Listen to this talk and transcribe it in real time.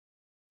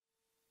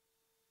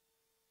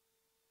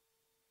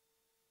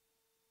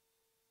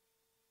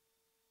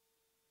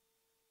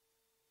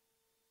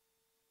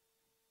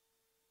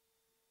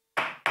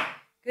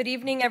Good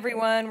evening,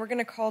 everyone. We're going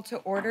to call to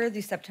order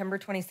the September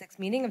 26th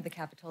meeting of the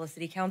Capitola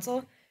City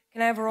Council.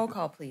 Can I have a roll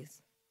call,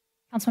 please?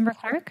 Councilmember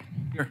Clark?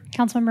 Here.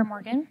 Councilmember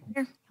Morgan?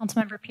 Here.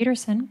 Councilmember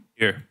Peterson?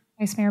 Here.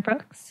 Vice Mayor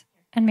Brooks?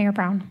 And Mayor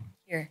Brown?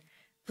 Here.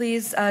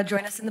 Please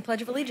join us in the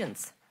Pledge of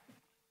Allegiance.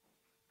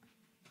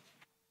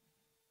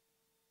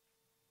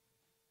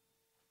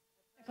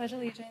 I pledge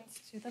allegiance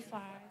to the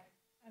flag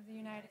of the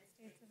United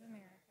States of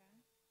America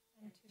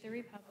and to the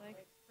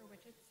republic for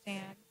which it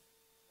stands,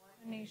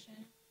 one nation,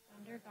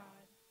 under God,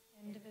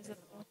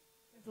 indivisible,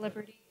 with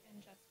liberty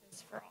and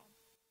justice for all.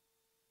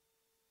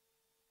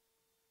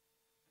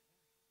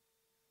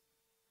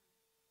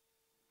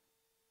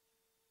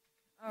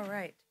 All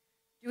right.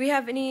 Do we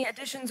have any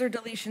additions or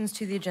deletions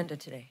to the agenda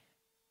today?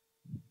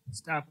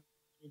 Staff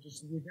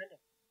changes to the agenda.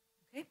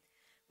 Okay.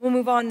 We'll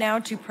move on now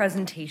to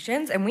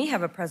presentations, and we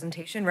have a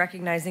presentation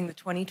recognizing the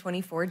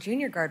 2024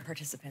 Junior Guard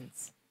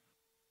participants.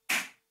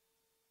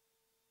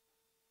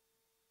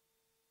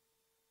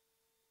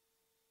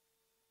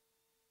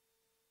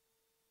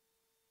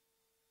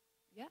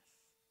 Yes.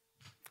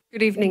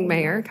 Good evening,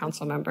 Mayor,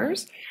 council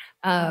members.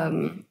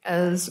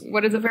 As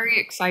what is a very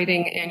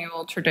exciting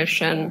annual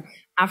tradition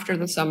after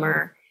the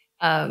summer,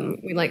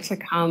 we like to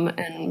come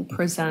and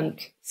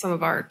present some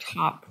of our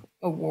top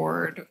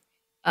award,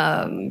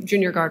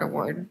 Junior Guard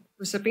Award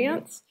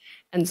recipients.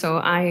 And so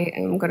I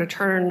am going to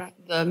turn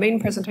the main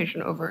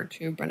presentation over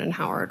to Brennan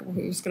Howard,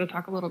 who's going to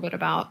talk a little bit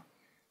about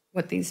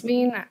what these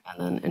mean and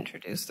then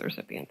introduce the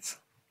recipients.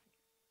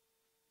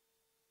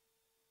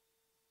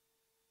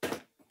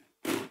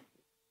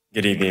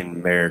 Good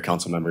evening, Mayor,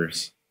 council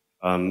members.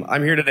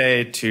 I'm here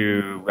today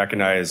to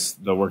recognize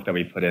the work that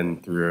we put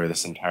in through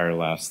this entire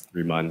last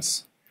 3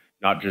 months,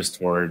 not just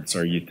towards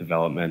our youth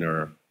development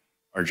or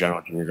our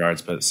general junior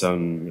guards, but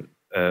some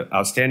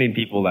outstanding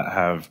people that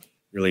have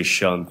really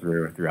shone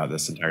throughout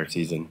this entire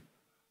season.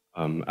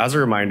 As a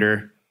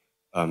reminder,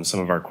 some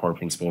of our core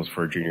principles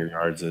for junior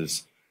guards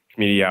is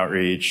community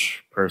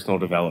outreach, personal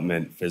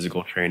development,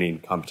 physical training,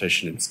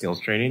 competition and skills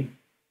training,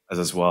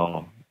 as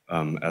well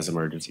as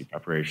emergency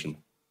preparation.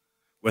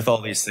 With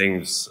all these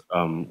things,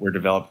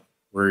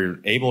 we're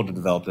able to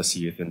develop this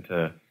youth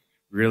into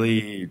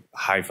really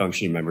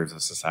high-functioning members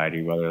of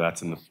society, whether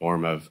that's in the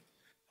form of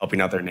helping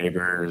out their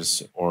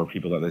neighbors or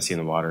people that they see in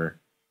the water,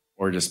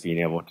 or just being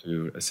able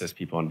to assist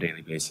people on a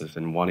daily basis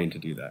and wanting to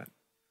do that.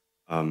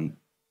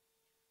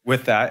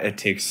 With that, it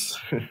takes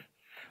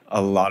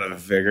a lot of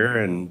vigor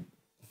and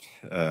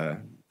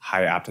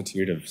high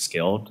aptitude of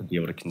skill to be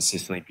able to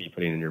consistently be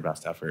putting in your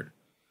best effort.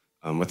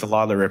 With a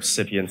lot of the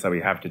recipients that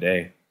we have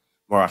today,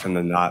 more often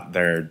than not,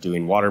 they're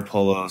doing water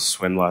polo,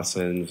 swim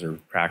lessons, or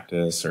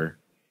practice, or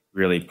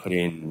really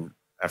putting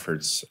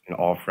efforts in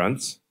all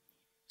fronts.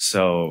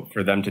 So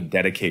for them to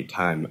dedicate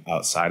time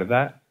outside of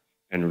that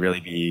and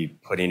really be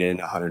putting in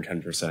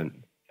 110%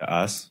 to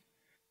us,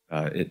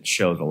 it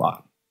shows a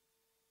lot.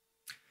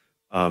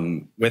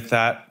 With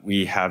that,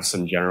 we have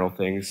some general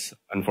things.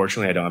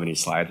 Unfortunately, I don't have any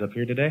slides up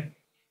here today.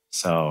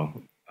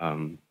 So,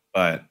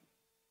 but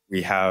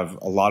we have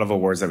a lot of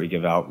awards that we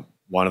give out.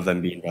 One of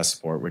them being best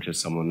sport, which is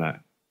someone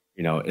that,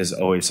 is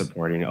always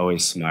supporting,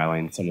 always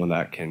smiling, someone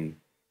that can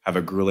have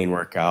a grueling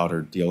workout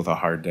or deal with a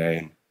hard day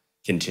and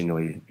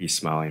continually be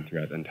smiling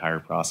throughout the entire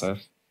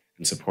process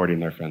and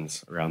supporting their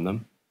friends around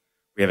them.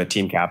 We have a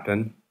team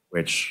captain,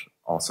 which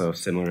also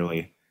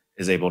similarly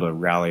is able to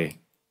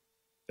rally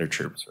their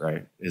troops,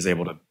 right? Is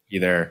able to be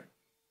there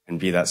and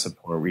be that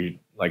support. We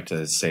like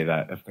to say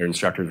that if their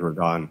instructors were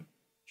gone,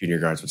 junior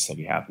guards would still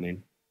be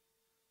happening.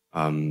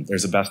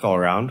 There's a best all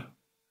around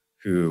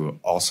who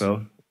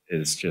also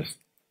is just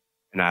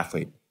an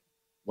athlete,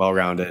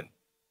 well-rounded,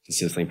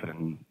 consistently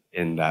putting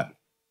in that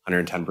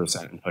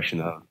 110% and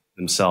pushing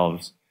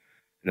themselves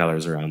and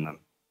others around them.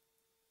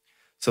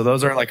 So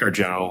those are like our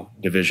general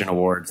division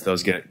awards.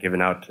 Those get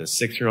given out to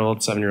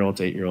 6-year-olds,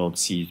 7-year-olds, 8-year-olds,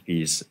 C's,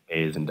 B's,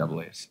 A's, and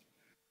AA's.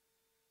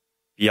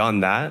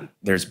 Beyond that,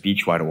 there's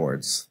beach-wide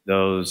awards.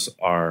 Those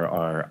are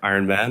our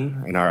Iron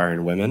Men and our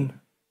Iron Women,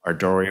 our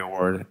Dory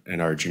Award,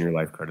 and our Junior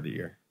Lifeguard of the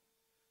Year.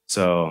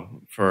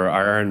 So for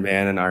our Iron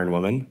Man and Iron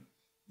Woman,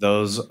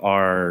 those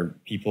are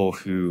people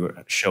who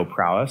show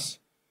prowess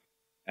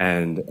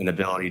and an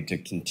ability to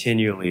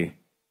continually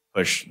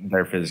push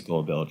their physical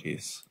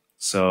abilities.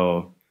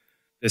 So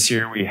this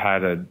year we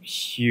had a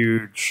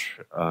huge,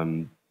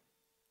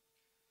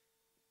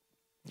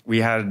 we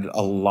had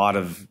a lot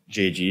of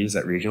JGs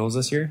at regionals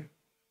this year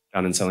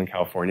down in Southern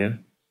California.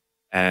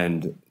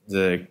 And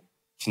the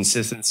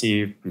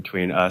consistency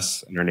between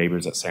us and our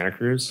neighbors at Santa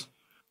Cruz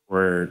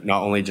were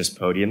not only just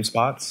podium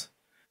spots,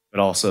 but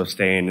also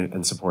staying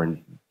and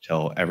supporting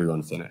until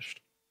everyone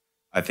finished.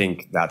 I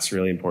think that's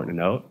really important to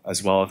note,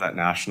 as well as at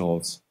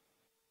nationals.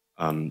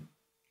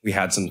 We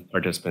had some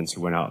participants who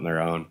went out on their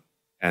own,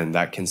 and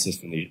that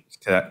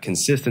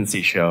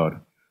consistency showed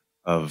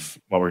of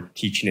what we're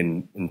teaching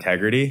in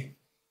integrity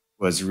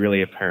was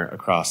really apparent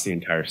across the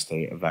entire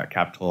state of that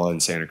Capitola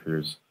and Santa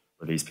Cruz,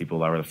 where these people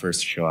that were the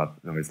first to show up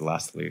and always the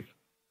last to leave.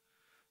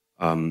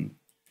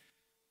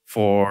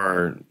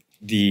 For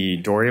the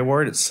Dory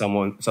Award, it's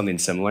something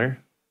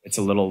similar. it's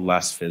a little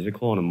less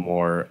physical and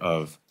more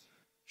of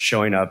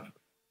showing up,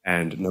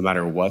 and no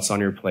matter what's on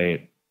your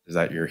plate, is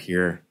that you're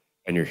here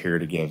and you're here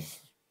to give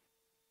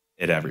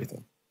it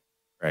everything,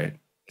 right?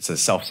 It's a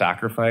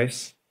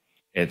self-sacrifice.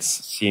 It's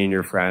seeing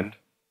your friend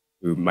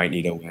who might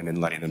need a win and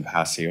letting them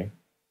pass you,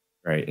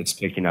 right? It's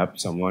picking up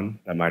someone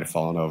that might have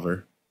fallen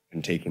over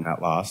and taking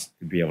that loss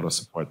to be able to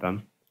support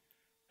them,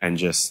 and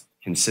just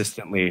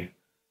consistently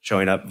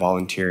showing up,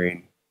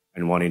 volunteering,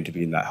 and wanting to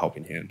be in that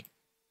helping hand.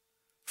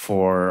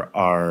 For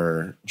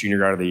our junior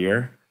guard of the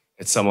year,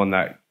 it's someone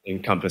that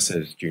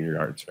encompasses junior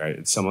guards, right?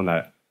 It's someone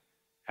that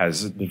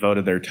has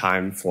devoted their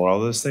time for all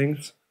those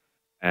things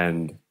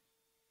and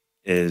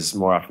is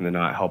more often than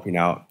not helping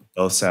out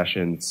both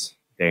sessions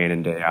day in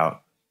and day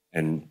out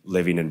and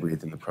living and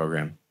breathing the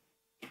program.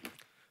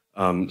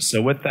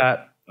 So with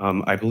that,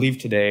 I believe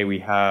today we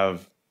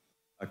have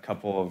a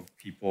couple of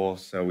people.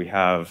 So we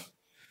have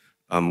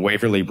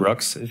Waverly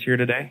Brooks is here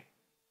today.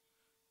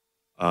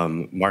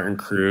 Martin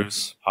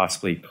Cruz,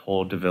 possibly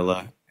Cole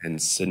Davila,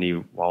 and Sydney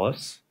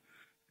Wallace.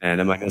 And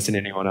am I missing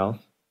anyone else?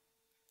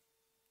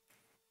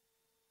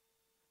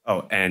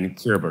 Oh, and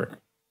Kira Burke.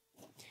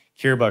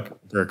 Kira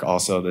Burke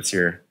also this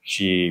year,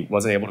 she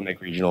wasn't able to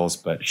make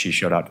regionals, but she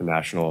showed out to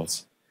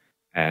nationals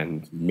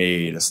and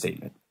made a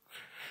statement,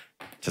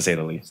 to say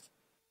the least.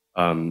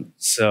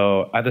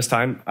 So at this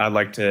time, I'd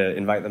like to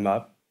invite them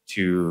up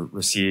to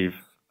receive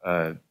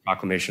a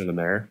proclamation of the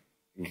mayor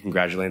and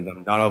congratulate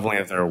them, not only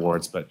of their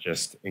awards, but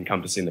just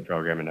encompassing the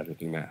program and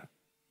everything that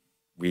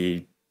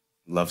we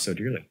love so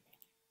dearly.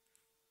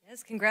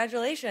 Yes,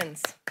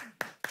 congratulations.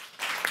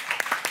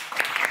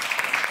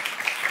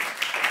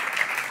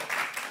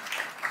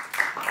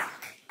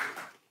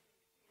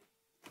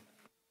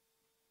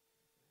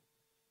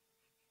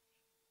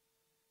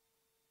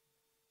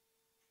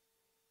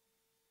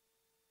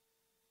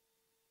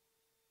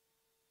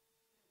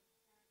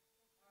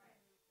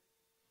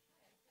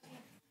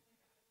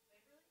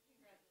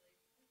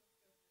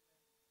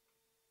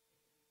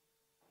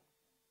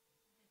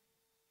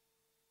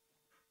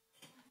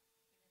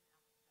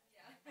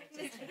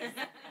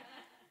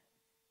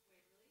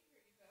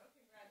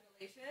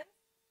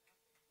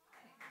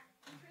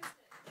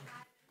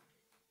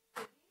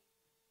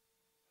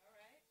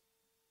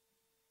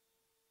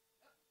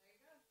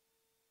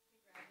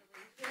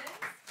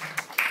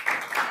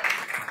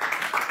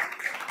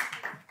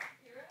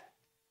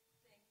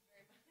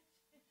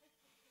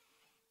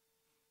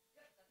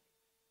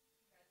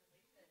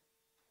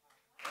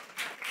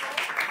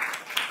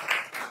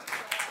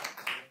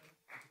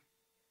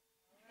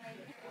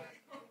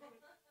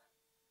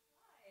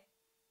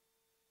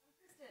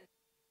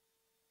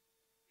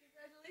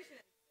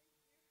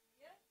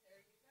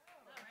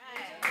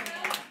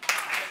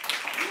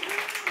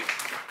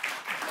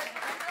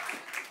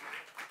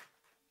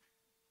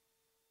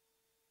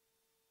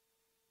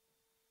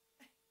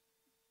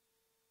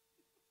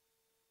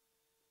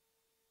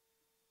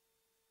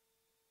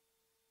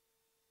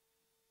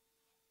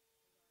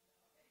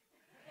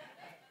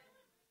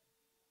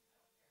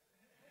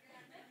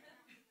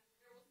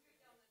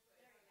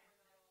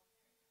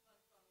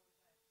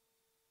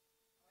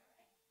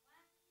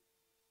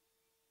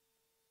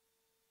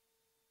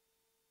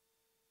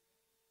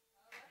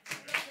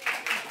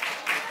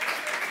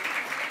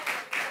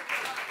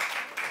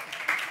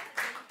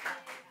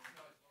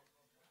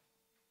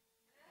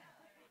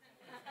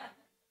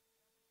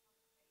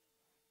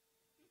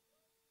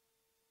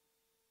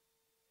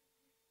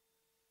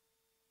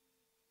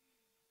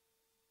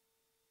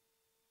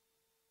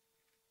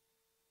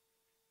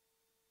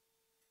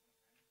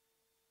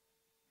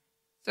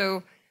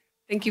 So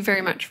thank you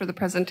very much for the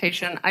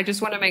presentation. I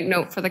just want to make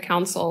note for the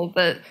council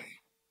that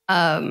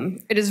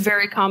it is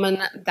very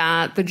common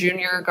that the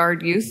junior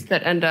guard youth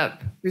that end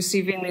up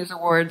receiving these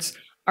awards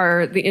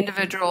are the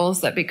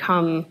individuals that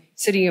become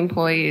city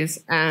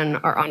employees and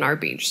are on our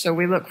beach. So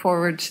we look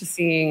forward to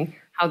seeing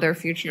how their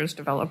futures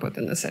develop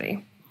within the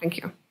city. Thank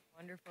you.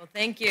 Wonderful.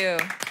 Thank you.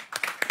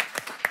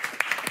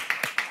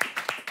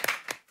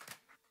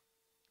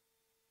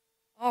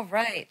 All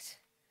right.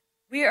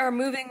 We are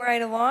moving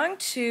right along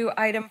to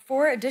item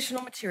 4,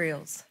 additional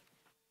materials.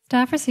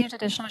 Staff received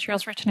additional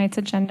materials for tonight's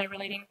agenda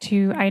relating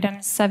to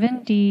items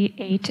 7D,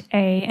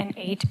 8A, and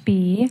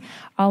 8B.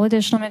 All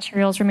additional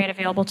materials were made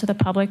available to the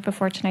public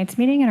before tonight's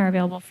meeting and are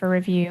available for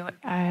review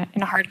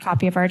in a hard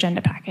copy of our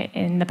agenda packet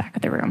in the back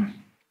of the room.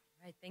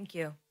 All right, thank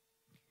you.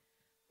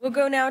 We'll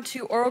go now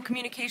to oral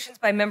communications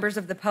by members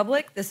of the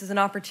public. This is an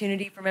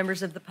opportunity for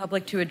members of the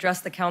public to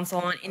address the council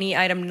on any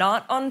item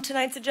not on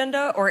tonight's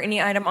agenda or any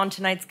item on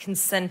tonight's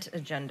consent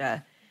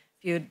agenda.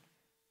 If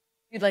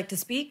you'd like to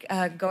speak,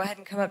 go ahead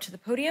and come up to the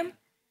podium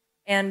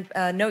and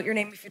note your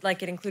name if you'd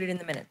like it included in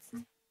the minutes.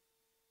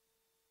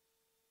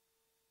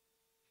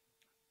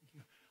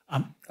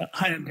 Hi,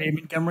 I'm Dave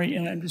Montgomery,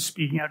 and I'm just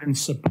speaking out in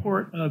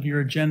support of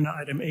your agenda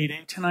item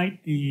 8A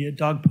tonight, the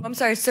dog. I'm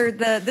sorry, sir.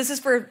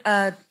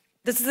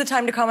 This is the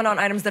time to comment on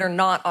items that are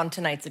not on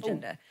tonight's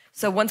agenda.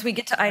 So once we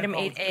get to item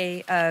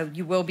 8A,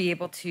 you will be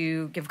able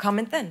to give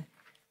comment then.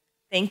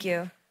 Thank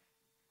you.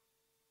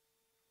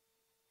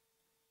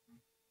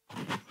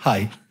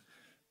 Hi,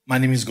 my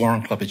name is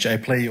Goran Klapic. I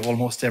play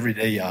almost every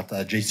day at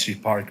J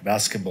Street Park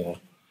basketball.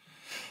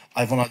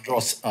 I want to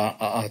draw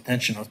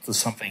attention to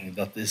something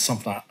that is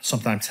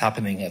sometimes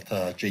happening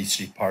at J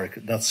Street Park.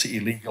 That's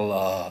illegal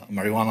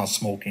marijuana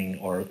smoking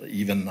or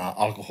even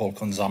alcohol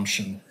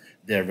consumption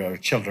there where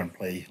children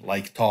play,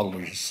 like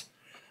toddlers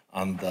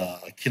and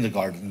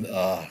kindergarten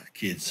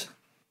kids.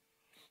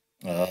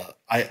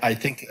 I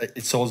think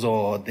it's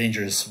also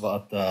dangerous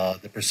what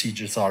the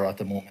procedures are at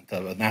the moment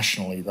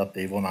nationally that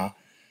they want to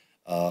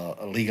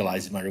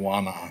legalize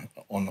marijuana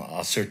on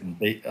a certain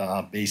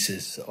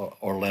basis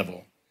or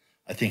level.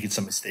 I think it's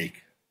a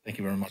mistake. Thank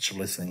you very much for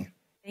listening.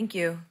 Thank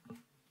you.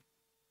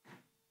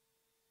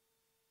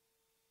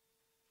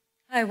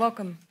 Hi,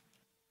 welcome.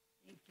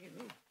 Thank you.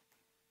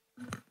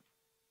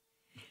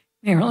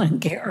 Marilyn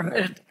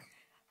Garrett.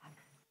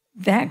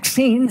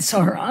 Vaccines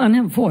are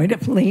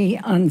unavoidably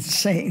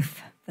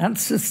unsafe.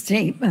 That's a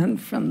statement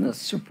from the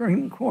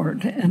Supreme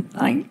Court in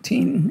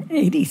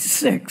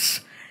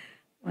 1986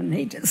 when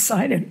they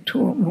decided to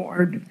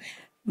award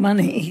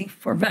money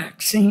for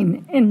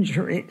vaccine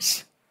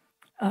injuries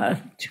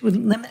to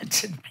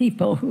limited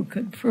people who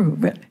could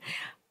prove it.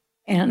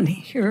 And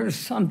here's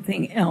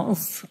something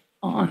else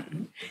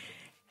on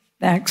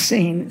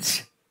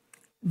vaccines.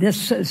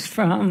 This is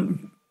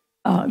from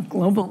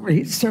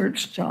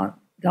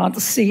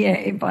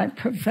globalresearch.ca by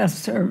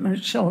Professor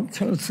Michelle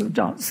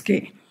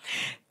Tosudowski.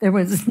 There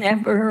was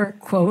never,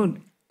 quote,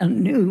 a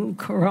new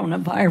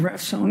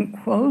coronavirus,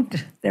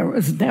 unquote. There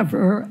was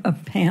never a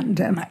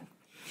pandemic.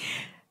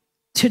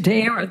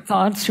 Today, our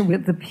thoughts are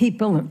with the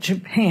people of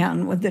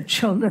Japan, with the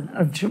children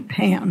of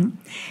Japan.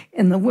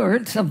 In the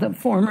words of the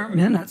former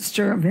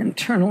Minister of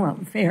Internal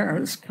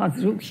Affairs,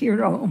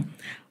 Kazuhiro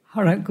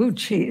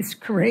Haraguchi's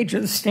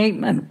courageous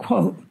statement,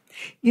 quote,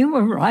 "You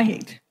were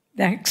right.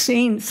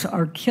 Vaccines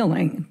are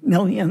killing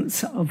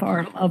millions of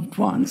our loved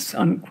ones,"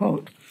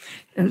 unquote.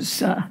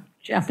 There's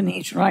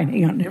Japanese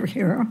writing under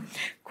here.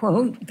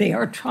 Quote, "They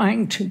are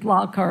trying to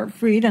block our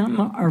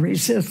freedom, our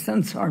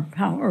resistance, our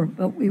power,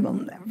 but we will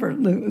never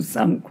lose,"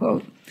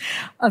 unquote.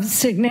 Of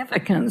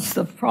significance,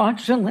 the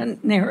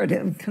fraudulent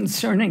narrative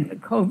concerning the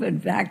COVID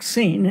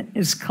vaccine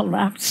is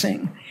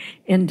collapsing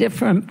in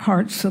different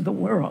parts of the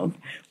world,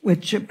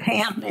 with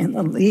Japan in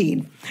the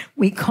lead.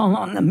 We call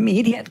on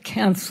immediate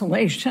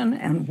cancellation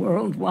and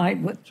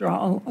worldwide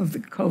withdrawal of the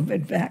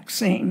COVID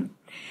vaccine.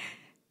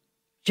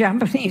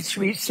 Japanese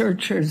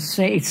researchers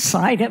say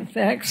side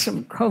effects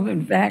of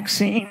COVID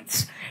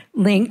vaccines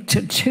linked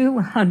to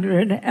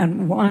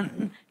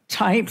 201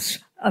 types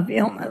of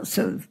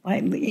illnesses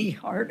by Lee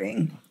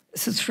Harding.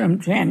 This is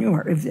from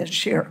January of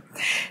this year.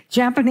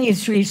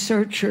 Japanese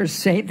researchers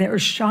say their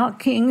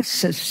shocking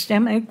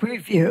systemic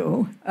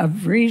review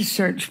of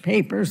research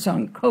papers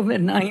on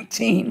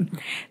COVID-19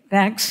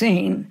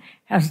 vaccine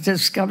has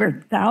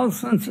discovered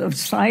thousands of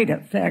side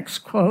effects,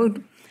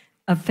 quote,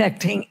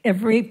 affecting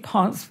every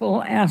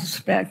possible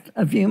aspect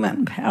of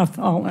human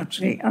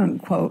pathology,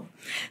 unquote.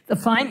 The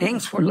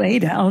findings were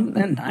laid out in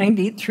a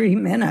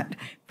 93-minute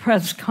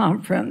press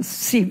conference,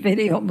 see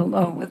video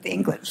below with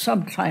English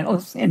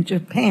subtitles, in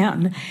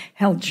Japan,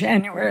 held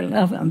January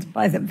 11th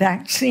by the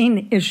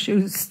Vaccine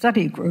Issues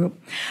Study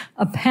Group,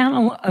 a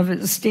panel of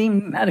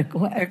esteemed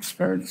medical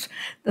experts.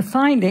 The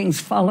findings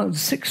followed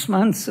 6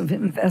 months of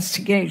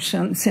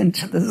investigations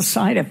into the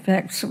side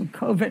effects of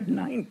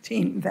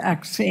COVID-19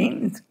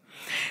 vaccines.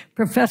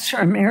 Professor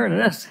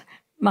Emeritus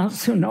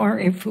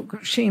Masunori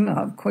Fukushima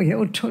of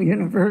Kyoto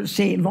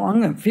University,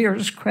 long a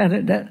fierce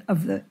critic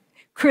of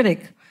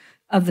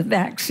the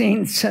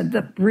vaccine, said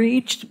the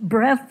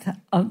breadth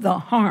of the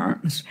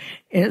harms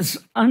is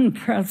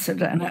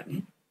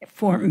unprecedented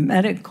for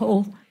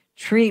medical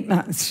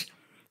treatments.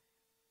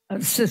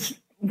 Let's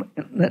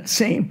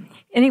see.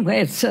 Anyway,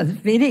 it says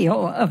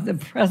video of the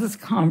press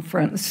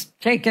conference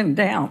taken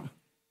down.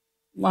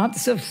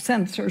 Lots of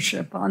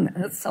censorship on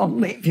this. I'll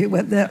leave you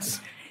with this.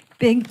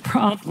 Big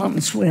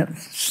problems with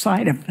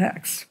side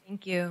effects.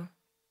 Thank you.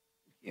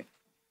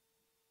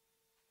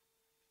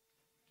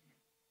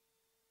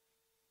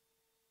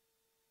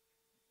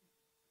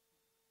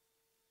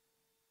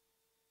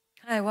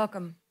 Hi,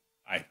 welcome.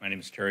 Hi, my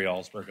name is Terry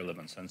Allsberg. I live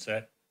on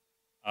Sunset.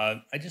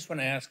 I just want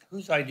to ask,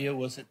 whose idea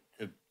was it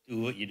to do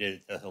what you did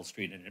at the Hill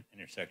Street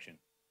intersection?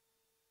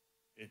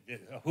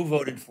 Who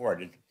voted for it?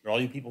 Did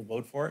all you people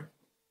vote for it?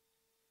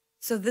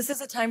 So this is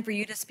a time for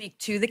you to speak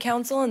to the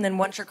council, and then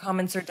once your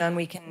comments are done,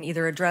 we can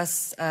either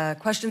address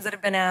questions that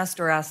have been asked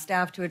or ask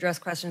staff to address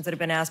questions that have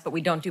been asked, but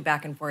we don't do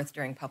back and forth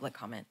during public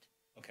comment.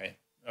 Okay.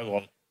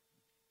 Well,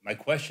 my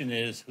question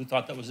is, who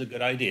thought that was a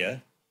good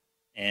idea?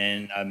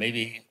 And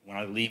maybe when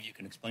I leave, you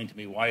can explain to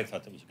me why I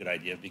thought that was a good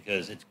idea,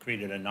 because it's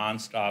created a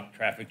nonstop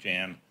traffic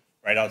jam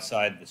right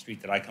outside the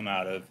street that I come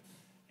out of.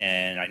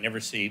 And I never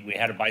see, we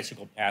had a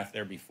bicycle path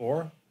there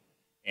before,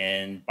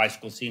 and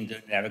bicycles seem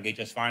to navigate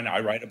just fine. I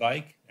ride a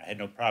bike. I had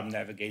no problem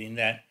navigating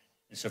that.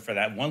 And so for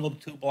that one little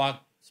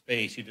 2-block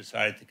space, you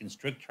decided to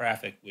constrict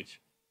traffic, which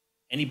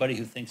anybody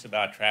who thinks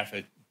about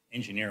traffic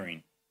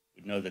engineering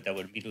would know that that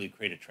would immediately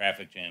create a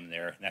traffic jam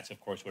there. And that's, of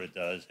course, what it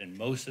does. And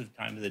most of the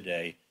time of the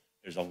day,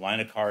 There's a line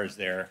of cars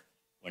there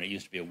when it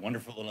used to be a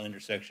wonderful little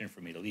intersection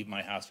for me to leave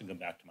my house and come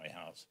back to my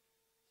house.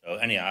 So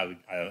anyhow,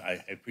 I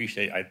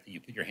appreciate that you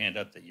put your hand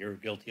up that you're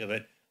guilty of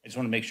it. I just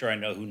want to make sure I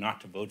know who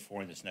not to vote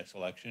for in this next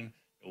election.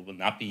 It will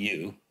not be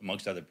you,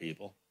 amongst other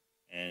people.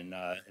 And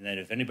then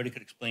if anybody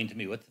could explain to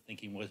me what the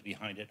thinking was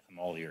behind it, I'm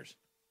all ears.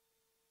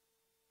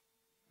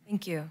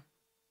 Thank you.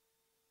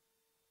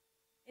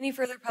 Any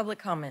further public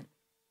comment?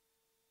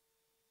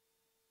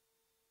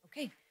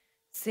 Okay,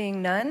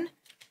 seeing none,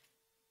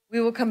 we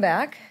will come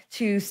back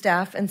to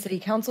staff and city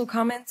council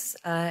comments,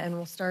 and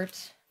we'll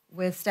start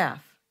with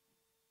staff.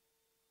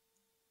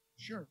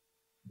 Sure.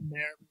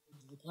 Mayor,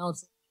 members of the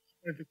council,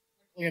 I wanted to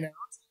quickly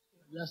announce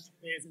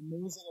yesterday's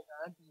amazing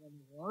event on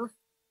the wharf.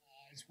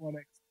 I just want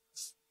to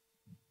express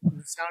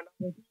the sound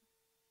of it.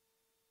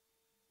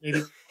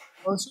 Maybe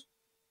closer.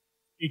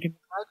 Speaking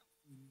the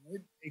microphone,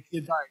 right? Take the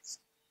advice.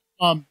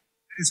 I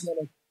just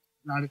want to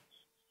acknowledge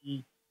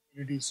the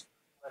community's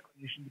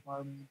recreation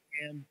department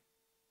and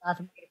staff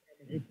and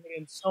department who put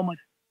in so much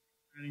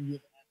planning the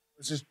event. It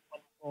was just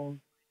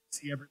wonderful to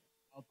see everyone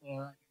out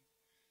there.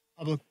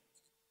 Public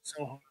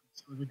so hard.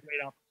 So it was a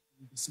great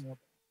opportunity to see up.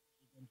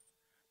 I'm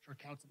sure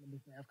council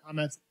members may have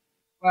comments.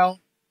 Well,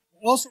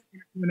 we're also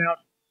going to point out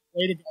a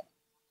great event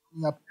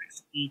coming up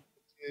next week,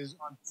 which is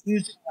on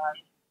Tuesday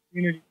night,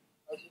 community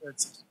here at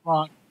 6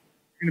 o'clock.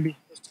 We're going to be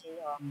hosting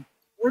a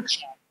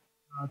workshop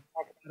to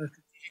talk about our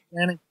strategic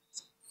planning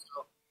process.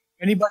 So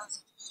if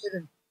anybody's interested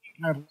in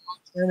kind of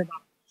long-term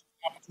about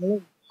Capitola,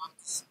 we'd love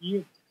to see you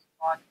at 6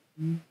 o'clock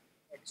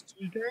next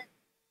Tuesday.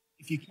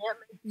 If you can't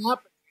make it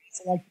up, but you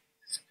also like to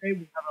participate,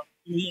 we have a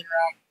really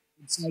interactive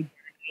website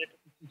dedicated to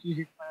the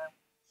strategic plan,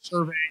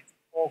 surveys,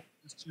 poll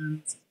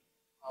questions,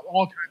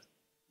 all kinds of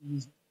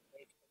things to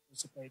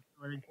participate.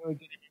 So I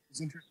encourage anyone who's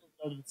interested to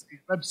go to the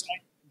city's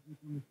website and click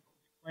on the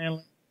plan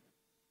link to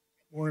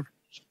get more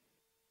information.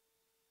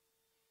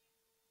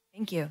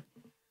 Thank you.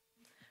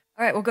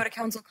 All right, we'll go to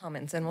council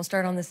comments, and we'll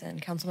start on this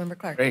end. Councilmember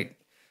Clark. Great.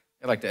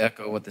 I'd like to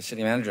echo what the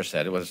city manager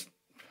said. It was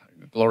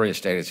a glorious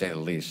day, to say the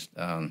least.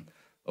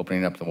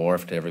 Opening up the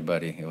wharf to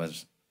everybody, it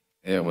was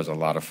a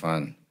lot of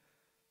fun.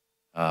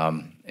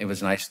 It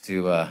was nice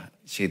to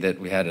see that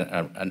we had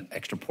an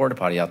extra porta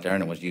potty out there,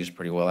 and it was used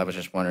pretty well. I was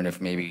just wondering if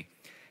maybe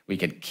we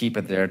could keep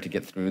it there to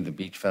get through the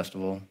beach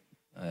festival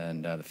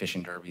and the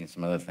fishing derby and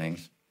some other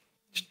things.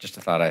 Just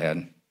a thought I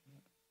had.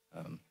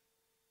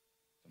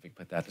 If we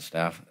put that to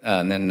staff.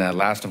 And then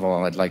last of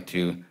all, I'd like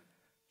to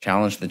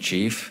challenge the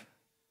chief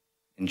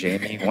and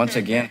Jamie once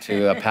again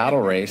to a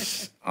paddle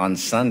race on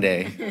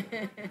Sunday.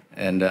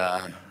 And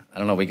I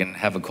don't know, we can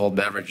have a cold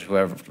beverage,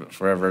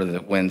 whoever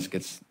that wins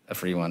gets a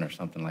free one or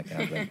something like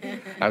that. But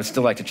I would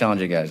still like to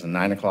challenge you guys at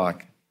 9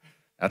 o'clock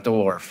at the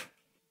wharf.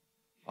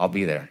 I'll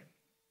be there.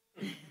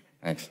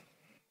 Thanks.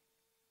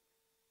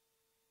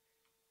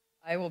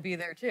 I will be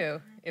there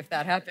too, if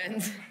that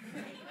happens.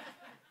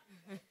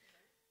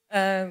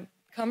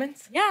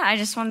 Comments? Yeah, I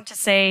just wanted to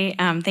say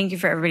thank you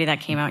for everybody that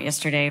came out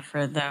yesterday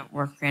for the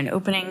wharf grand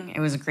opening. It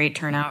was a great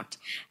turnout.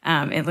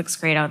 It looks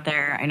great out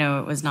there. I know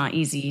it was not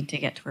easy to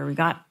get to where we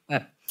got,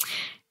 but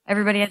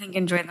everybody, I think,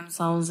 enjoyed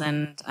themselves,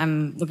 and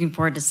I'm looking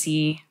forward to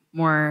see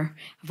more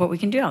of what we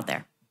can do out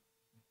there.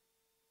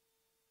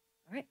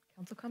 All right,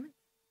 council comment?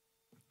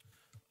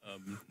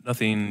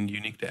 Nothing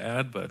unique to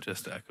add, but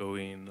just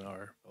echoing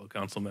our fellow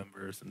council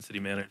members and city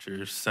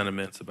managers'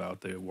 sentiments about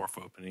the wharf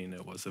opening.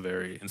 It was a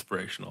very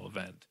inspirational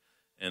event.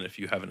 And if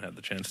you haven't had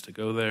the chance to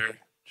go there,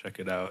 check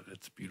it out.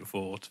 It's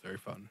beautiful. It's very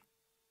fun.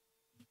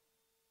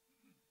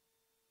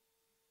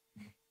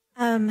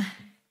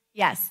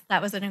 Yes,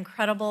 that was an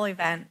incredible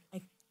event.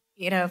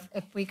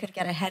 If we could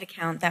get a head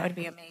count, that would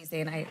be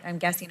amazing. I'm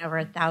guessing over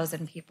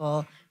 1,000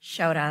 people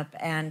showed up,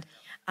 and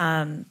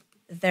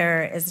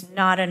there is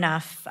not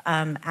enough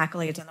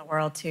accolades in the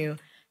world to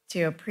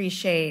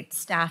appreciate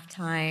staff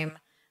time,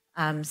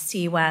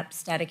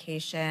 CWEP's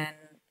dedication,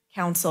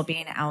 council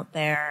being out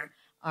there,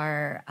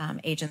 our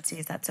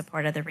agencies that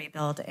supported the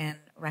rebuild in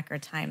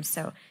record time.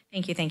 So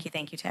thank you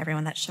to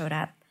everyone that showed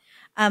up.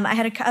 I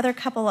had other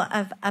couple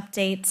of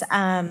updates.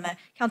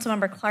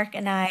 Councilmember Clark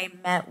and I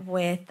met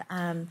with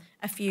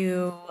a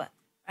few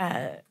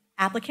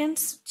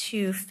applicants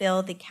to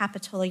fill the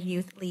Capitola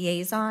Youth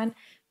Liaison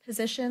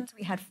positions.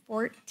 We had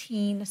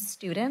 14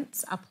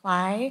 students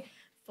apply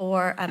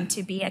for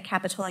to be a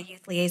Capitola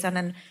Youth Liaison,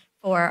 and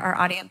for our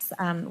audience,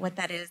 what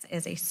that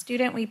is a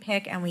student we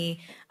pick, and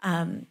we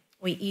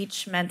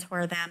each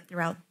mentor them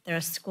throughout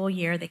their school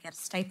year. They get a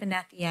stipend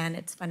at the end.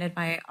 It's funded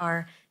by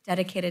our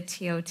dedicated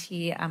TOT,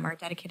 our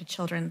dedicated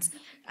children's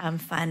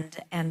fund,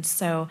 and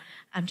so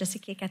just to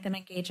get them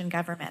engaged in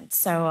government.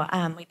 So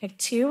we picked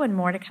 2, and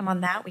more to come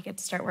on that. We get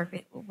to start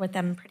working with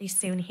them pretty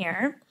soon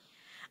here.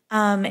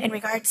 In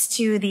regards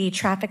to the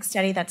traffic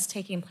study that's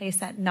taking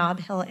place at Nob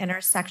Hill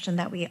intersection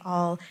that we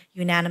all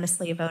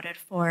unanimously voted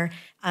for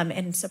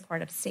in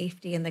support of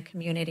safety in the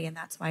community, and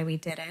that's why we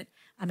did it.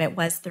 It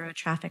was through a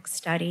traffic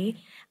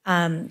study.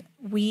 I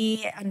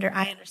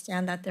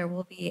understand that there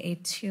will be a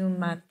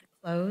 2-month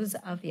close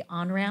of the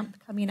on-ramp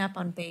coming up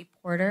on Bay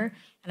Porter,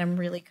 and I'm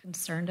really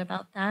concerned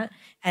about that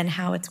and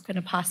how it's going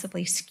to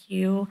possibly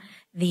skew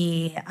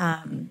the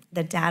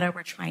data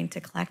we're trying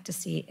to collect to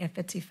see if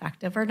it's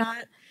effective or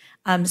not.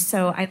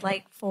 So I'd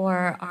like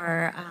for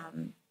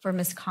for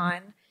Ms.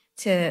 Khan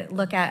to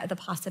look at the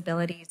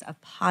possibilities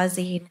of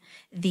pausing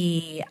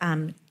the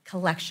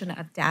collection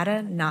of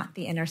data, not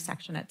the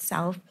intersection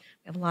itself.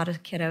 We have a lot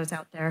of kiddos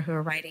out there who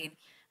are riding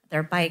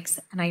their bikes,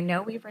 and I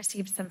know we've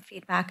received some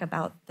feedback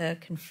about the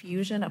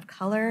confusion of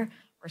color.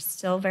 We're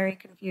still very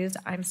confused.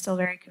 I'm still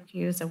very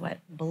confused of what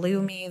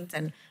blue means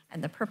and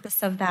the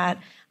purpose of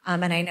that.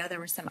 And I know there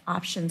were some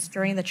options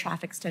during the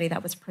traffic study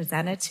that was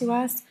presented to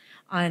us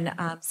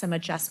on some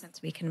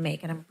adjustments we can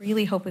make. And I'm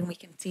really hoping we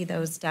can see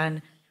those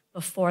done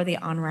before the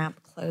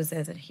on-ramp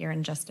closes and here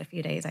in just a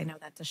few days. I know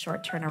that's a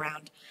short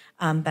turnaround,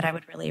 but I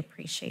would really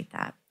appreciate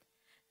that.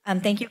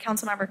 Thank you,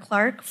 Councilmember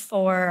Clark,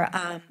 for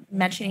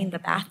mentioning the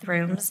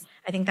bathrooms.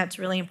 I think that's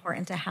really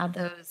important to have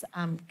those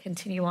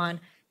continue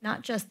on,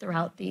 not just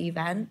throughout the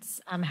events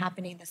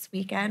happening this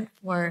weekend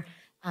for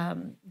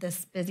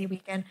this busy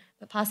weekend,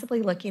 but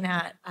possibly looking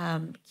at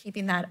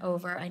keeping that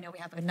over. I know we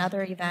have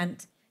another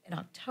event in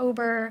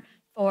October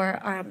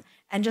for,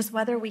 and just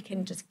whether we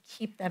can just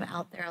keep them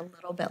out there a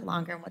little bit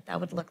longer and what that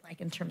would look like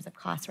in terms of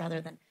cost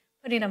rather than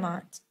putting them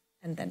on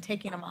and then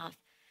taking them off.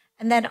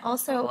 And then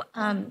also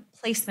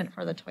placement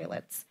for the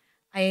toilets.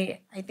 I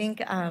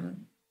think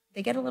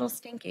they get a little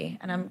stinky,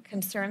 and I'm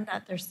concerned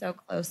that they're so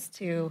close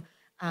to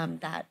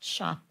that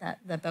shop, that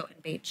the boat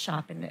and bait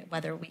shop, and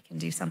whether we can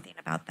do something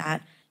about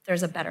that.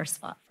 There's a better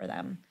spot for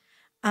them.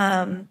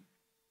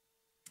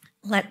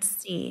 Let's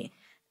see.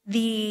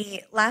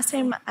 The last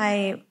time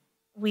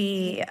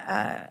we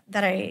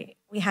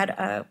had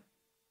a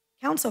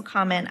council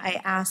comment, I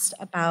asked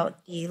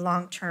about the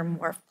long-term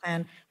wharf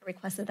plan. I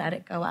requested that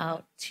it go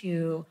out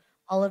to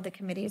all of the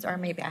committees, or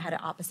maybe I had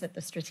it opposite,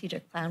 the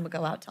strategic plan would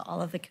go out to all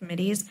of the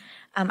committees.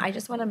 I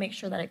just want to make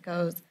sure that it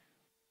goes,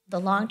 the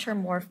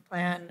long-term wharf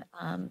plan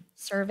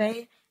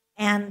survey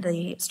and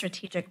the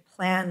strategic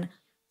plan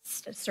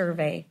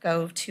survey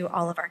go to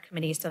all of our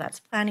committees. So that's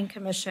Planning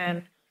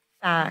Commission,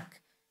 FAC,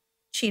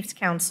 Chiefs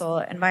Council,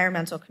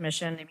 Environmental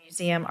Commission, the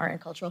Museum, Art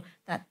and Cultural,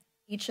 that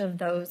each of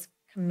those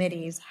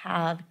committees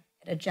have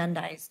it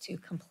agendized to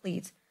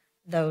complete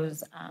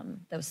those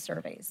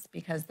surveys,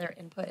 because their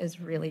input is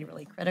really,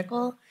 really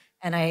critical.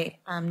 And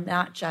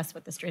not just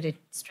with the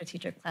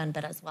strategic plan,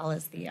 but as well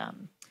as the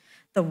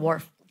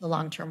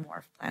long-term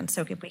wharf plan.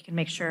 So if we can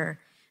make sure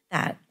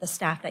that the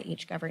staff that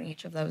each govern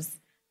each of those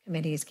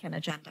committees can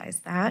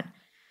agendize that.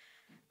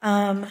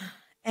 And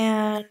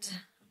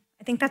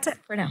I think that's it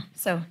for now.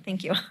 So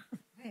thank you.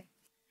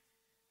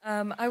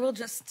 I will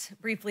just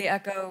briefly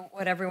echo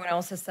what everyone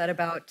else has said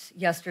about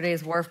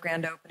yesterday's wharf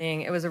grand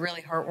opening. It was a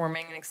really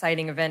heartwarming and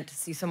exciting event to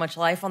see so much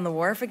life on the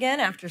wharf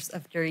again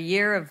after a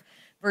year of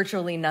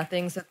virtually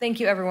nothing. So thank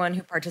you, everyone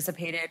who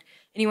participated.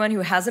 Anyone who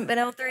hasn't been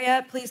out there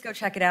yet, please go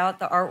check it out.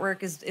 The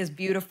artwork is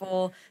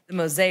beautiful, the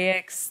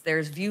mosaics,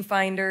 there's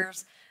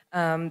viewfinders.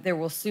 There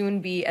will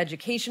soon be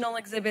educational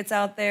exhibits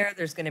out there.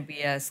 There's going to be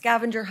a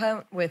scavenger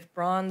hunt with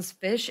bronze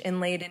fish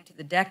inlaid into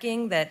the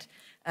decking that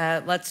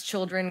lets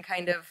children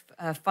kind of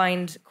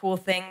find cool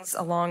things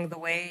along the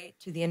way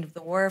to the end of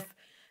the wharf.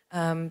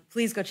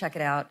 Please go check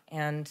it out,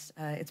 and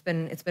it's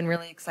been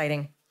really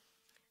exciting.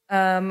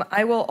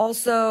 I will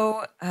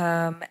also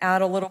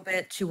add a little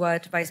bit to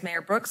what Vice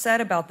Mayor Brooks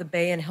said about the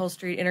Bay and Hill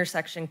Street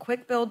intersection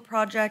quick build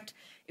project.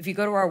 If you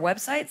go to our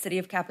website,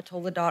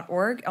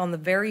 cityofcapitola.org, on the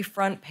very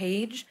front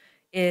page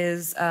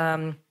is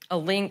a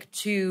link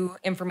to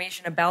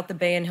information about the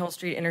Bay and Hill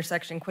Street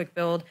intersection quick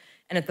build.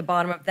 And at the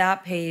bottom of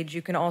that page,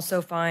 you can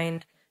also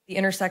find the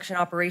intersection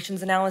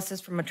operations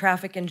analysis from a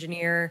traffic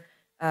engineer,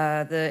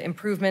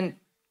 the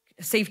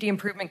safety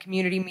improvement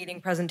community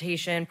meeting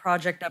presentation,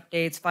 project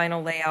updates,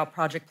 final layout,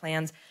 project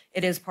plans.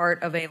 It is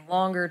part of a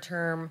longer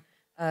term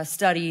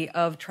study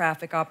of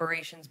traffic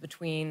operations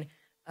between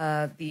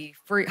the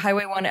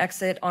Highway 1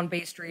 exit on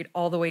Bay Street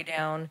all the way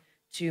down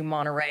to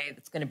Monterey.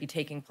 That's going to be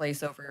taking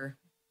place over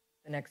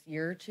the next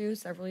year or two,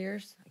 several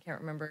years. I can't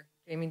remember.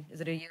 Jamie,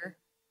 is it a year?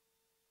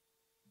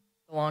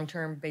 The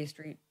long-term Bay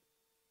Street,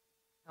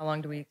 how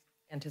long do we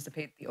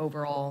anticipate the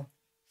overall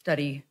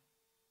study?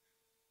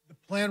 The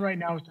plan right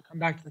now is to come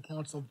back to the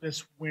council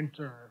this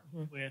winter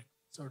with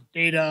sort of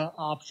data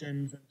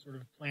options and sort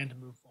of plan to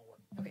move forward.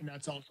 Okay. And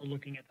that's also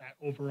looking at that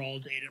overall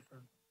data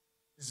for,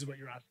 this is what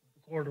you're asking,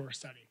 the corridor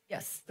study.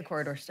 Yes, the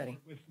corridor study.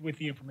 With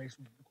the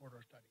information from the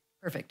corridor study.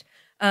 Perfect.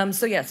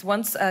 So yes,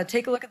 once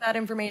take a look at that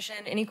information.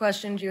 Any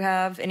questions you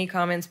have, any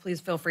comments,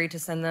 please feel free to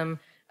send them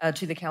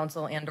to the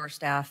council and or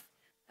staff,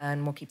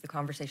 and we'll keep the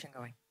conversation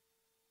going.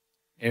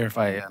 Mayor, if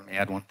I may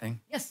add one thing?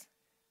 Yes.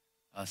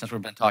 Since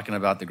we've been talking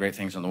about the great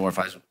things on the wharf,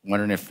 I was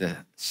wondering if the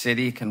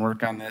city can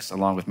work on this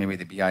along with maybe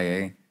the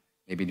BIA,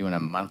 maybe doing a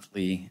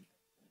monthly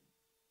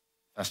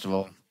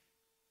festival,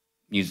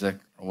 music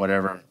or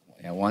whatever,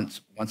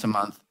 once a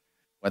month,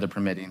 weather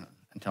permitting,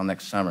 until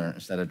next summer,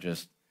 instead of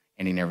just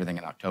ending everything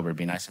in October. It'd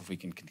be nice if we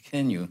can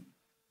continue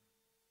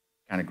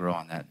kind of grow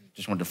on that.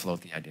 Just wanted to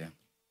float the idea.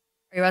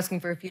 Are you asking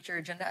for a future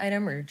agenda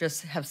item or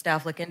just have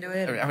staff look into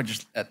it? I would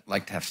just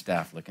like to have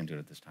staff look into it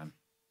at this time.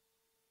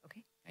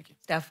 Okay. Thank you.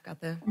 Staff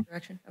got the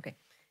direction? Okay.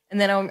 And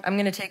then I'm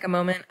going to take a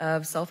moment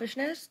of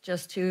selfishness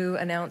just to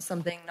announce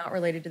something not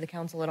related to the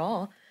council at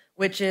all,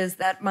 which is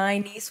that my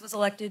niece was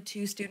elected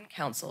to student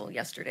council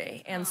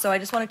yesterday. And so I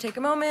just want to take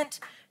a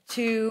moment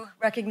to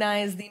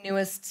recognize the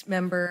newest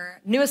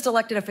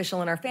elected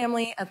official in our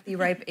family at the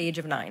ripe age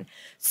of 9.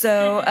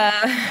 So,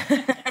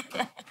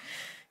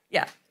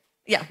 yeah,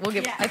 we'll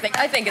give. I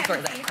think it's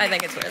worth it. I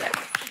think it's worth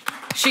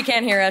it. She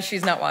can't hear us.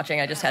 She's not watching.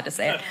 I just had to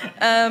say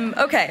it.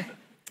 Okay.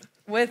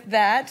 With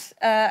that,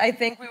 I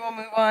think we will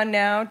move on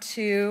now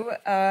to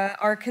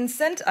our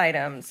consent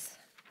items.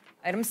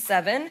 Item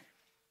 7.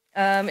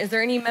 Is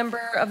there any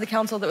member of the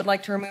council that would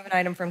like to remove an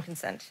item from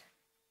consent?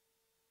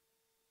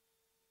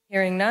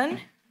 Hearing none.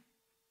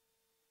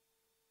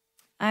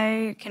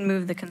 I can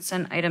move the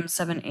consent items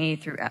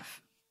 7A through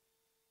F.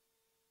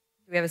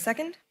 Do we have a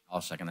second? I'll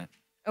second it.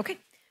 Okay.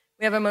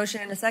 We have a motion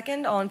and a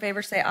second. All in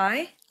favor say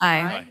aye.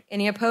 Aye.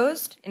 Any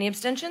opposed? Any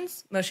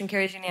abstentions? Motion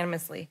carries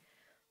unanimously.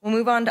 We'll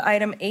move on to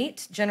item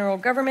 8, general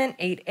government.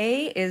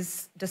 8A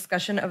is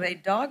discussion of a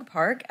dog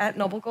park at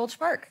Noble Gulch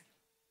Park.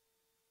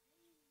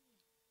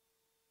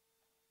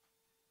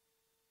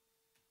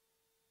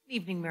 Good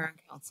evening, Mayor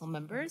and Council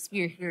members.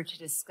 We are here to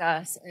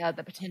discuss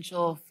the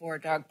potential for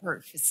a dog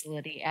park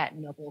facility at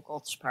Noble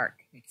Gulch Park.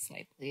 Next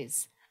slide,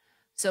 please.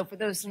 So for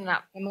those who are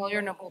not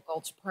familiar, Noble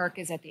Gulch Park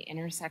is at the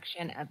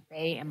intersection of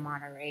Bay and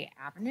Monterey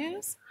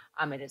Avenues.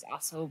 It is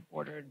also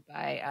bordered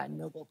by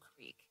Noble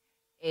Creek.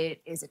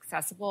 It is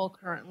accessible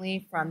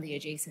currently from the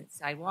adjacent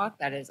sidewalk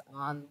that is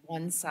on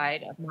one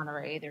side of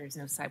Monterey. There is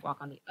no sidewalk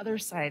on the other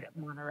side of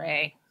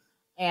Monterey.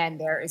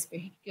 And there is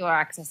vehicular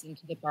access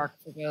into the park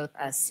for both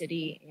a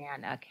city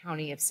and a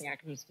county of Santa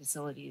Cruz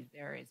facilities.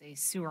 There is a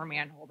sewer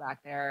manhole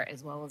back there,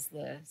 as well as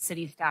the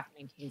city staff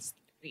maintains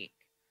the creek.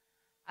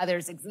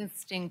 There's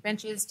existing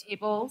benches,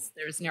 tables.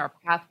 There's a narrow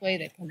pathway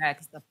that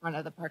connects the front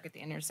of the park at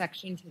the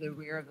intersection to the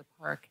rear of the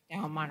park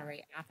down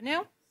Monterey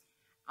Avenue.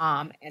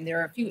 And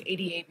there are a few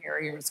ADA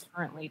barriers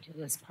currently to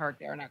this park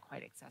that are not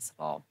quite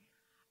accessible.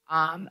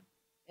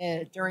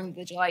 During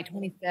the July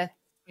 25th,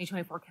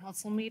 2024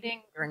 council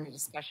meeting, during a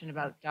discussion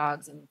about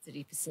dogs and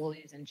city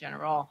facilities in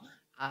general,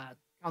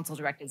 council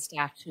directed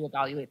staff to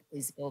evaluate the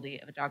feasibility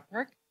of a dog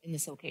park in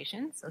this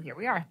location. So here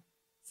we are.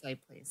 Slide,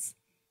 please.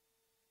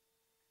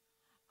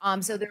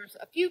 So there's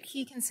a few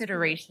key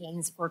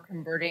considerations for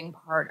converting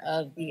part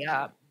of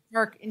the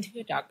park into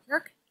a dog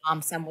park.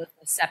 Some with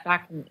a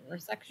setback from the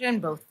intersection,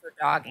 both for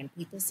dog and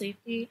people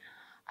safety.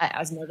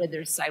 As noted,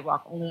 there's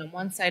sidewalk only on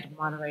one side of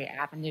Monterey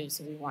Avenue,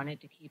 so we wanted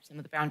to keep some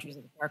of the boundaries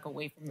of the park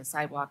away from the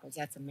sidewalk, as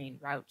that's a main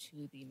route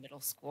to the middle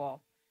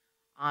school.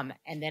 And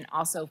then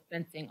also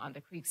fencing on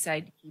the creek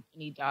side to keep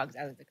any dogs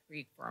out of the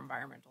creek for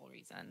environmental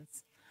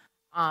reasons.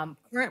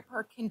 Current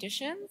park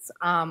conditions,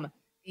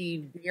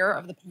 the rear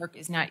of the park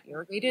is not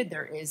irrigated.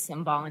 There is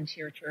some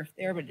volunteer turf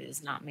there, but it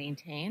is not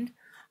maintained.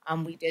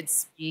 We did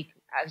speak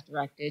as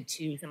directed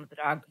to some of the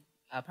dog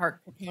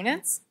park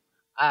proponents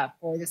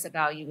for this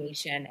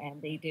evaluation,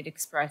 and they did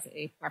express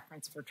a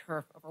preference for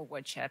turf over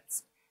wood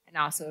chips and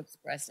also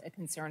expressed a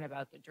concern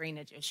about the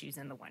drainage issues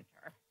in the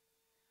winter.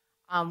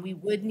 We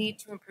would need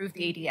to improve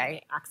the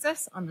ADA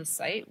access on the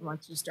site.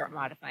 Once you start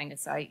modifying a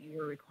site, you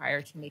are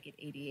required to make it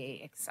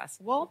ADA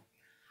accessible.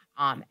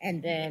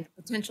 And then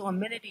potential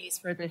amenities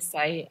for this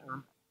site,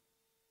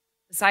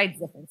 besides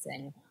the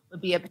fencing,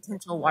 would be a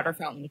potential water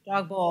fountain with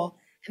dog bowl,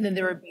 and then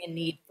there would be a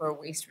need for a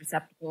waste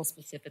receptacle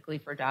specifically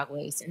for dog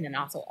waste, and then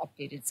also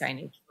updated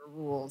signage for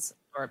rules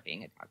for it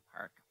being a dog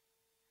park.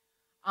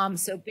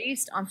 So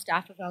based on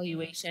staff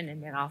evaluation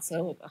and then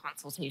also a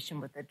consultation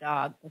with the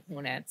dog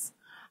proponents,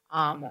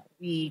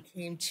 we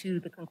came to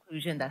the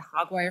conclusion that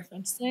hog wire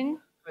fencing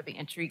for the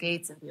entry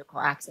gates and vehicle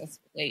access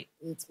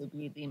gates would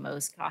be the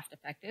most cost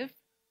effective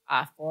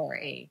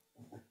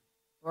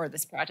for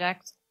this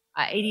project.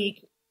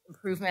 ADA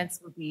improvements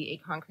would be a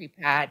concrete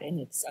pad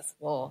and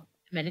accessible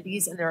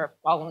amenities, and there are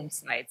following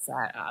slides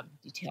that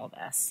detail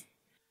this.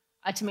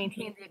 To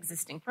maintain the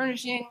existing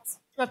furnishings,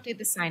 to update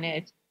the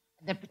signage,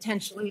 and then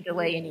potentially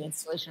delay any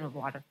installation of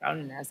water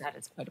fountain, as that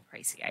is quite a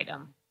pricey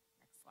item.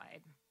 Next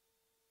slide.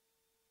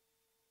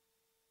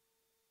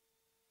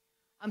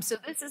 So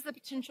this is the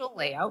potential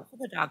layout for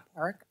the dog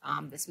park.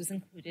 This was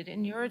included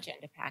in your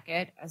agenda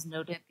packet. As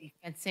noted, the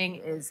fencing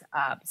is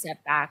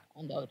set back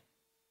on the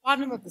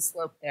bottom of the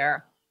slope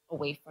there,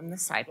 away from the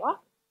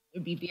sidewalk. There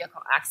would be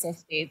vehicle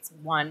access gates,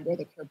 one where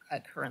the curb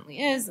cut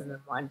currently is, and then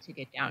one to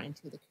get down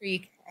into the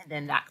creek, and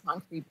then that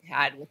concrete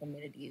pad with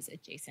amenities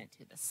adjacent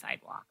to the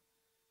sidewalk.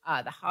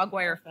 The hog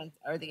wire fence,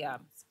 or the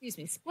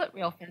split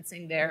rail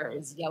fencing there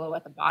is yellow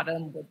at the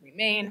bottom, would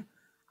remain.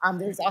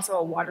 There's also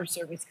a water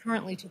service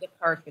currently to the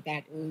park, but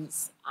that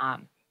is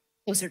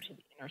closer to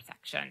the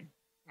intersection.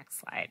 Next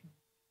slide.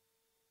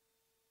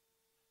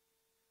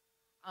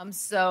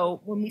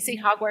 So when we say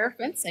hog wire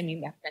fence, I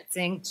mean that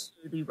fencing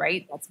to the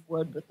right, that's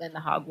wood within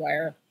the hog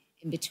wire.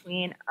 In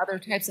between, other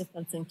types of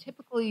fencing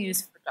typically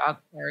used for dog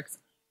parks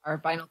are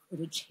vinyl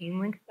coated chain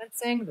link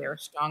fencing. They're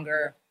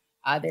stronger,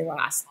 they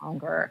last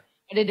longer.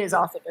 And it is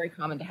also very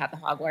common to have the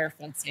hog wire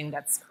fencing.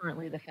 That's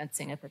currently the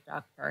fencing at the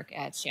dog park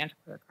at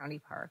Chanticleer County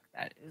Park.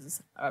 That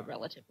is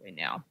relatively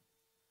new.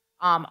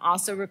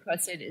 Also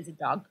requested is a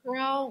dog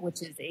corral,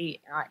 which is a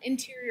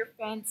interior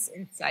fence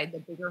inside the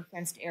bigger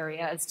fenced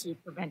areas to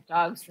prevent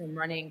dogs from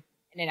running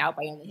in and out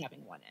by only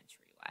having one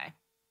entryway.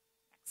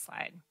 Next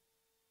slide.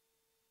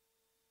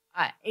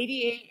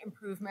 ADA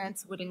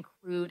improvements would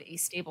include a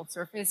stable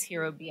surface.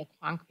 Here would be a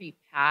concrete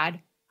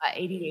pad.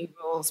 ADA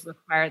rules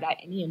require that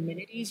any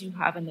amenities you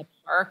have in the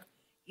park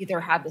either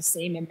have the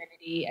same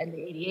amenity in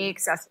the ADA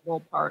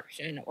accessible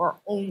portion or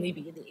only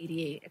be in the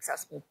ADA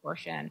accessible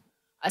portion.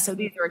 So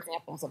these are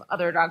examples of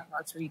other dog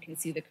parks where you can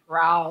see the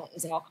corral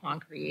is all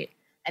concrete.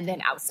 And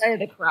then outside of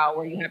the corral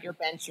where you have your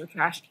bench, your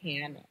trash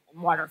can,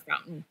 and water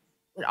fountain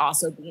would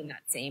also be in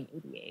that same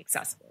ADA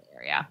accessible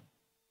area.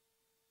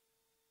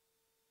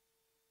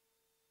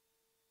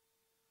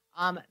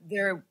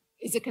 There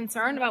is a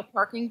concern about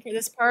parking for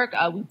this park.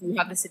 We do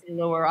have the city of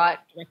Lower Ott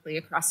directly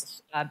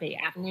across Bay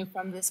Avenue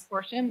from this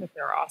portion, but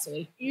there are also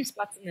a few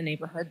spots in the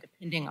neighborhood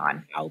depending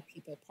on how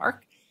people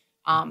park,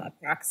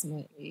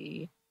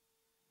 approximately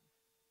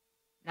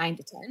 9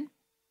 to 10.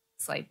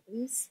 Slide,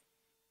 please.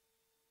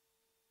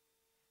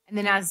 And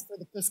then as for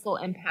the fiscal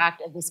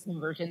impact of this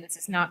conversion, this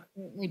is not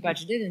currently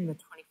budgeted in the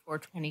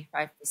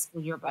 24-25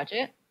 fiscal year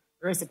budget.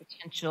 There is a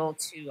potential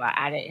to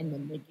add it in the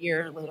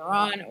mid-year later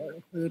on or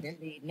include in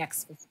the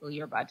next fiscal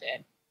year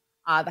budget.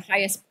 The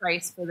highest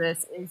price for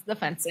this is the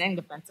fencing.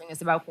 The fencing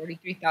is about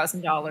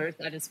 $43,000.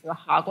 That is for the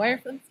hog wire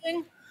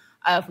fencing.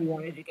 If we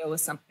wanted to go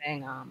with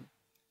something,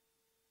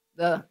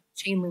 the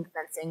chain link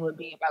fencing would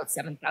be about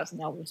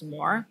 $7,000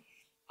 more.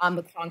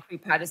 The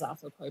concrete pad is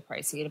also quite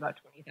pricey at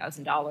about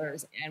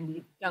 $20,000. And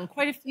we've done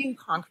quite a few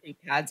concrete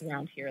pads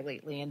around here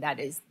lately, and that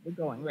is the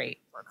going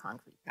rate for a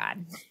concrete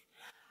pad.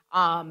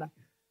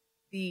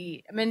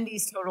 The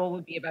amenities total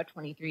would be about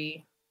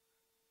 $23,500.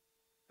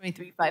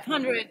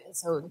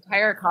 So the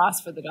entire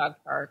cost for the dog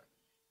park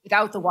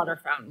without the water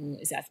fountain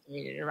is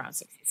estimated at around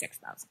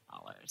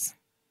 $66,000.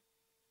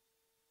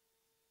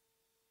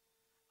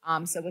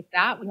 So with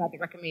that, we have the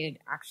recommended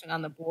action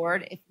on the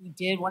board. If we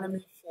did want to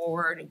move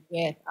forward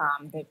with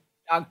the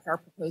dog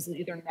park proposal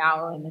either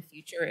now or in the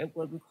future, it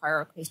would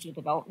require a coastal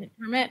development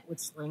permit,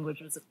 which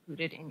language was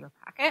included in your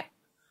packet.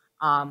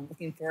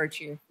 Looking forward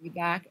to your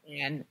feedback,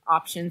 and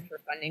options for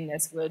funding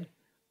this would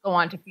go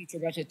on to future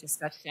budget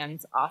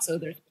discussions. Also,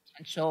 there's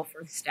potential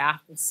for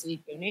staff to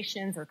seek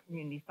donations or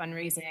community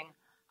fundraising.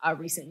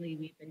 Recently,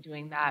 we've been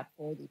doing that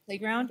for the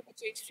playground at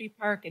J3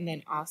 Park and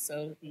then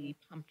also the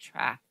pump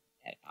track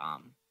at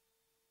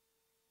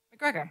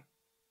McGregor.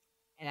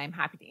 And I'm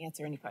happy to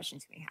answer any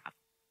questions you may have.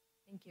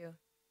 Thank you.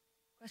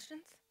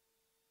 Questions?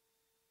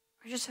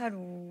 I just had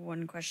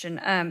one question.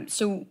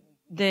 So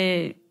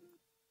the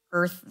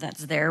earth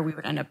that's there, we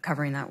would end up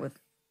covering that with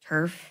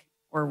turf,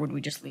 or would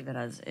we just leave it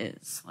as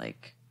is?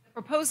 Like, the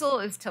proposal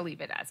is to leave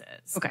it as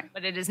is. Okay.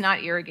 But it is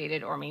not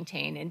irrigated or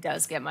maintained and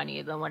does get money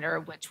in the winter,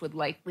 which would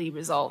likely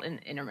result in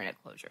intermittent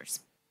closures.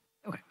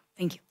 Okay,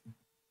 thank you.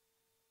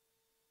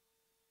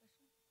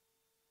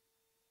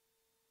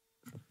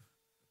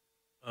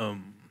 I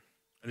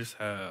just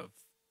have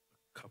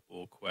a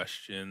couple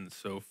questions.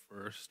 So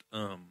first,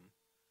 I'm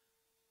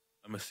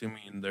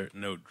assuming there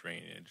no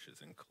drainage is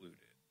included.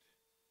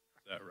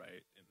 Is that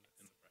right in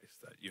the price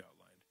that you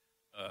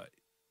outlined?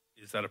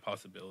 Is that a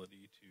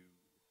possibility to,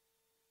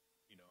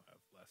 have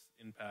less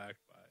impact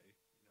by,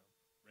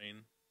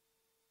 rain?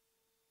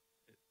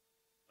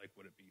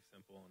 Would it be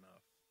simple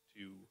enough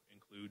to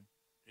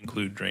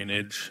include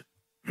drainage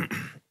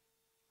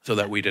so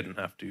that we didn't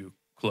have to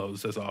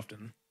close as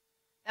often?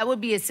 That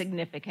would be a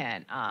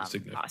significant cost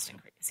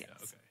increase. Yes. Yeah,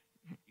 okay.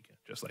 You can't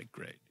just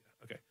grade.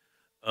 Yeah, okay.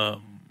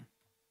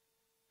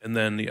 And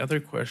then the other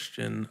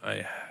question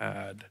I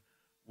had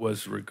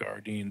was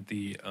regarding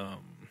the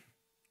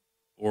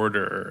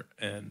order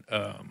and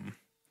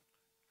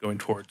going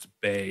towards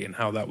Bay and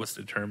how that was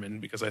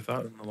determined, because I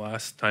thought in the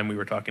last time we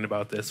were talking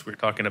about this, we were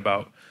talking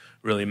about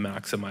really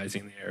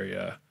maximizing the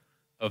area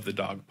of the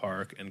dog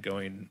park and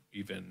going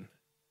even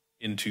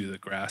into the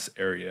grass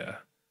area.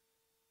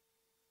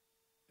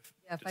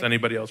 Does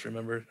anybody else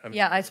remember?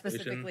 Yeah, I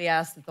specifically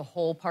asked that the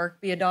whole park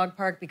be a dog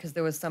park because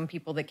there was some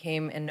people that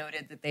came and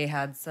noted that they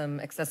had some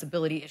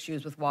accessibility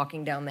issues with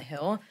walking down the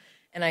hill.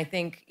 And I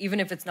think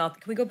even if it's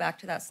not, can we go back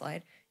to that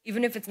slide?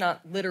 Even if it's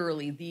not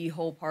literally the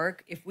whole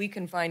park, if we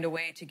can find a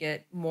way to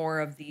get more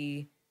of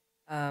the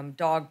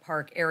dog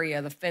park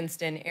area, the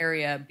fenced in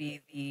area, be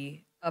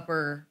the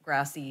upper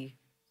grassy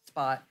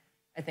spot,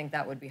 I think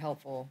that would be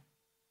helpful.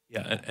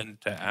 Yeah, and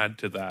to add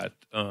to that,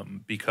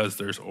 because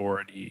there's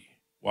already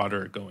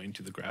water going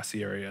to the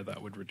grassy area,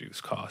 that would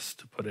reduce costs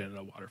to put in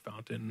a water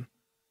fountain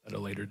at a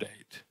later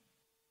date.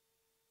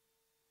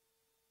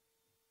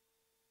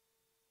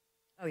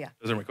 Oh, yeah.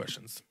 Those are my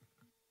questions.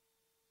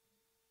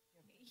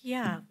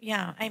 Yeah.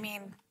 I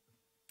mean,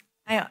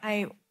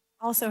 I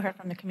also heard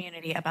from the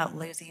community about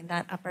losing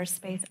that upper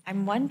space.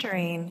 I'm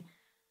wondering,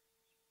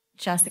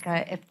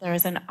 Jessica, if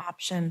there's an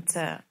option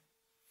to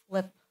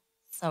flip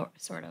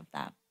sort of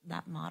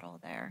that model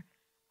there.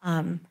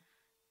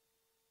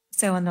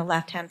 So on the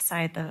left-hand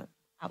side, the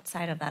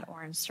outside of that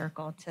orange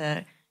circle,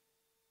 to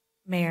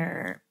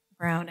Mayor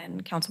Brown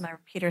and Councilmember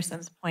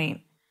Peterson's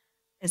point,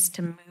 is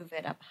to move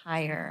it up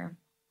higher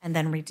and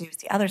then reduce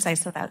the other side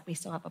so that we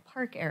still have a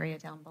park area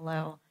down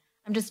below.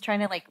 I'm just trying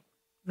to like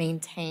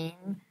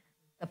maintain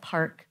the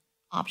park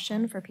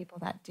option for people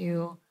that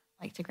do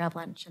like to grab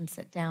lunch and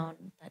sit down,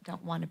 that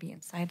don't want to be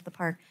inside the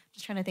park.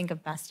 Just trying to think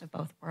of best of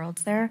both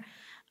worlds there.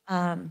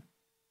 So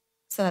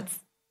that's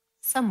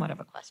somewhat of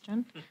a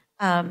question.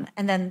 And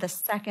then the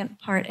second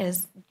part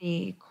is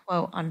the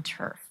quote on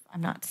turf.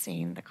 I'm not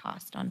seeing the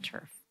cost on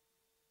turf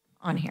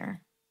on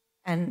here.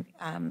 And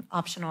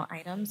optional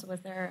items,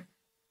 was there,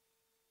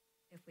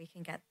 if we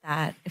can get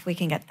that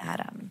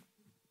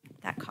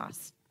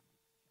cost.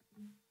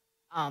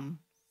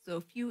 So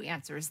a few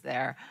answers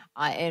there.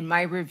 In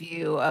my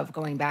review of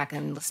going back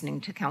and listening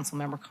to council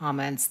member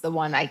comments, the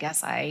one I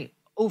guess I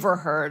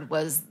overheard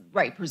was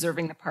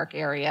preserving the park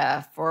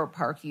area for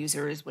park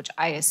users, which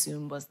I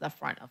assume was the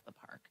front of the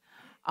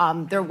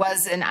park. There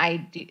was an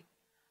idea.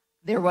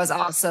 There was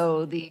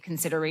also the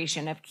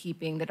consideration of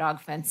keeping the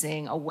dog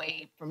fencing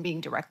away from being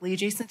directly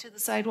adjacent to the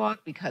sidewalk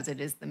because it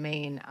is the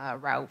main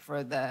route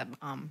for the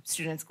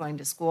students going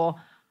to school.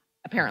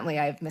 Apparently,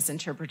 I've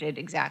misinterpreted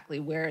exactly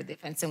where the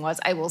fencing was.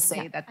 I will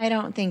say that I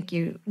don't think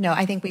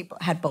I think we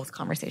had both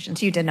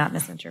conversations. You did not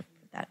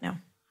misinterpret that, no.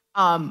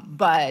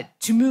 But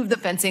to move the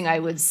fencing, I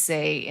would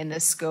say in the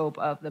scope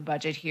of the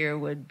budget here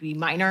would be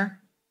minor.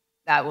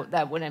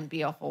 That wouldn't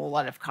be a whole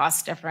lot of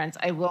cost difference.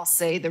 I will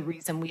say the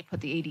reason we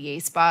put the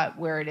ADA spot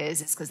where it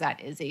is because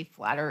that is a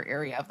flatter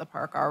area of the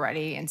park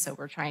already. And so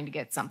we're trying to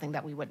get something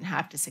that we wouldn't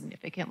have to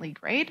significantly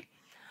grade.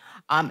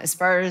 As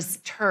far as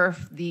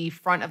turf, the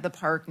front of the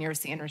park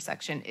nearest the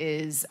intersection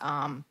is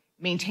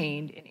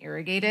maintained and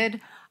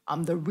irrigated.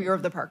 The rear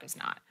of the park is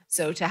not.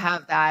 So to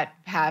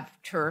have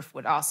turf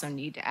would also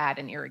need to add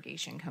an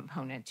irrigation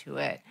component to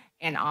it.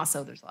 And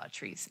also there's a lot of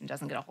trees and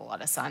doesn't get a whole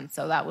lot of sun.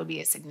 So that would be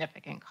a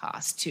significant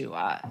cost to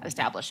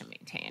establish and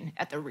maintain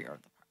at the rear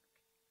of the park.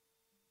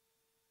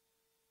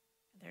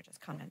 They're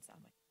just comments on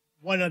it.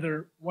 One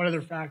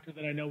other factor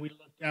that I know we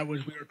looked at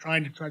was we were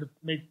trying to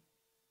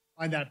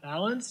find that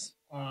balance.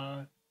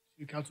 To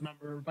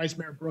Councilmember Vice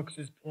Mayor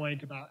Brooks's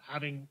point about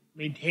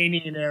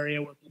maintaining an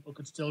area where people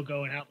could still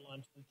go and have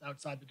lunch that's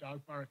outside the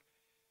dog park.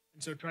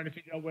 And so trying to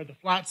figure out where the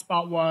flat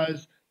spot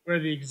was, where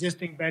the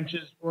existing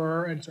benches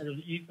were, and sort of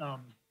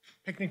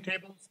picnic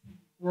tables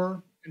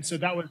were. And so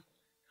that was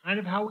kind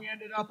of how we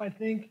ended up, I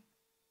think,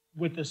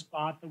 with the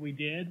spot that we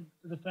did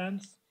for the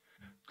fence.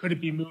 Could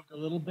it be moved a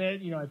little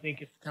bit? I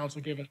think if the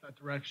council gave us that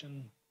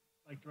direction,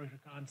 like Director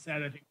Khan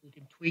said, I think we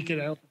can tweak it.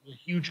 I don't think it was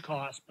a huge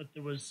cost, but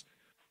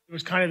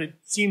it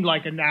seemed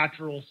like a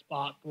natural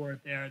spot for it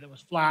there. That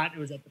was flat, it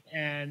was at the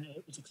pen,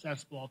 it was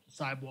accessible off the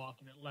sidewalk,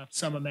 and it left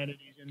some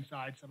amenities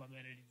inside, some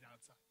amenities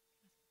outside.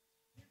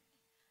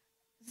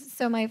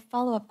 So my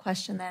follow-up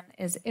question then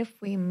is,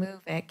 if we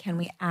move it, can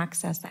we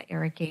access that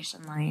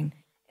irrigation line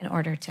in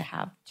order to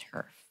have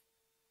turf?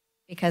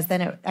 Because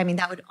then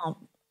that would,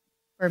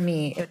 for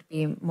me, it would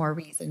be more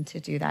reason to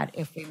do that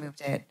if we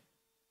moved it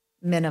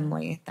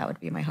minimally. That would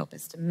be my hope,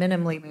 is to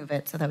minimally move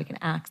it so that we can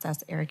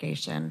access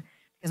irrigation.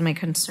 Because my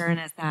concern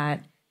is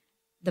that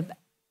the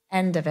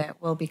end of it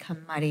will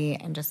become muddy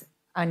and just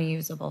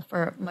unusable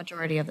for a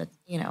majority of the,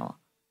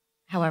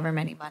 however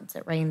many months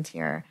it rains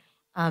here.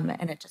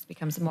 And it just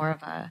becomes more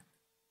of a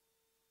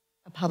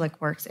public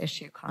works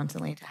issue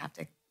constantly to have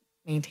to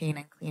maintain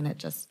and clean it,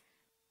 just,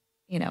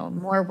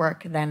 more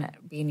work than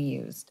being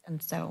used.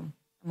 And so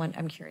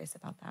I'm curious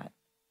about that.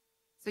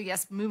 So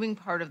yes, moving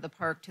part of the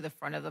park to the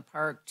front of the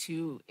park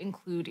to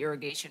include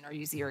irrigation or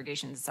use the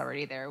irrigation that's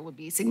already there would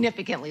be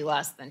significantly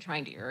less than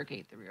trying to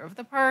irrigate the rear of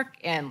the park.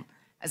 And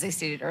as I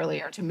stated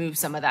earlier, to move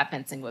some of that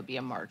fencing would be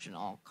a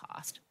marginal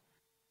cost.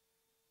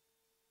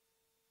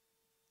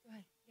 Go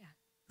ahead.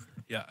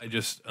 Yeah, I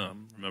just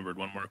remembered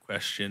one more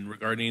question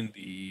regarding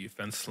the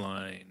fence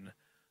line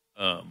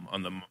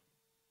on the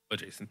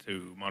adjacent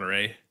to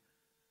Monterey.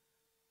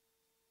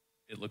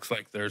 It looks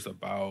like there's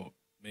about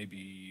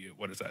maybe,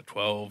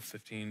 12,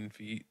 15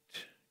 feet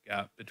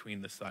gap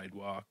between the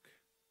sidewalk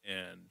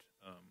and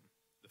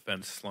the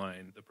fence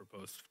line, the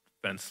proposed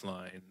fence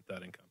line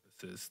that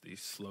encompasses the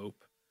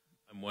slope.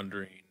 I'm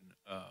wondering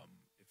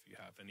if you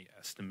have any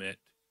estimate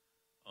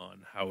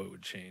on how it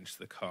would change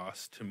the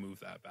cost to move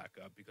that back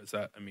up, because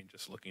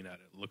just looking at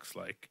it, looks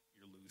like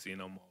you're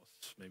losing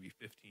almost maybe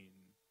 15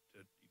 to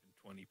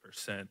even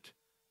 20%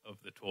 of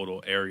the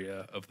total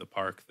area of the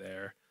park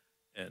there.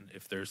 And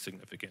if there's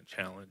significant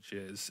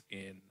challenges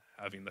in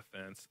having the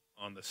fence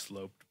on the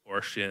sloped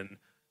portion,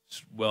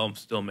 while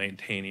still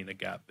maintaining a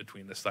gap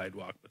between the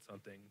sidewalk, but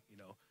something,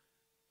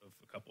 of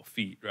a couple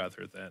feet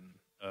rather than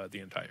the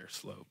entire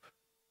slope.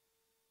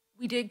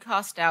 We did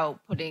cost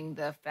out putting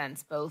the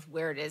fence both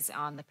where it is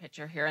on the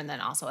picture here and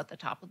then also at the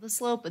top of the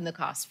slope, and the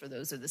costs for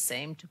those are the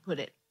same. To put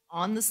it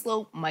on the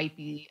slope might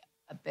be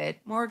a bit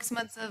more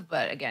expensive,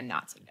 but again,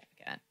 not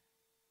significant.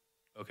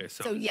 Okay,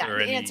 so So is yeah, there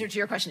the any- answer to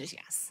your question is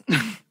yes.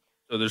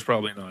 So there's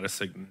probably not a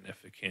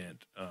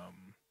significant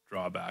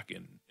drawback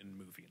in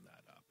moving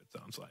that up, it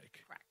sounds like.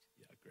 Correct.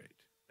 Yeah, great.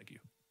 Thank you.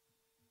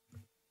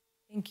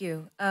 Thank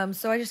you.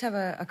 So I just have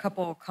a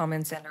couple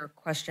comments and or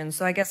questions.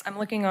 So I guess I'm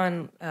looking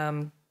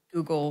on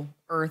Google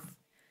Earth,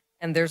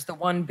 and there's the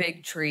one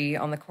big tree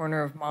on the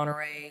corner of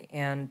Monterey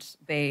and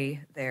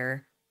Bay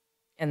there,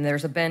 and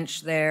there's a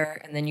bench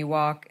there, and then you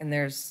walk, and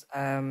there's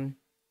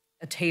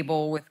a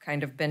table with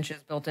kind of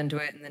benches built into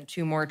it, and then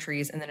two more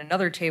trees, and then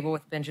another table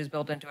with benches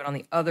built into it on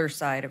the other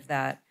side of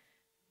that,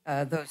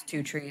 those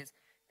two trees.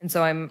 And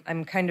so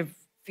I'm kind of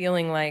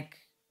feeling like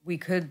we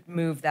could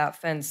move that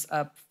fence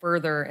up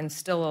further and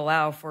still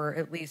allow for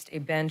at least a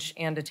bench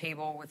and a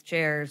table with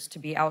chairs to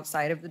be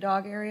outside of the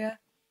dog area,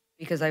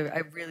 because I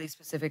really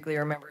specifically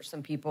remember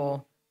some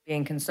people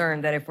being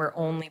concerned that if we're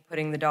only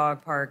putting the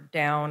dog park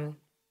down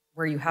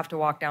where you have to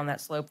walk down that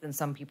slope, then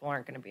some people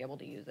aren't going to be able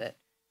to use it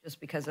just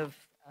because of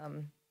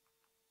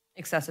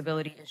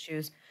accessibility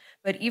issues.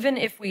 But even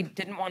if we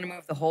didn't want to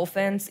move the whole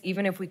fence,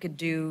 even if we could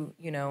do,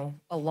 you know,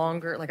 a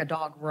longer, like a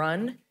dog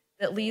run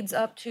that leads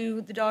up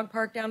to the dog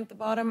park down at the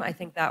bottom, I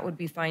think that would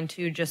be fine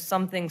too. Just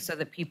something so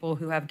that people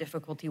who have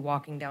difficulty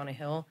walking down a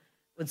hill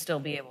would still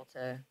be able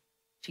to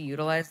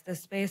utilize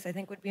this space, I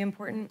think would be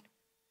important.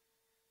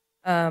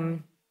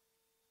 And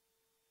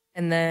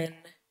then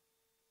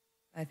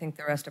I think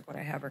the rest of what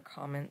I have are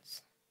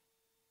comments.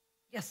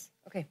 Yes,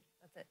 okay,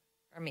 that's it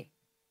from me.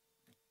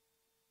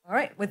 All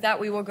right, with that,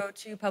 we will go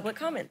to public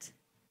comment.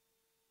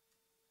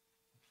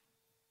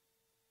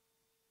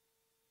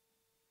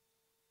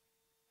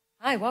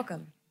 Hi,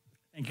 welcome.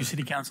 Thank you,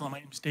 City Council. My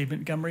name is Dave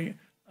Montgomery.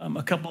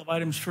 A couple of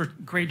items. First,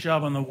 great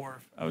job on the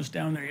wharf. I was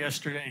down there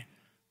yesterday.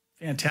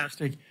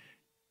 Fantastic.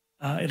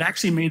 It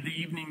actually made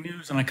the evening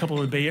news on a couple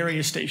of the Bay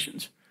Area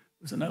stations.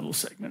 It was another little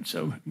segment,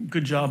 so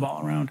good job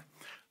all around.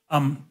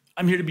 I'm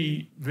here to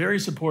be very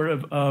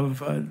supportive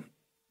of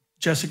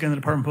Jessica and the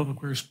Department of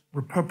Public Works'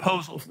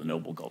 proposal for the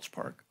Noble Gulch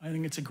Park. I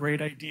think it's a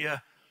great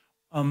idea.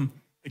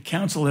 The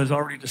council has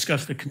already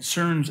discussed the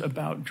concerns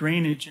about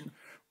drainage, and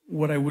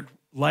what I would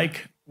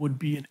like would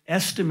be an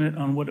estimate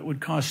on what it would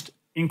cost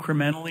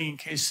incrementally in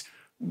case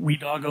we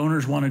dog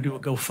owners want to do a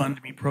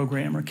GoFundMe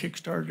program or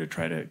Kickstarter to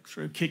try to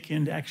sort of kick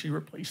in to actually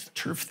replace the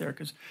turf there,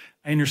 because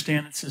I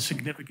understand it's a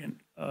significant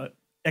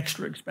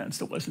extra expense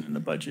that wasn't in the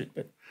budget.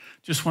 But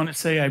just want to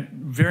say I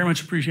very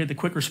much appreciate the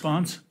quick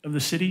response of the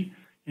city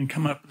in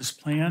coming up with this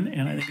plan,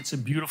 and I think it's a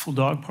beautiful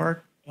dog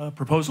park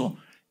proposal,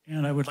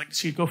 and I would like to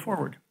see it go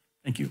forward.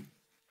 Thank you.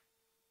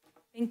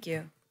 Thank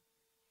you.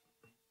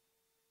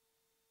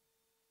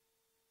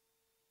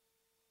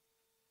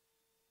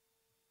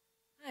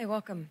 Hi,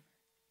 welcome.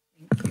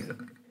 Thank you.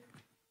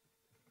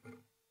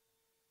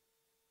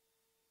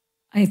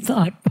 I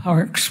thought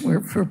parks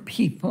were for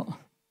people.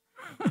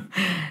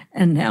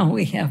 And now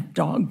we have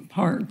dog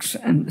parks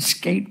and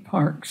skate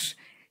parks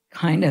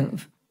kind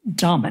of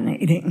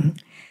dominating.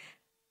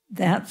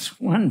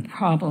 That's one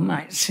problem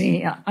I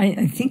see.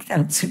 I think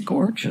that's a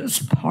gorgeous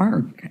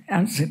park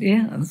as it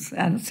is,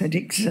 as it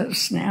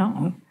exists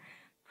now.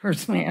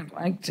 Personally, I'd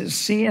like to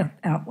see it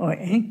that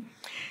way.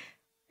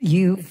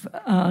 You've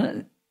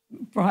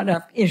brought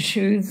up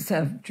issues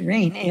of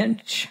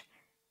drainage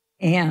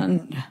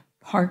and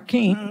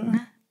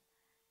parking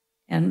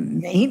and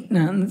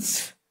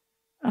maintenance.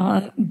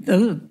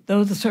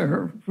 Those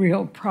are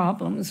real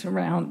problems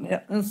around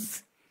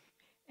this.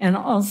 And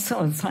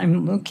also, as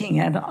I'm looking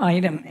at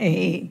item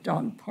A,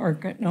 dog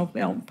park at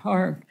Nobel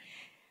Park,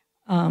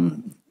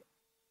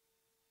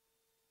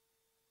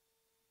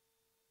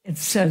 it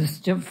says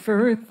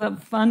defer the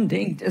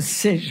funding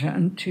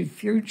decision to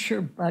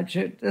future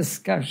budget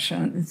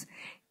discussions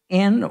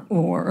and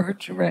or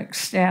direct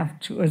staff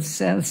to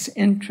assess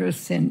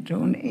interest in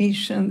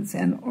donations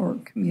and or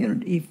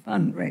community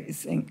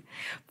fundraising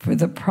for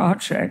the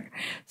project.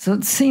 So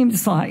it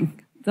seems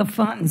like the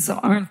funds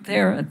aren't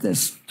there at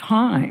this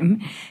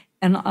time.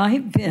 And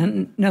I've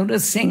been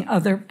noticing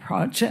other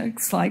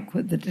projects like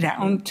with the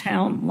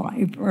downtown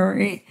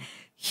library,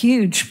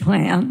 huge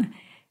plan,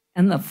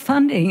 and the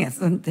funding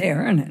isn't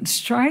there. And it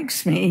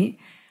strikes me,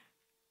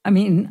 I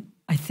mean,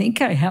 I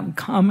think I have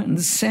common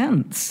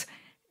sense.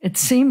 It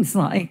seems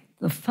like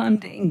the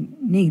funding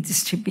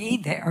needs to be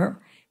there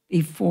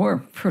before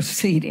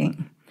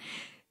proceeding.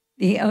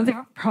 The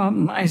other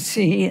problem I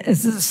see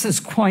is this is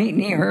quite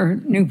near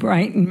New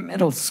Brighton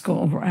Middle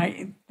School,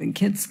 right? The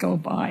kids go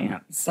by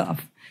and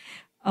stuff.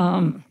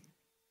 My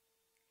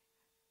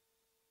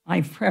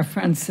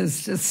preference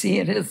is to see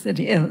it as it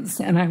is,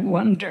 and I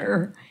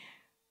wonder,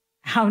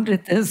 how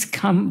did this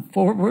come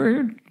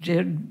forward?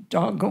 Did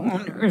dog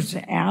owners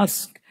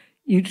ask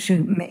you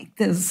to make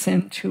this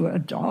into a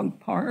dog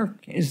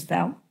park? Is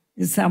that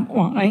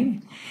why?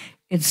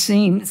 It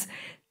seems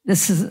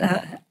this is,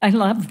 I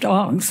love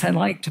dogs. I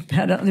like to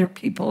pet other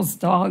people's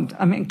dogs.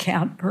 I'm a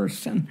cat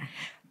person.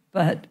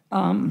 But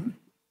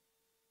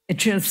it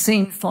just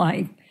seems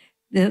like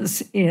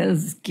this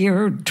is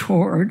geared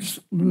towards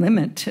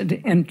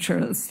limited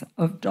interests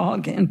of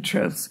dog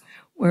interests,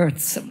 where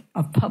it's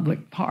a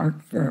public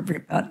park for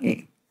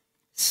everybody.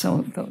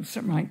 So those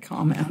are my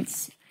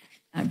comments.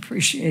 I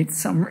appreciate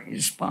some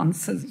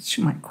responses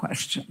to my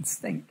questions.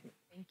 Thank you.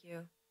 Thank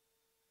you.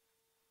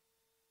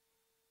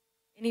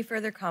 Any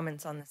further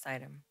comments on this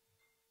item?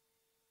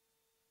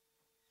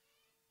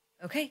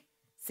 Okay,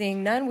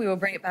 seeing none, we will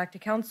bring it back to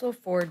council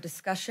for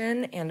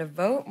discussion and a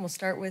vote. And we'll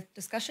start with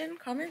discussion,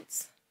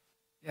 comments.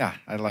 Yeah,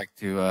 I'd like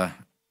to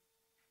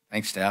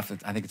thank staff.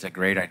 I think it's a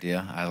great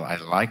idea. I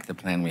like the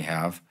plan we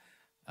have.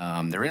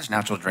 There is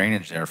natural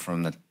drainage there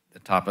from the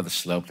top of the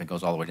slope that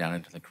goes all the way down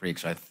into the creek.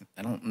 So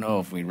I don't know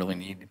if we really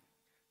need to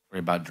worry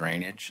about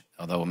drainage,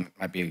 although it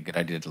might be a good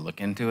idea to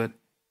look into it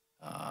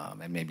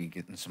and maybe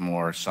getting some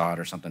more sod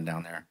or something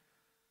down there.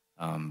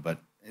 But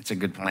it's a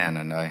good plan,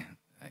 and I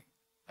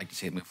like to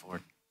see it move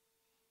forward.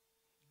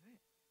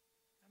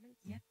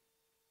 Yeah.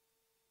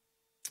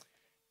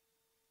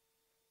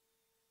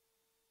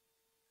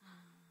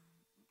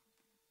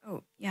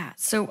 Oh, yeah.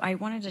 So I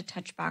wanted to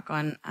touch back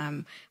on,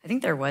 I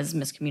think there was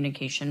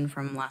miscommunication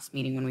from last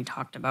meeting when we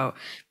talked about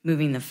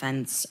moving the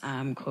fence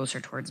closer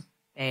towards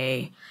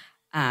Bay.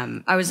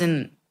 I was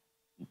in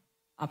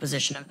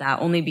opposition of that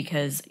only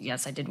because,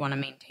 yes, I did want to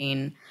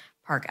maintain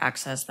park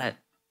access that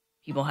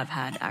people have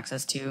had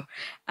access to.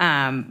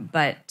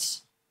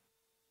 But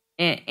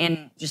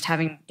just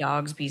having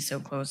dogs be so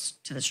close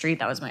to the street,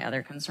 that was my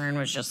other concern,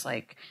 was just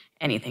like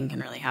anything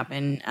can really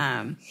happen.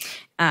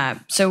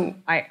 So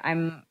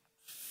I'm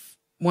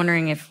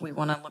wondering if we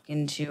want to look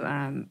into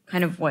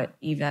kind of what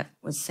Yvette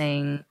was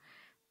saying,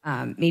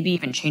 maybe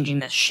even changing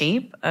the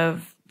shape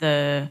of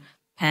the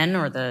pen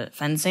or the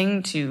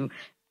fencing to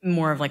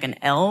more of like an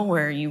L,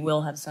 where you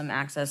will have some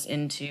access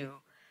into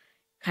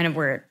kind of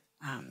where,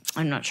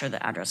 I'm not sure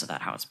the address of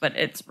that house, but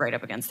it's right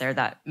up against there,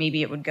 that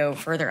maybe it would go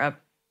further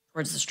up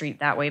towards the street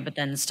that way, but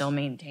then still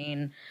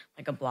maintain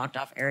like a blocked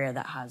off area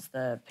that has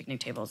the picnic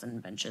tables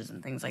and benches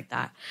and things like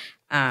that.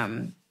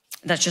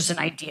 That's just an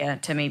idea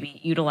to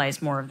maybe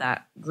utilize more of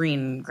that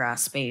green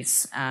grass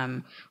space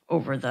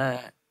over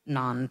the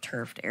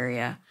non-turfed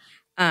area.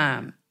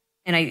 And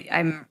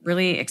I'm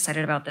really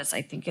excited about this.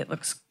 I think it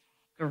looks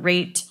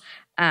great.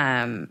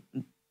 Is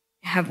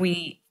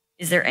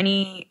there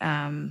any,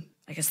 I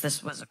guess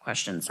this was a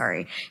question,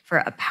 sorry, for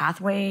a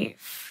pathway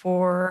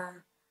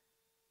for,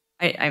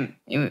 it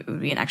would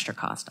be an extra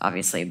cost,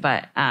 obviously,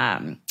 but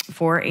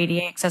for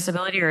ADA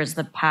accessibility, or is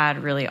the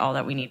pad really all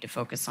that we need to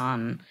focus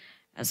on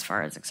as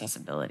far as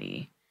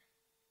accessibility?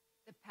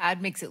 The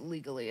pad makes it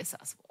legally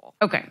accessible.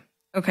 Okay.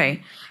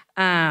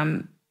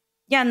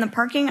 Yeah, and the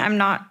parking, I'm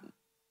not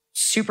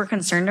super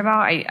concerned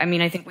about. I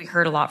mean, I think we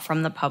heard a lot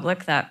from the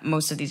public that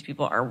most of these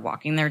people are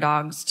walking their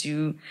dogs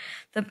to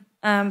the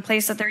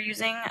place that they're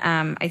using.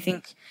 I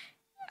think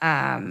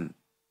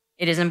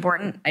it is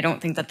important. I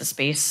don't think that the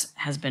space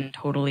has been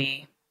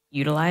totally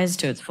utilized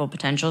to its full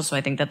potential. So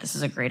I think that this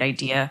is a great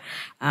idea.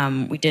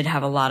 We did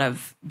have a lot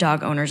of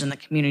dog owners in the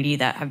community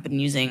that have been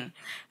using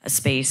a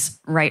space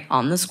right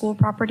on the school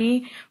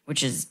property,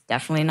 which is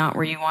definitely not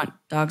where you want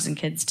dogs and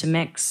kids to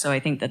mix. So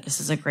I think that this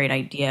is a great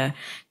idea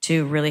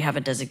to really have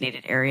a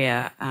designated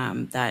area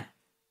that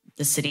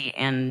the city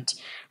and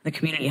the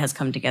community has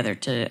come together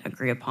to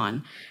agree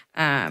upon.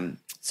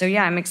 So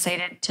yeah, I'm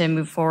excited to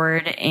move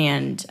forward,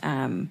 and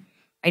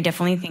I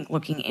definitely think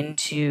looking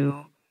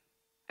into,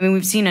 I mean,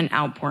 we've seen an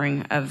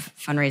outpouring of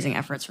fundraising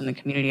efforts from the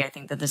community. I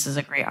think that this is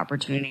a great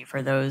opportunity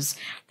for those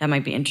that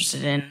might be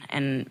interested in,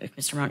 and if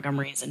Mr.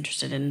 Montgomery is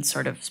interested in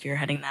sort of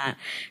spearheading that,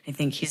 I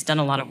think he's done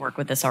a lot of work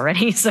with this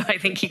already, so I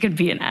think he could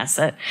be an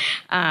asset.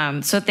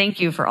 So thank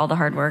you for all the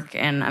hard work,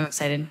 and I'm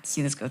excited to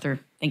see this go through.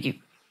 Thank you.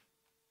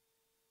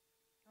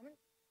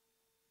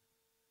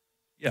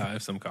 Yeah, I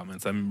have some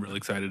comments. I'm really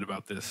excited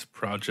about this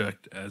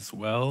project as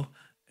well,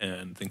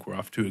 and think we're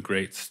off to a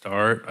great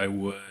start. I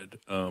would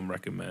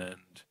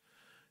recommend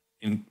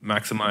in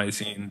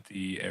maximizing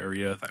the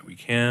area that we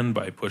can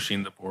by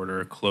pushing the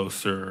border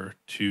closer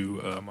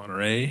to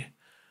Monterey.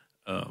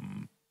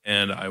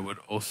 And I would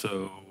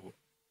also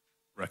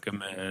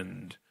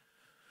recommend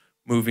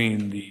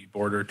moving the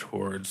border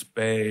towards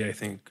Bay. I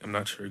think, I'm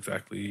not sure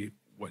exactly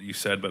what you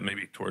said, but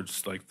maybe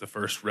towards like the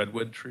first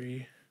redwood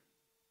tree.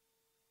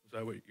 Is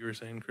that what you were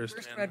saying,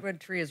 Kristen? First redwood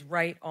tree is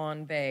right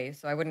on Bay,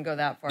 so I wouldn't go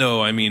that far.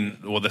 No, I mean,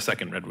 well, the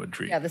second redwood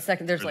tree. Yeah, the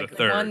second. There's like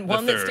third,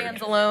 one that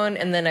stands alone,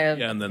 and then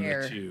a and then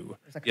pair. the two.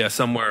 Yeah,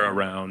 somewhere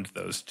around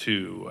those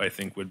two, I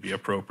think would be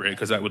appropriate,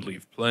 because that would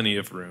leave plenty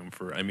of room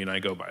for. I mean, I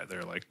go by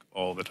there like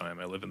all the time.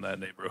 I live in that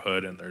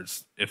neighborhood, and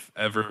if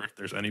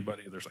there's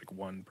anybody, there's like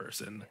one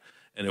person,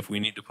 and if we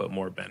need to put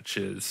more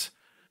benches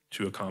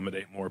to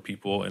accommodate more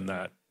people in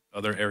that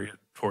other area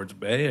towards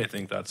Bay, I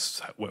think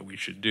that's what we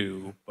should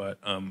do. But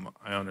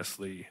I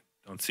honestly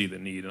don't see the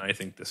need, and I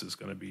think this is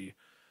going to be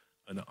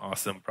an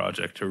awesome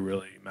project to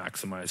really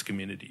maximize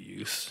community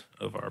use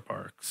of our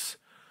parks.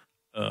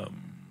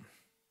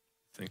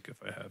 Think if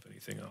I have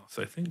anything else.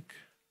 I think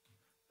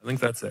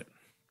that's it.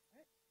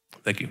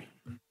 Thank you.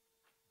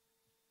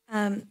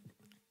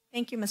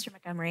 Thank you, Mr.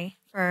 Montgomery,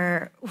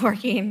 for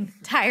working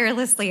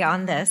tirelessly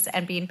on this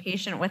and being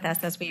patient with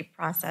us as we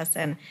process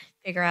and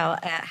figure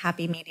out a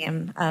happy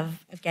medium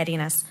of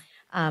getting us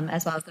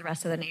as well as the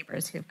rest of the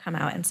neighbors who've come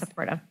out in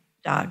support of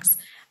dogs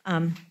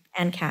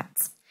and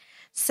cats.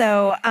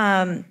 So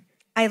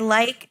I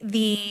like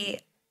the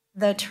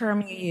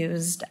term you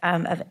used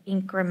of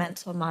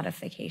incremental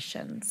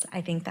modifications.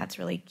 I think that's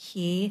really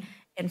key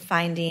in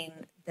finding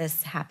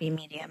this happy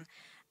medium.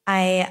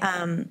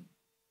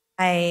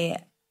 I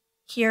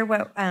hear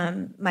what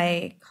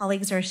my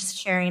colleagues are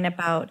sharing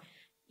about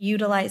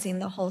utilizing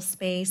the whole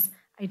space.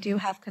 I do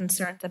have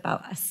concerns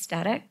about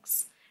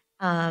aesthetics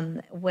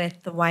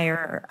with the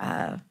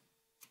wire,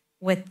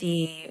 with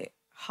the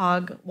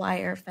hog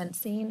wire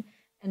fencing,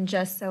 and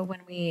just so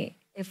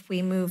if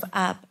we move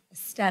up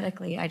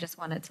aesthetically, I just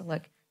want it to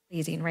look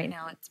pleasing. Right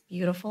now, it's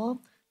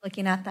beautiful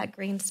looking at that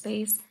green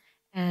space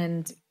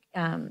and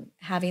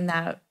having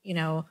that,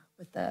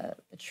 with the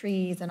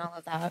trees and all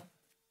of that.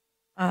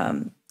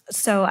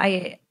 So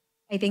I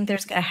think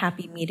there's a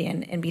happy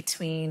median in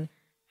between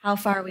how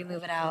far we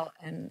move it out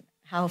and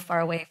how far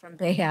away from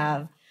Bay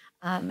Ave.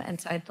 And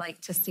so I'd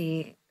like to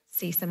see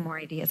some more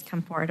ideas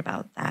come forward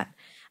about that.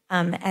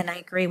 And I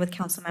agree with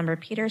Councilmember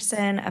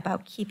Peterson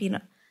about keeping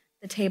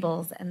the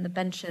tables and the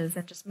benches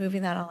and just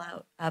moving that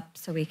all up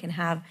so we can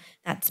have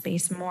that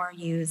space more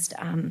used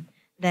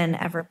than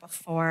ever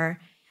before.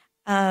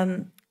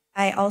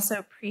 I also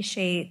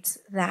appreciate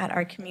that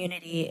our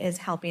community is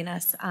helping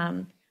us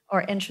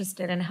or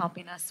interested in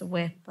helping us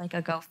with like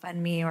a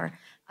GoFundMe or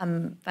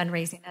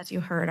fundraising. As you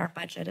heard, our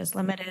budget is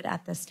limited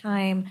at this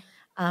time.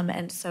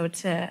 And so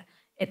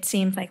it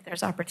seems like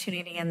there's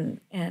opportunity in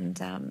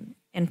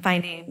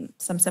finding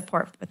some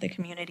support with the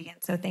community.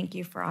 And so thank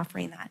you for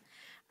offering that.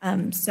 I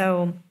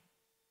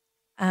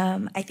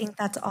think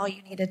that's all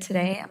you needed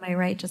today. Am I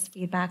right? Just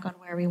feedback on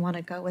where we want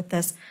to go with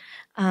this.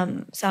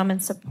 So I'm in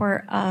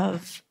support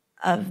of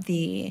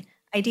the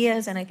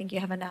ideas, and I think you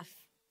have enough.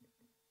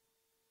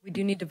 We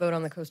do need to vote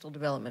on the coastal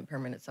development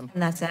permit at some point.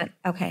 And that's it.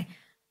 Okay.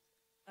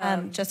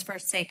 Just for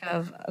sake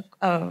of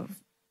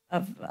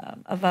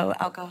a vote,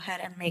 I'll go ahead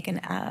and make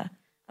a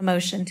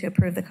motion to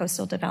approve the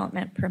coastal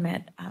development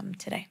permit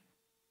today.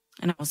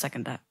 And I will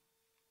second that.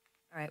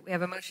 All right, we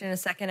have a motion and a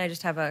second. I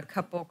just have a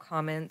couple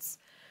comments.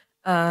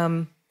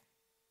 When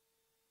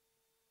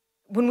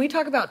we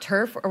talk about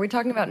turf, are we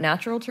talking about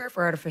natural turf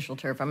or artificial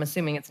turf? I'm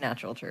assuming it's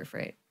natural turf,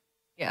 right?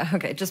 Yeah,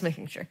 okay, just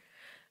making sure.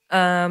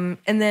 And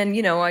then,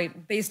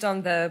 based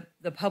on the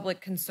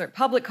public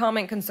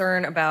comment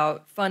concern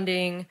about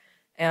funding,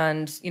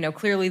 and,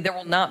 clearly there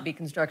will not be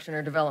construction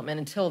or development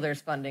until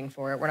there's funding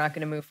for it. We're not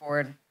going to move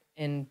forward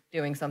in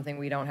doing something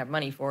we don't have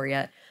money for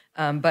yet.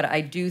 But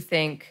I do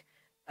think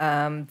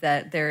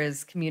that there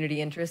is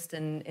community interest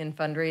in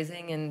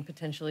fundraising and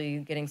potentially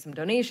getting some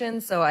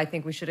donations. So I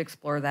think we should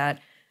explore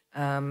that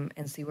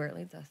and see where it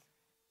leads us.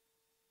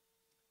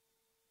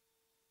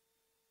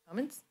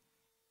 Comments?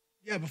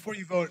 Yeah, before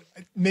you vote,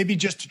 maybe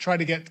just to try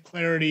to get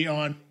clarity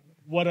on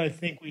what I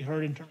think we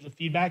heard in terms of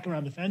feedback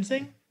around the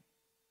fencing,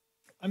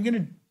 I'm going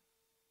to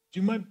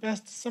do my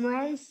best to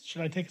summarize.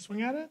 Should I take a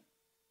swing at it?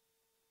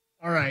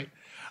 All right.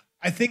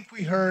 I think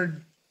we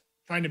heard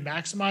trying to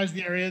maximize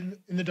the area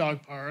in the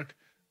dog park,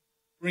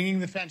 bringing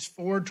the fence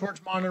forward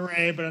towards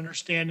Monterey, but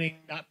understanding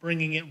not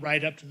bringing it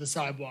right up to the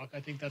sidewalk. I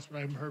think that's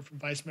what I heard from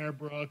Vice Mayor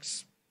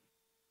Brooks.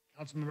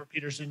 Councilmember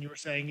Peterson, you were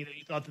saying, you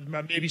thought that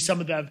maybe some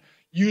of the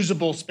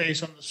usable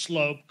space on the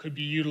slope could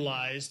be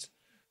utilized.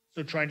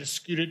 So trying to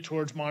scoot it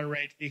towards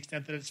Monterey to the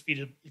extent that it's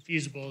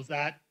feasible. Is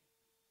that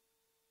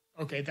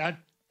okay?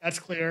 That's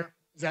clear.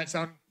 Does that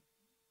sound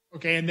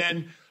okay? And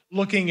then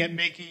looking at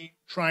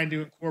trying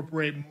to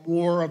incorporate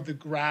more of the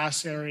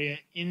grass area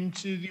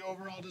into the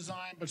overall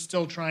design, but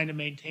still trying to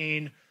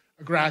maintain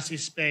a grassy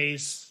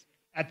space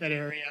at that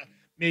area,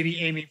 maybe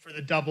aiming for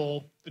the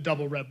double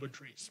redwood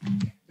trees.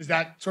 Does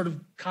that sort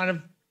of kind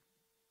of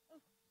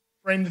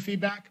frame the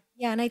feedback?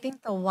 Yeah, and I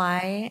think the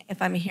why,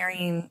 if I'm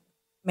hearing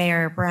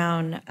Mayor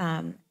Brown,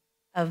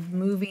 of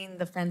moving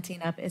the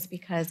fencing up is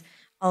because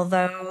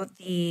although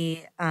the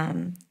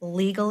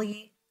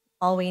legally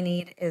all we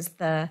need is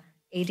the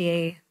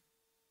ADA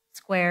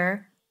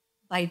square,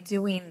 by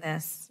doing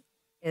this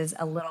is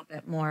a little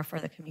bit more for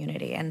the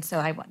community. And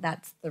so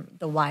that's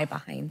the why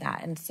behind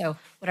that. And so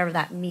whatever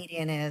that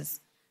median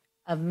is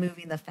of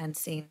moving the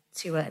fencing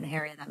to an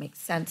area that makes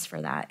sense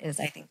for that is,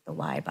 I think, the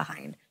why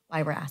behind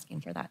why we're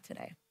asking for that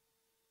today.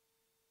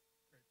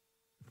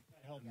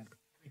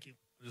 Thank you.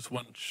 Just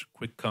one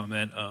quick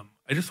comment.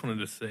 I just wanted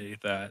to say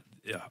that,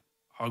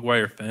 hog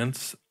wire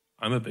fence,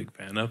 I'm a big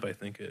fan of. I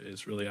think it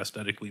is really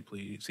aesthetically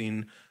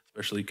pleasing,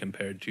 especially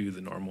compared to the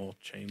normal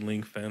chain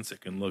link fence.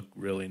 It can look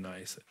really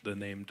nice. The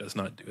name does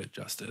not do it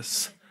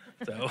justice.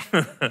 So,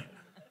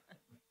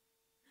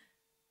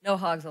 no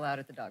hogs allowed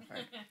at the dog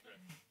park.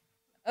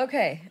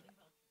 Okay.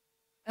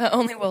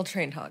 Only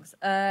well-trained hogs.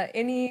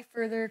 Any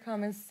further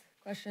comments,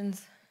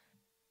 questions,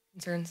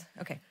 concerns?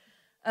 Okay.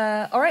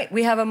 All right.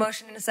 We have a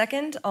motion and a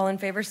second. All in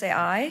favor, say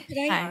aye.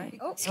 Aye.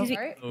 Oh, excuse me.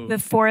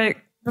 sorry.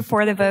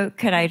 Before the vote,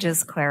 could I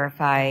just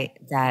clarify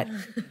that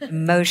the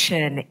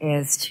motion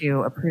is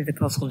to approve the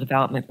coastal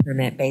development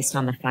permit based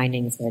on the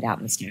findings laid out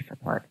in the staff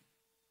report?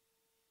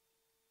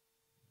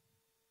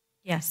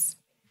 Yes.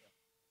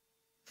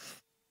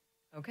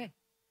 Okay.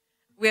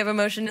 We have a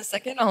motion and a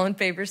second. All in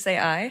favor say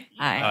aye.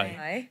 Aye.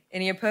 Aye.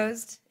 Any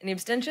opposed? Any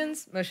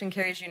abstentions? Motion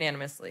carries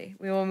unanimously.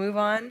 We will move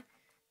on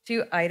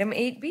to item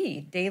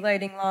 8B,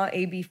 Daylighting Law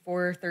AB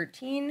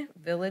 413,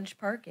 Village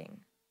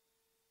Parking.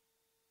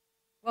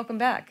 Welcome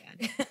back.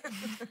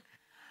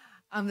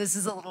 This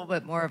is a little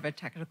bit more of a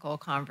technical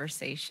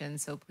conversation,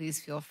 so please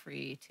feel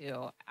free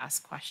to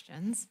ask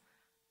questions.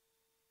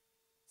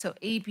 So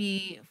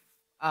AB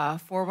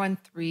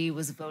 413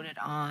 was voted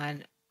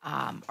on,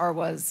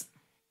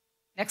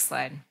 next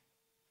slide.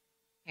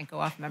 Can't go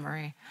off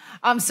memory.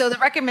 So the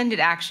recommended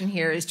action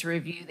here is to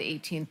review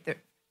the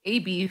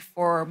AB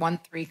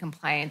 413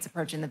 compliance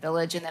approach in the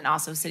village and then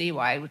also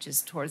citywide, which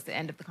is towards the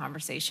end of the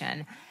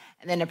conversation,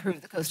 and then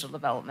approve the coastal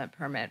development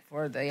permit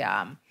for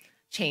the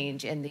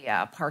change in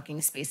the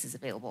parking spaces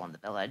available in the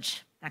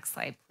village. Next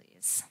slide,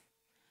 please.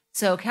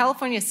 So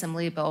California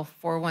Assembly Bill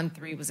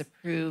 413 was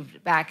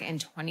approved back in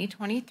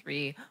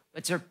 2023,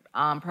 which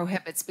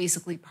prohibits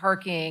basically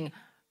parking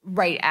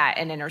right at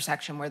an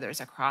intersection where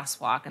there's a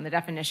crosswalk. And the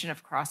definition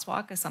of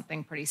crosswalk is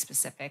something pretty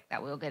specific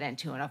that we'll get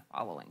into in a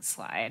following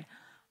slide.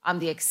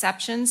 The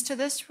exceptions to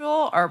this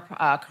rule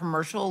are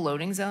commercial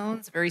loading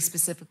zones, very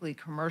specifically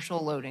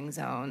commercial loading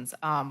zones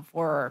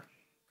for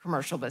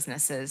commercial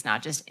businesses,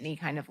 not just any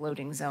kind of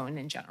loading zone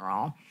in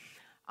general.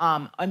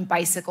 On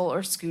bicycle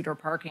or scooter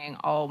parking,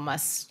 all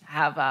must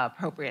have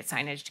appropriate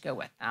signage to go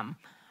with them.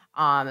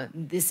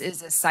 This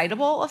is a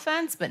citable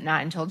offense, but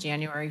not until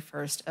January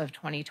 1st of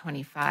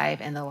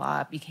 2025, and the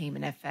law became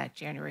in effect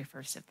January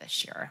 1st of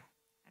this year.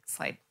 Next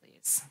slide,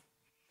 please.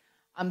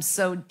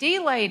 So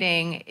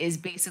daylighting is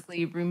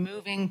basically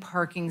removing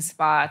parking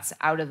spots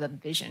out of the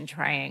vision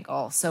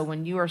triangle. So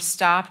when you are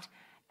stopped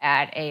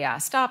at a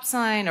stop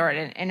sign or at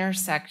an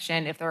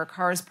intersection, if there are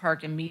cars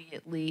parked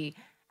immediately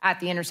at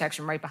the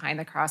intersection right behind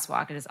the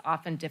crosswalk, it is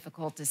often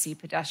difficult to see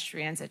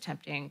pedestrians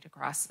attempting to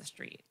cross the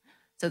street.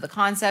 So the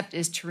concept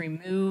is to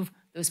remove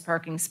those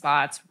parking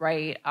spots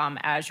right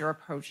as you're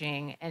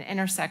approaching an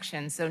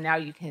intersection. So now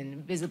you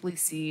can visibly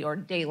see or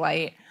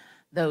daylight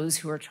those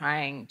who are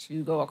trying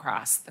to go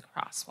across the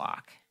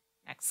crosswalk.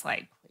 Next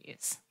slide,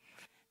 please.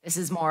 This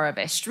is more of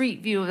a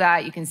street view of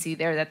that. You can see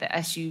there that the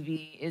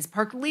SUV is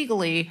parked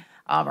legally,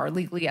 or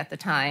legally at the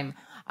time,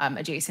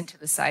 adjacent to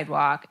the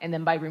sidewalk. And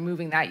then by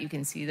removing that, you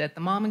can see that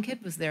the mom and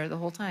kid was there the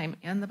whole time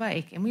and the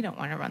bike, and we don't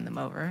want to run them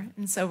over.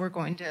 And so we're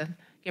going to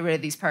get rid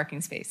of these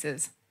parking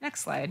spaces.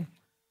 Next slide.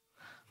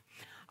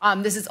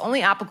 This is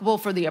only applicable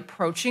for the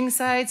approaching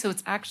side, so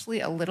it's actually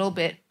a little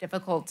bit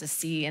difficult to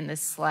see in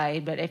this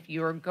slide, but if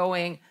you're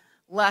going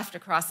left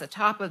across the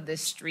top of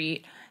this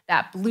street,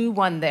 that blue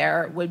one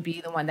there would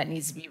be the one that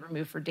needs to be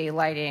removed for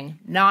daylighting,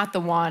 not the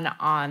one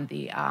on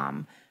the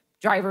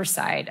driver's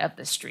side of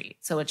the street.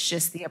 So it's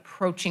just the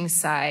approaching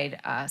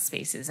side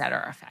spaces that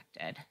are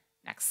affected.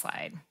 Next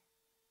slide.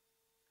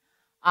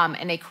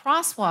 And a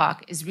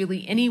crosswalk is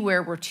really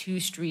anywhere where two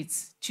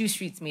streets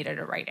meet at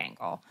a right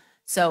angle.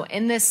 So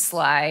in this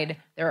slide,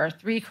 there are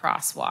 3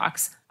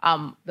 crosswalks.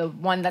 The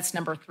one that's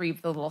number 3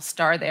 with the little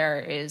star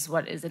there is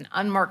what is an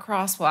unmarked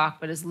crosswalk,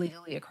 but is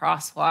legally a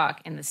crosswalk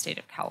in the state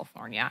of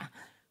California.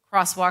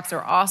 Crosswalks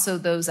are also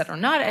those that are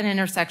not at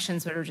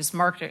intersections, but are just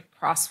marked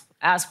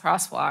as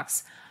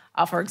crosswalks.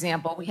 For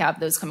example, we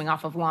have those coming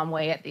off of Lawn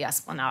Way at the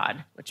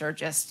Esplanade, which are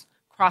just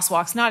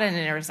crosswalks not at an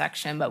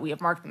intersection, but we have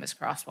marked them as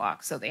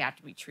crosswalks, so they have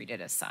to be treated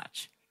as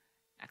such.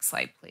 Next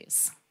slide,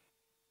 please.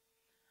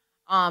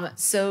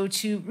 So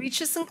to reach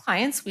this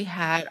compliance, we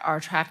had our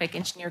traffic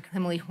engineer,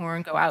 Kimberly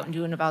Horn, go out and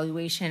do an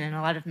evaluation and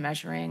a lot of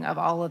measuring of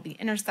all of the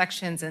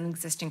intersections and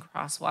existing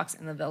crosswalks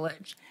in the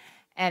village,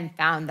 and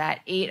found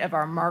that 8 of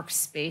our marked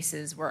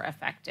spaces were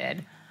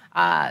affected.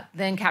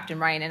 Then Captain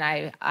Ryan and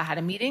I had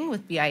a meeting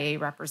with BIA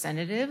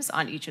representatives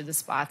on each of the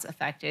spots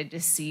affected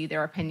to see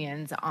their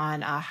opinions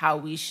on how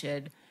we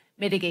should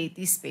mitigate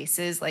these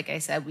spaces. Like I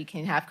said, we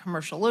can have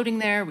commercial loading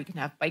there, we can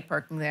have bike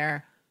parking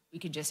there, we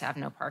could just have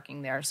no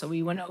parking there. So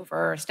we went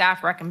over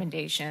staff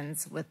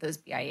recommendations with those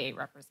BIA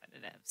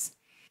representatives.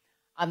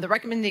 The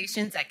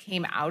recommendations that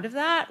came out of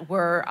that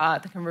were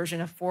the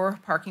conversion of 4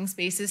 parking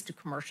spaces to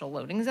commercial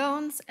loading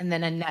zones, and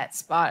then a net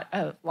spot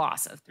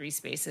loss of 3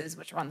 spaces,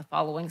 which are on the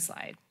following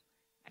slide.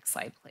 Next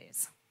slide,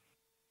 please.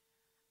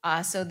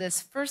 So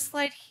this first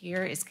slide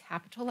here is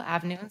Capitola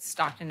Avenue and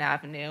Stockton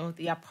Avenue.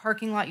 The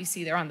parking lot you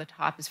see there on the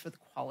top is for the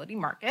Quality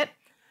Market.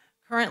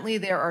 Currently,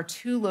 there are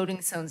 2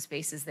 loading zone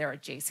spaces there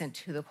adjacent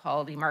to the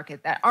Quality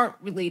Market that aren't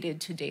related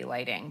to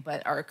daylighting,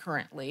 but are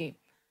currently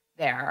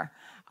there.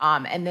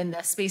 And then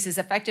the spaces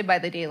affected by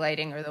the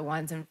daylighting are the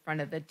ones in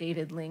front of the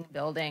David Ling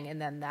building,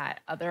 and then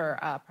that other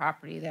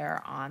property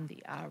there on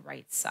the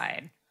right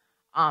side.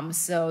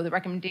 So the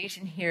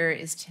recommendation here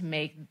is to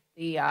make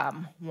the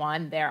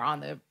one there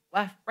on the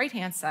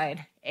right-hand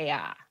side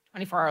a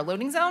 24-hour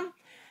loading zone,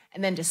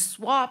 and then to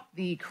swap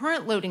the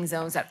current loading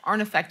zones that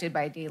aren't affected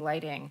by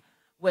daylighting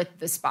with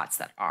the spots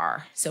that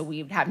are. So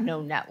we would have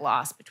no net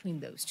loss between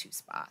those 2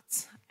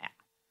 spots.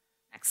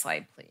 Next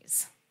slide,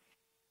 please.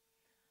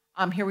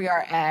 Here we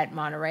are at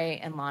Monterey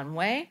and Lawn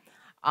Way.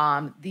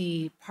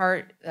 The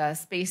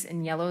space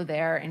in yellow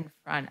there in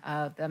front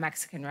of the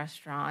Mexican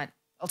restaurant,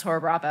 El Toro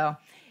Bravo,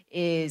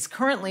 is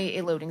currently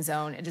a loading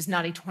zone. It is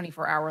not a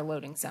 24-hour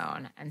loading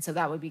zone. And so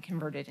that would be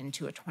converted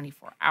into a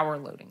 24-hour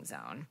loading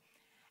zone.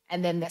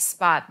 And then the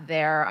spot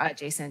there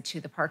adjacent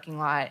to the parking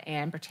lot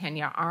and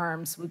Britannia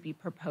Arms would be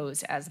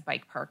proposed as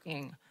bike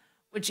parking,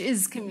 which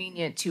is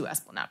convenient to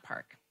Esplanade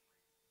Park.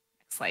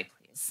 Next slide,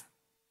 please.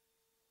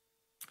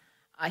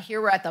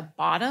 Here we're at the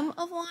bottom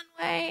of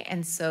Lawnway,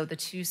 and so the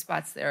two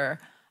spots there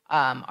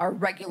are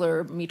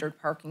regular metered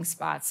parking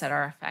spots that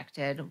are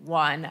affected.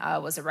 One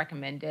was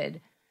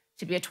recommended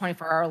to be a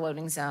 24-hour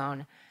loading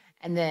zone,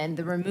 and then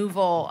the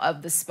removal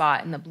of the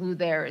spot in the blue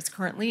there is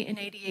currently an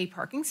ADA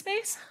parking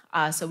space.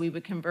 So we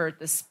would convert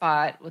the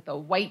spot with a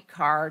white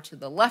car to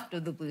the left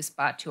of the blue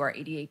spot to our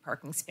ADA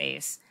parking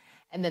space.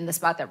 And then the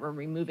spot that we're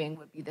removing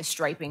would be the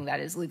striping that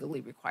is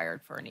legally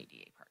required for an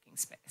ADA parking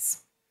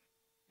space.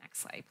 Next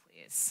slide,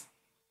 please.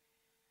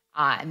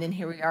 And then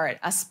here we are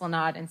at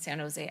Esplanade and San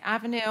Jose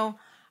Avenue.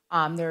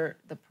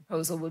 The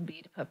proposal would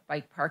be to put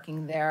bike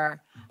parking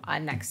there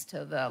next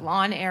to the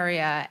lawn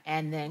area,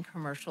 and then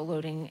commercial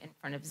loading in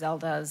front of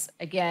Zelda's.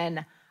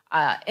 Again,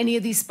 any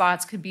of these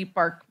spots could be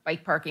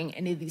bike parking.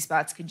 Any of these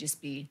spots could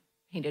just be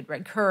painted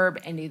red curb.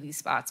 Any of these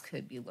spots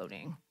could be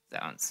loading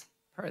zones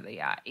per the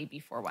AB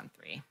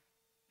 413.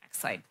 Next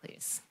slide,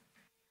 please.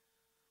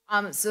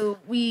 So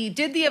we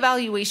did the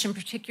evaluation,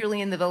 particularly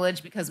in the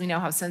village, because we know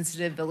how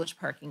sensitive village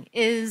parking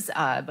is,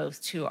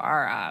 both to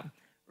our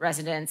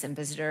residents and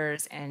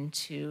visitors and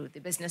to the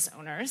business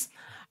owners.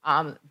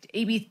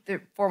 AB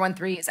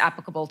 413 is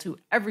applicable to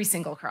every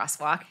single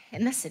crosswalk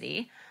in the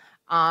city.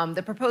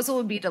 The proposal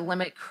would be to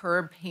limit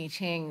curb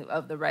painting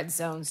of the red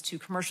zones to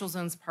commercial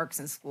zones, parks,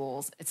 and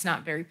schools. It's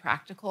not very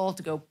practical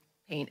to go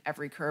paint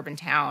every curb in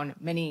town.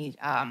 Many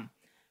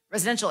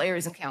residential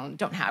areas in town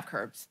don't have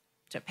curbs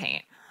to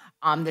paint.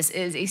 This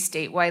is a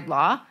statewide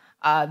law.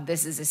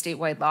 This is a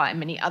statewide law in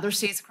many other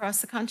states across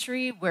the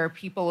country where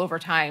people over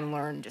time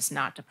learn just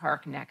not to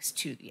park next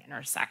to the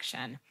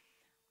intersection.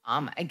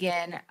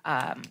 Again,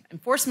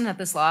 enforcement of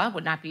this law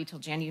would not be until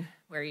January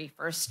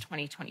 1st,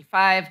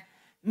 2025.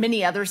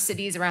 Many other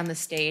cities around the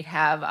state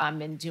have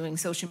been doing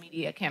social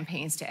media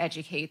campaigns to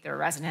educate their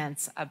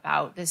residents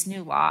about this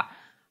new law.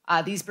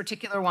 These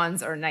particular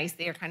ones are nice.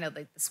 They are kind of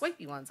like the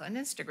swipey ones on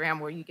Instagram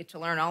where you get to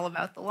learn all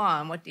about the law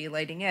and what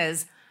daylighting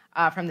is.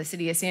 From the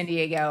city of San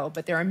Diego,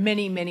 but there are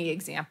many, many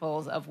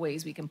examples of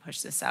ways we can push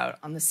this out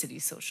on the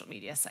city's social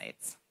media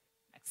sites.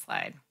 Next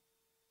slide.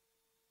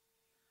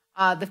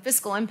 The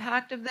fiscal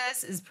impact of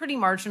this is pretty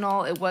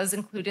marginal. It was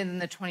included in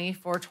the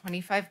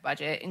 24-25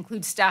 budget,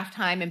 includes staff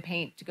time and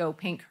paint to go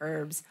paint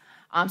curbs,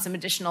 some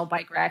additional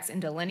bike racks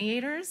and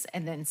delineators,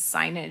 and then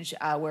signage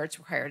where it's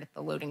required at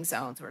the loading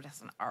zones where it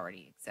doesn't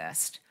already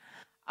exist.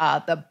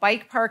 The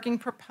bike parking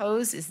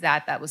proposed is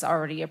that was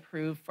already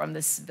approved from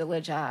this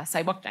village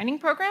sidewalk dining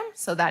program.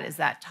 So that is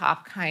that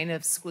top kind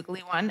of squiggly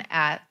one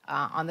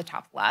on the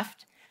top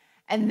left.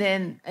 And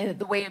then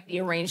the way it would be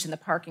arranged in the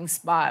parking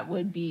spot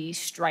would be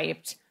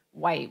striped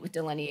white with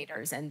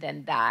delineators, and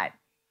then that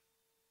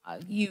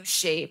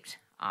U-shaped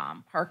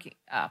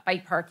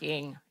bike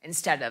parking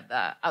instead of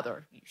the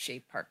other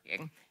U-shaped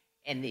parking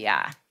in the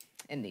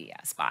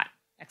spot.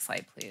 Next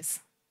slide,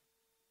 please.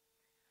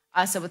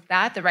 So with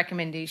that, the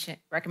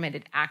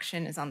recommended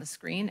action is on the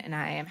screen, and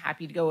I am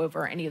happy to go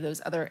over any of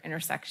those other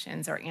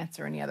intersections or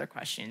answer any other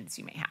questions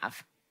you may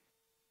have.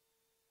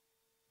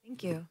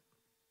 Thank you.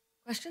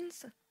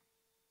 Questions?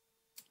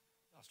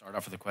 I'll start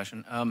off with a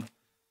question. I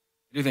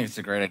do think it's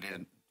a great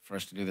idea for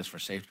us to do this for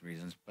safety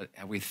reasons, but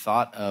have we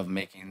thought of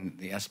making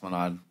the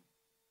Esplanade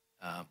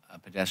a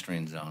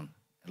pedestrian zone,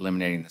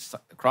 eliminating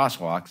the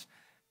crosswalks?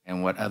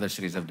 And what other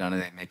cities have done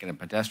is they make it a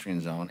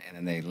pedestrian zone, and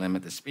then they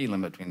limit the speed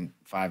limit between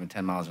 5 and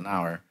 10 miles an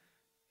hour,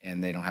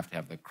 and they don't have to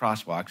have the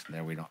crosswalks,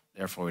 and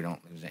therefore we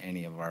don't lose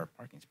any of our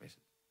parking spaces.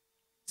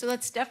 So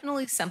that's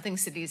definitely something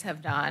cities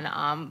have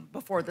done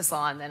before this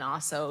law, and then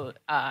also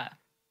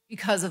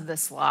because of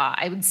this law.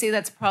 I would say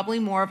that's probably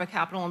more of a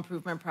capital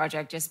improvement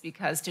project, just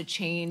because to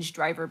change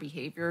driver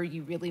behavior,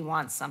 you really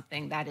want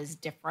something that is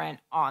different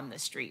on the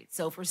street.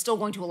 So if we're still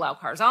going to allow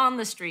cars on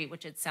the street,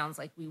 which it sounds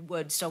like we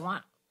would still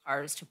want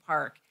cars to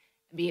park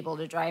and be able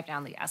to drive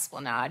down the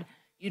Esplanade,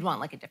 you'd want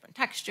like a different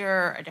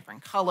texture, a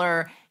different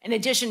color, in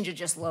addition to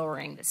just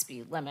lowering the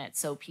speed limit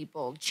so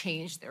people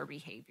change their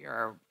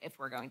behavior if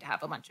we're going to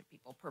have a bunch of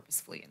people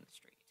purposefully in the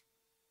street.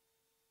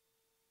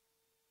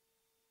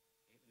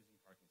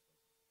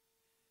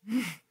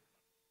 I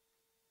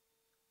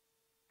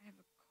have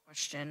a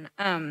question.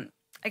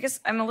 I guess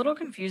I'm a little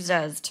confused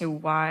as to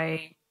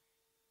why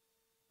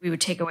we would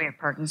take away a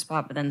parking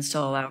spot but then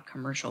still allow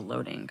commercial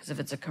loading. Because if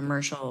it's a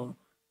commercial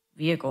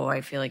vehicle,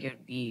 I feel like it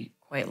would be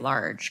quite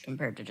large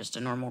compared to just a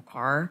normal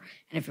car.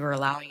 And if you were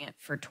allowing it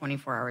for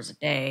 24 hours a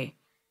day,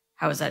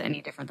 how is that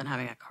any different than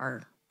having a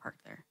car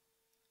parked there?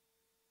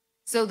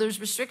 So there's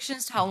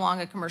restrictions to how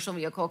long a commercial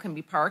vehicle can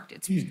be parked.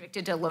 It's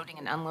restricted to loading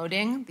and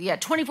unloading. The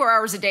 24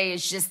 hours a day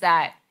is just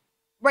that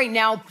right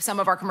now, some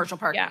of our commercial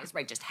parking Yeah. is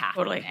right just half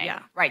Totally, the day.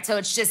 yeah. Right, so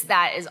it's just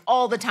that is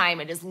all the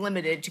time. It is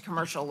limited to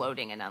commercial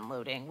loading and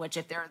unloading, which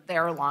if they're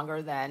there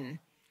longer than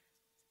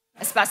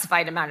a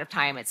specified amount of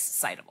time, it's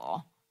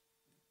citable.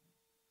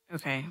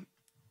 Okay.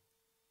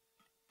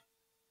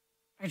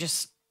 I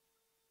just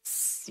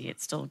see it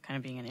still kind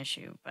of being an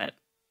issue, but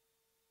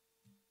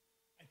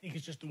I think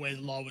it's just the way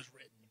the law was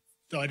written.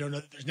 So I don't know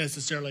that there's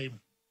necessarily,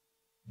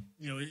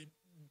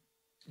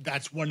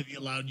 that's one of the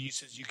allowed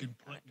uses you can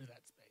put into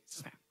that space.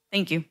 okay.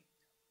 Thank you.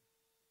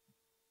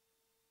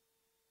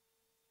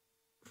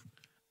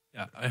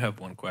 Yeah, I have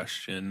one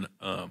question.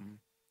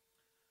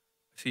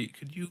 See,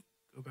 could you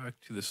go back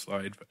to the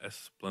slide for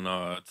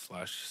Esplanade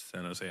 /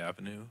 San Jose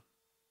Avenue?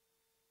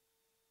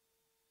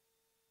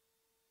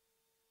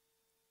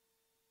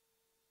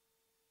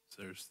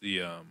 So there's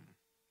the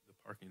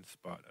parking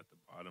spot at the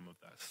bottom of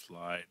that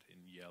slide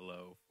in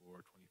yellow for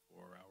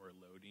 24-hour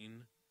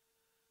loading,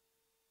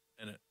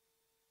 and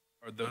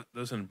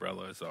those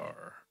umbrellas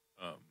are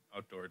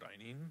outdoor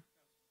dining.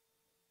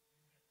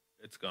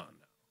 It's gone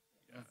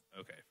now. Yeah.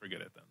 Okay, forget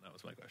it then. That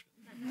was my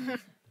question.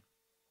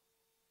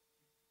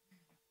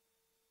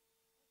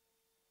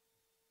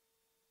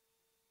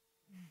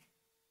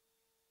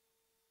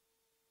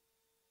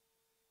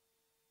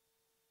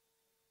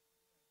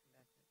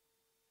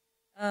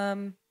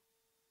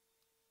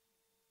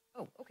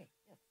 Oh, okay.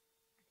 Yes.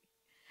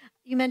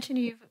 You mentioned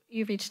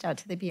you've reached out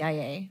to the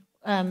BIA.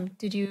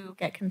 Did you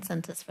get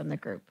consensus from the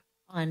group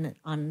on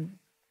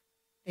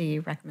the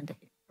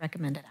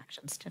recommended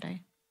actions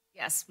today?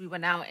 Yes, we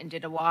went out and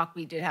did a walk.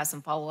 We did have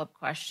some follow-up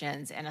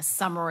questions, and a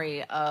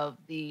summary of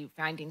the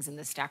findings in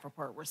the staff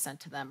report were sent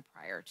to them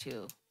prior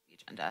to the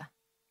agenda.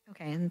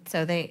 Okay, and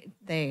so they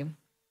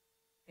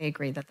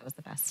agreed that was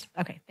the best.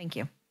 Okay, thank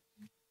you.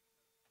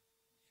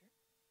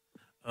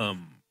 How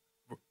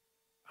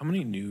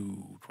many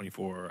new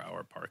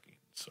 24-hour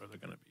parkings are there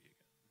going to be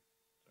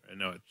again? I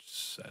know it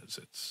says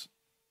it's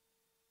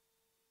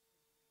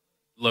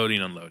loading,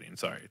 unloading.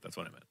 Sorry, that's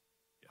what I meant.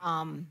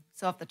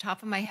 So off the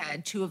top of my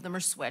head, 2 of them are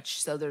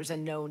switched, so there's a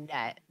no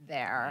net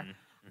there.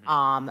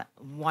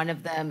 One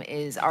of them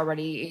is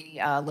already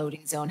a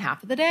loading zone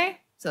half of the day,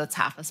 so it's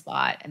half a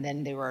spot, and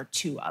then there were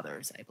 2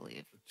 others, I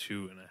believe.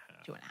 2.5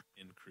 2.5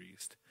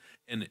 increased.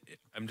 And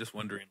I'm just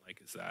wondering,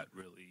 is that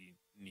really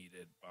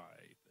needed by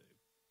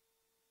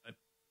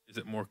is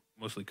it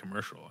mostly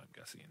commercial, I'm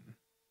guessing?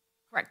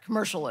 Correct,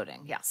 commercial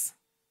loading, yes.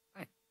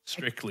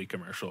 Strictly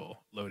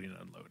commercial loading,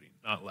 unloading,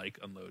 not like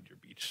unload your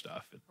beach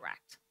stuff.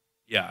 Correct.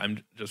 Yeah,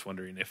 I'm just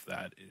wondering if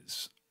that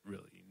is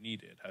really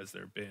needed. Has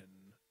there been,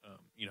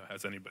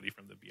 has anybody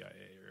from the BIA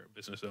or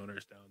business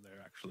owners down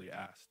there actually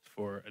asked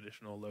for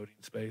additional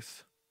loading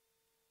space?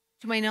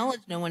 To my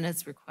knowledge, no one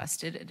has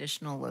requested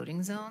additional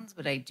loading zones,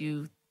 but I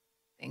do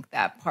think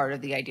that part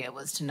of the idea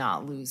was to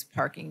not lose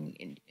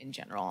parking in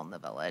general in the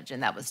village,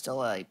 and that was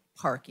still a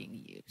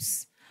parking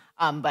use.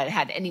 But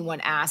had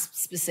anyone asked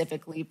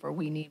specifically for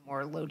we need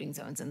more loading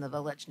zones in the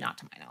village? Not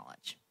to my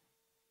knowledge.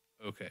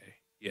 Okay,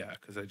 yeah,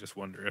 because I just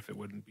wonder if it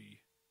wouldn't be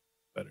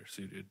better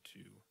suited to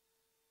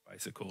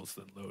bicycles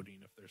than loading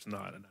if there's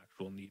not an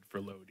actual need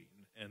for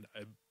loading. And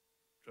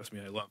trust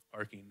me, I love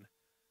parking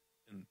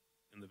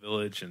in the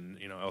village and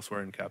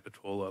elsewhere in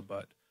Capitola,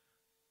 but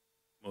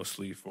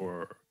mostly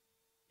for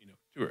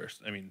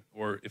tourists.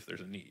 Or if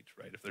there's a need,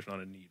 right? If there's not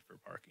a need for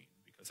parking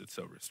because it's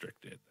so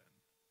restricted, then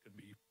it could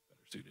be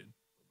better suited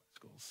for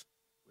bicycles,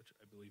 which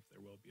I believe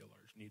there will be a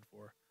large need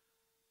for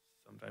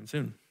sometime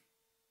soon.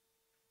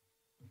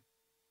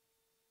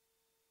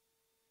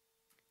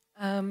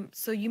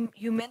 So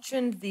you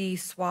mentioned the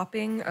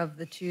swapping of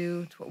the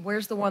 2.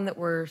 Where's the one that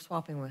we're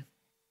swapping with?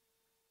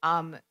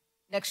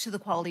 Next to the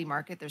Quality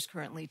Market, there's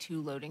currently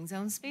 2 loading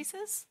zone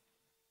spaces,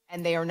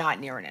 and they are not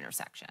near an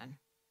intersection.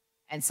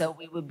 And so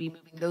we would be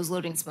moving those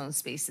loading zone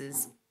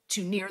spaces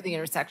to near the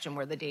intersection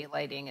where the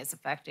daylighting is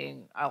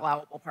affecting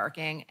allowable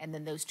parking, and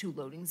then those 2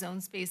 loading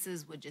zone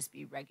spaces would just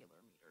be regular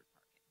metered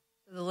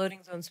parking. So the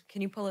loading zones,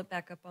 can you pull it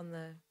back up on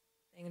the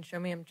thing and show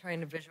me? I'm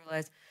trying to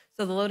visualize.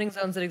 So the loading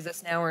zones that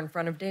exist now are in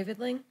front of David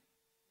Ling?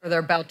 Or they're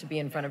about to be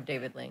in front of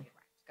David Ling?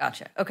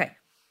 Gotcha. Okay.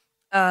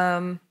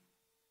 I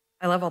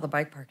love all the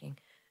bike parking.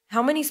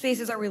 How many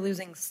spaces are we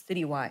losing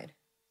citywide?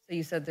 So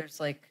you said there's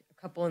a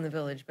couple in the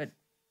village, but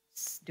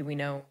do we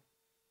know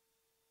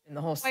in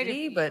the whole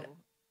city? But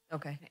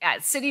okay. Yeah,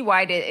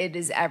 citywide, it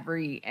is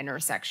every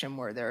intersection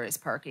where there is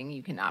parking.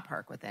 You cannot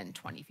park within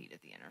 20 feet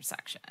of the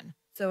intersection.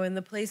 So in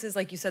the places,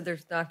 like you said,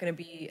 there's not going to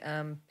be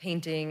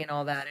painting and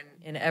all that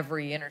in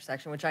every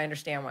intersection, which I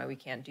understand why we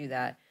can't do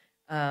that.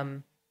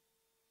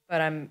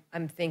 But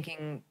I'm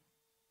thinking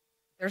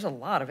there's a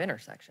lot of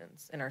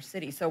intersections in our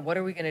city. So what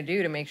are we going to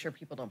do to make sure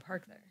people don't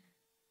park there?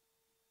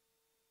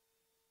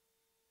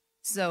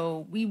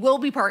 So we will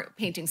be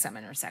painting some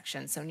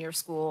intersections, so near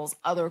schools,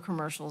 other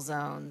commercial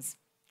zones.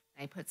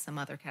 I put some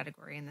other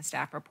category in the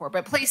staff report,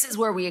 but places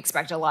where we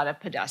expect a lot of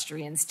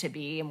pedestrians to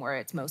be and where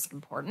it's most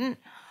important.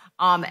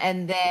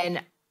 And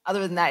then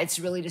other than that, it's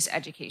really just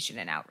education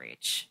and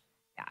outreach.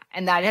 Yeah,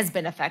 and that has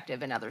been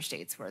effective in other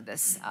states where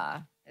this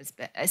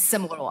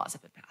similar laws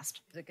have been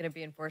passed. Is it going to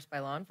be enforced by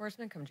law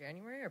enforcement come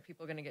January? Are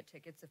people going to get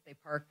tickets if they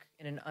park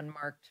in an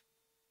unmarked?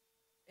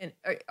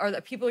 Are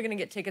the people going to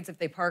get tickets if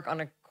they park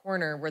on a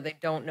corner where they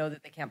don't know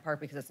that they can't park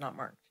because it's not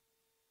marked?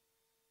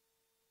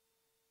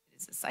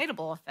 It's a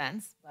citable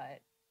offense,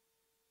 but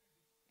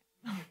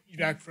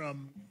feedback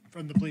from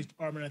the police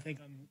department, I think,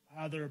 on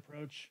how their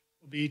approach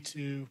will be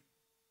to.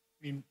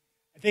 I mean,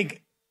 I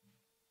think.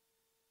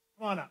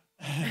 Come on up.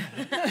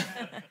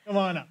 Come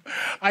on up.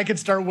 I could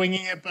start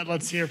winging it, but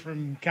let's hear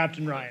from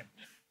Captain Ryan.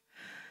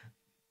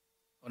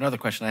 Another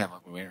question I have,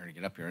 we're waiting to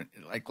get up here.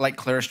 Like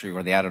Clare Street,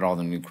 where they added all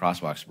the new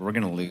crosswalks, we're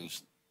going to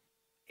lose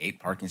 8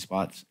 parking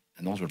spots,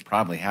 and those would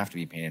probably have to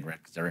be painted red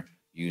because they're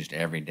used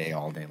every day,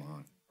 all day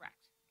long. correct.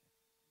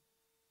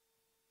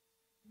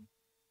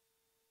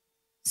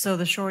 So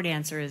the short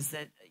answer is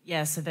that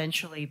yes,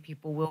 eventually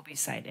people will be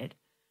cited,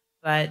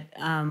 but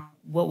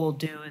what we'll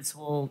do is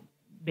we'll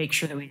make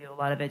sure that we do a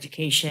lot of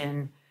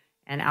education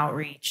and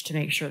outreach to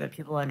make sure that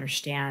people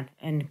understand,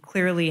 and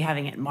clearly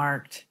having it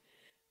marked,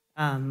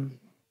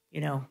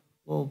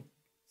 will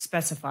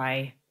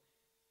specify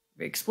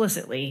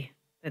explicitly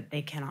that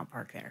they cannot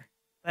park there.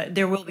 But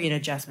there will be an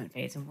adjustment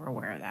phase, and we're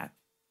aware of that.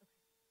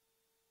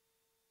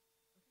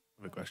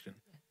 I have a question.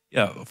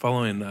 Yeah,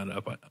 following that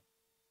up,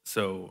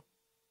 so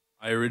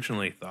I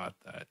originally thought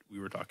that we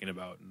were talking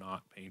about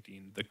not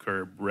painting the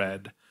curb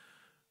red,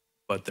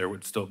 but there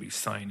would still be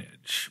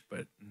signage.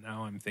 But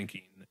now I'm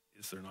thinking,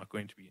 is there not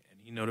going to be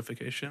any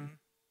notification?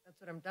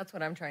 That's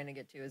what I'm trying to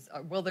get to. Is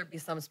will there be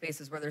some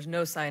spaces where there's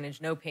no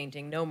signage, no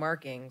painting, no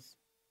markings?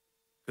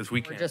 Because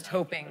we're just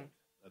hoping.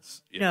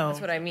 No,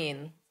 That's what I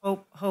mean.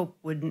 Hope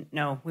wouldn't.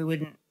 No, we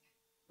wouldn't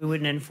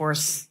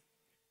enforce.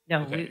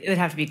 No, Okay. it would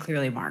have to be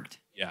clearly marked.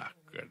 Yeah,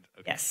 good.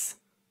 Okay. Yes.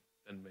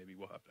 Then maybe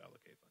we'll have to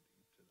allocate funding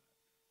to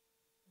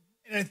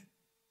that. And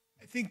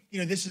I think,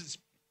 this is,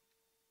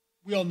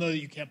 we all know that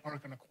you can't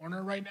park on a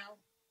corner right now,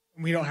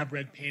 and we don't have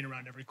red paint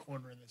around every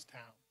corner in this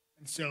town.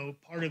 And so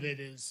part of it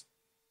is,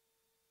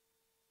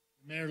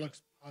 the mayor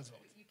looks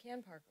puzzled. You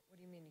can park. What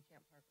do you mean you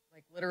can't park?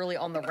 Like literally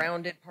on the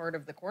rounded part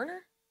of the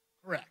corner?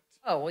 Correct.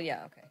 Oh, well,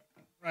 yeah, okay.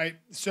 Right?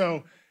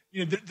 So,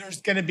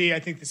 there's going to be,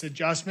 I think, this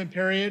adjustment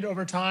period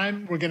over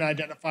time. We're going to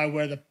identify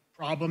where the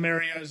problem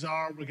areas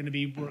are. We're going to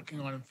be working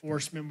on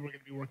enforcement. We're going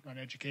to be working on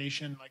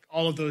education, like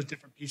all of those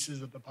different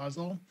pieces of the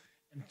puzzle.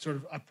 And sort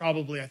of I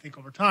think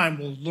over time,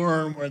 we'll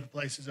learn where the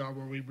places are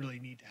where we really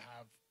need to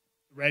have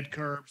the red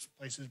curbs,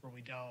 places where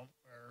we don't,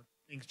 where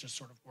things just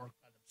sort of work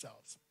by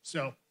themselves.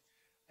 So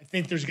I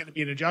think there's going to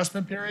be an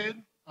adjustment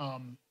period.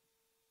 And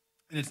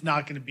it's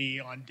not going to be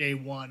on day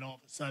one, all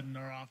of a sudden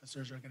our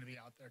officers are going to be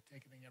out there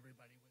ticketing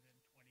everybody within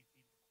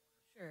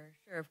 20 feet.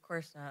 Sure, of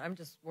course not. I'm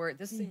just worried.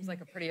 This seems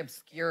like a pretty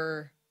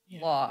obscure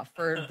law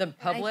for the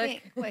public. I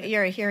think what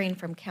you're hearing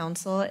from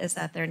council is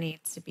that there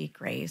needs to be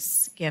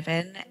grace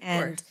given,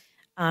 and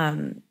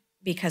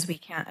because we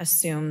can't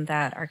assume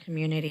that our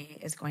community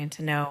is going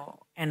to know.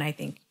 And I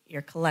think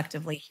you're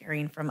collectively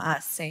hearing from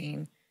us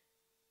saying,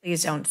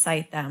 please don't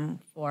cite them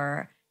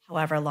for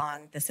however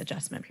long this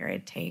adjustment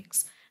period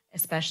takes,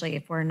 especially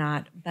if we're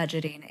not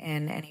budgeting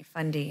in any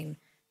funding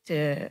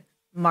to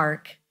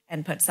mark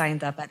and put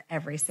signs up at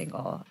every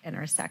single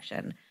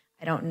intersection.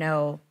 I don't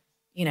know,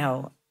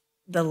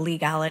 the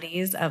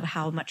legalities of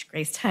how much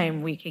grace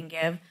time we can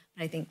give,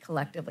 but I think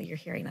collectively you're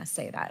hearing us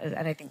say that.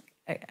 And I think,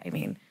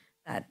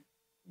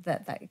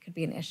 that could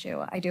be an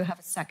issue. I do have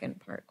a second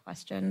part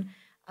question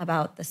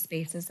about the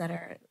spaces that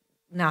are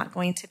not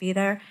going to be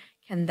there.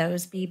 Can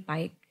those be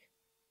bike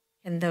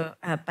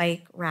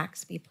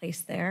racks be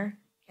placed there?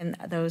 Can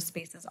those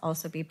spaces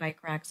also be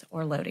bike racks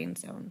or loading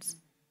zones?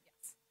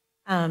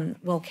 Yes.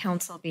 Will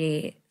council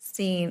be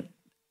seeing,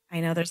 I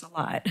know there's a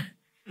lot,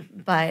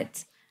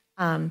 but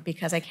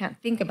because I can't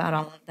think about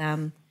all of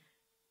them,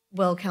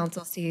 will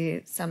council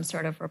see some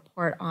sort of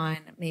report on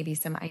maybe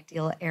some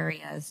ideal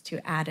areas to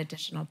add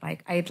additional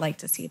bike? I'd like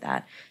to see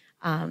that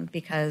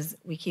because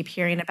we keep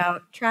hearing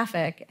about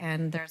traffic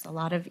and there's a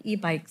lot of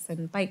e-bikes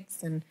and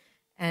bikes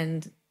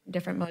and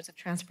different modes of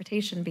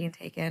transportation being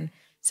taken.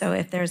 So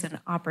if there's an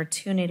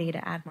opportunity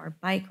to add more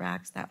bike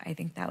racks, I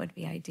think that would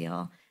be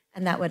ideal.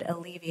 And that would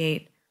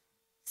alleviate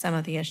some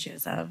of the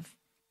issues of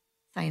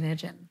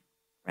signage and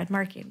red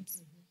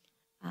markings.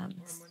 Or I'm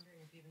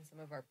wondering if even some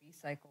of our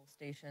B-cycle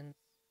stations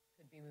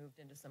could be moved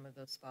into some of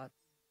those spots.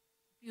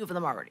 A few of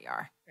them already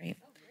are. Great.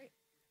 Oh, great.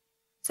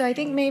 So I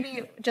think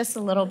maybe just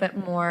a little bit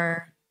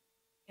more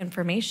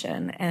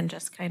information and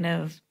just kind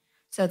of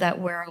so that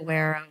we're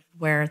aware of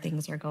where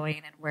things are going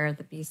and where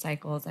the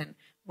B-cycles and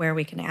where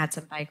we can add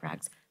some bike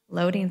racks.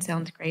 Loading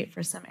sounds great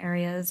for some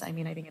areas. I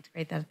mean, I think it's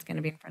great that it's going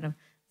to be in front of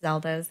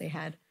Zelda's. They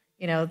had,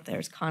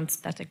 there's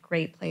that's a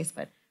great place,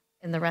 but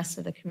in the rest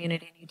of the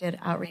community, and you did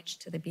outreach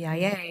to the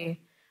BIA,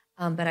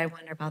 but I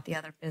wonder about the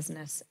other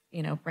business,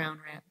 Brown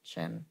Ranch,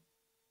 and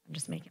I'm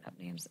just making up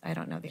names. I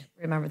don't know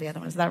remember the other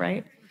ones. Is that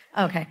right?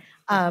 Okay.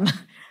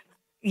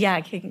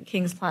 Yeah,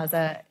 King's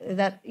Plaza,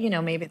 that,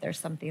 maybe there's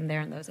something there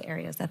in those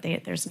areas that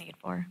there's need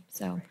for.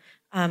 So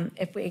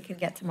if we can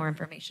get some more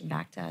information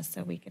back to us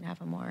so we can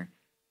have a more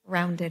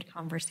grounded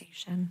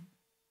conversation.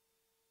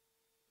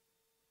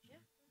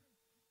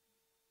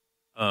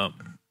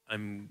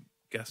 I'm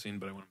guessing,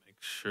 but I want to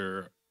make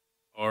sure.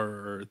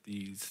 Are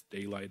these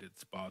daylighted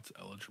spots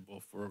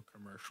eligible for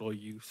commercial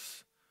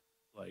use,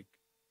 like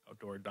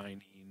outdoor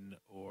dining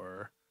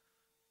or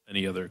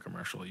any other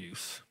commercial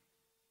use?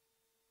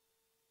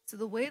 So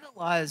the way the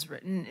law is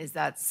written is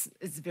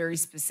it's very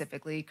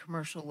specifically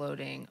commercial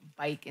loading,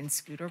 bike and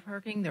scooter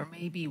parking. There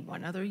may be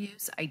one other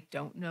use. I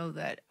don't know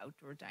that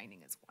outdoor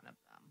dining is one of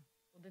them.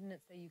 Well, didn't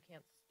it say you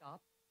can't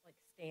stop, like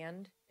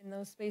stand in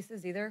those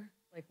spaces either?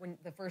 Like when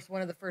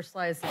one of the first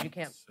slides said you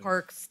can't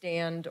park,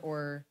 stand,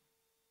 or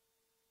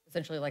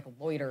essentially like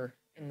loiter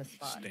in the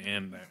spot.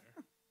 Stand there.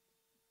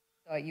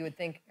 So you would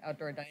think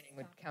outdoor dining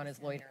would count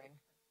as loitering.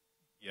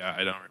 Yeah,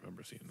 I don't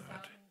remember seeing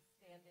that.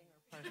 Standing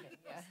or parking,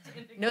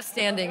 yeah. No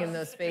standing in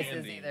those spaces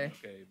Standing, either.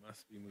 Okay,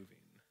 must be moving.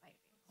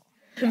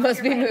 It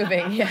must be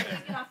moving, yeah.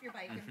 Get off your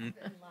bike and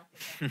lock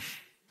it.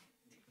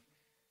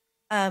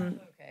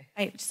 Okay.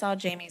 I saw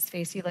Jamie's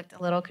face. You looked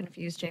a little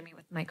confused, Jamie,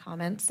 with my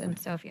comments. And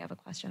so if you have a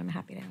question, I'm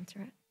happy to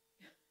answer it.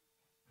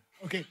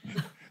 Okay,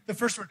 the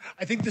first one,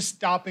 I think the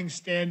stopping,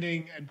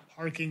 standing, and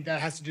parking,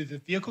 that has to do with the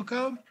vehicle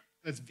code.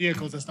 That's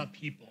vehicles, that's not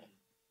people.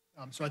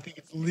 So I think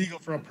it's legal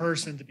for a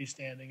person to be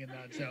standing in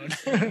that zone.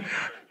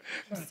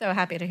 I'm so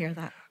happy to hear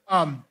that.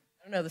 I don't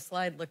know, the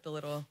slide looked a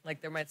little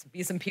like there might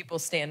be some people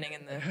standing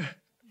in the...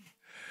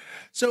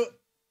 So...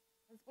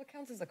 What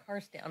counts as a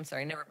car stand? I'm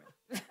sorry, never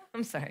mind.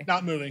 I'm sorry.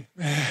 Not moving.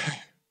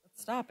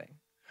 It's stopping.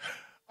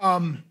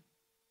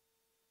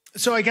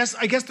 So I guess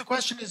the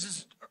question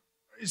is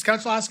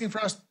council asking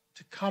for us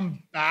to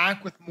come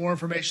back with more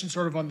information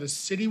sort of on the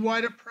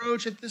citywide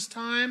approach at this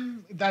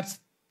time? That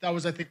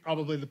was, I think,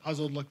 probably the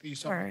puzzled look that you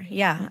saw. Sure.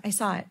 Yeah, I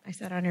saw it. I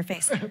saw it on your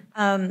face.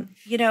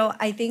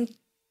 I think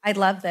I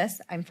love this.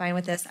 I'm fine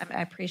with this.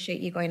 I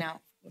appreciate you going out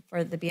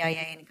for the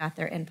BIA and got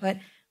their input.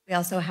 We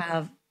also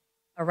have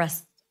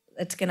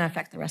it's going to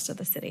affect the rest of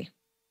the city.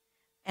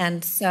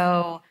 And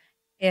so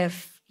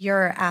if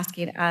you're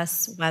asking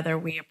us whether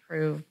we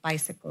approve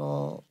bike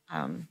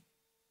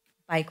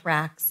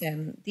racks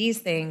and these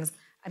things,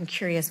 I'm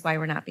curious why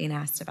we're not being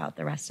asked about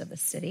the rest of the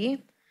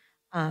city.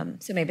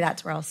 So maybe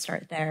that's where I'll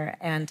start there,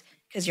 and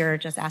because you're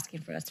just asking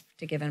for us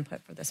to give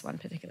input for this one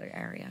particular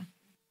area.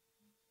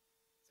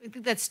 So I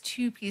think that's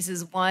two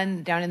pieces.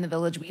 One, down in the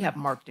village, we have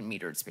marked and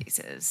metered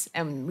spaces,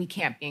 and we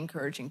can't be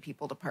encouraging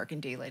people to park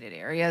in daylighted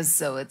areas,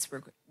 so it's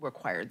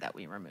required that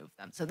we remove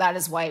them. So that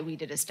is why we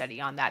did a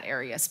study on that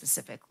area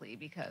specifically,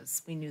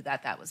 because we knew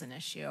that was an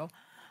issue.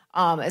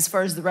 As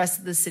far as the rest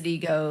of the city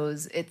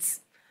goes,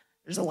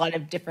 there's a lot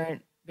of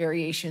different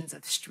variations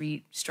of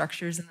street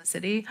structures in the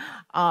city.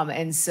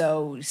 And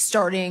so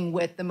starting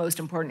with the most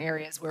important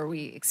areas where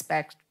we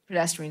expect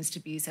pedestrians to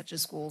be, such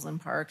as schools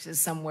and parks, is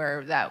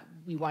somewhere that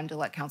we wanted to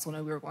let council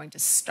know we were going to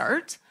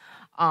start,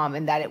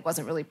 and that it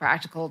wasn't really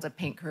practical to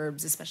paint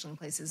curbs, especially in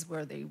places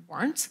where they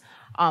weren't.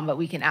 But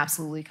we can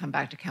absolutely come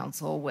back to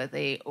council with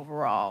a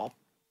overall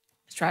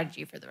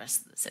strategy for the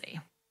rest of the city.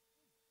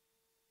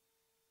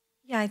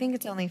 Yeah, I think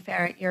it's only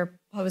fair. You're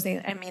posing,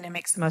 it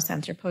makes the most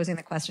sense. You're posing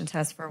the question to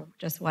us for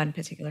just one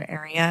particular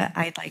area.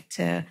 I'd like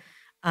to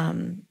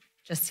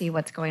just see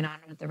what's going on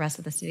with the rest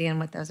of the city and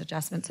with those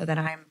adjustments so that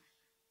I'm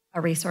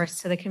a resource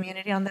to the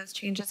community on those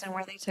changes and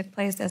where they took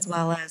place, as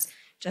well as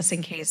just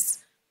in case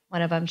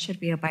one of them should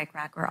be a bike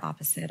rack or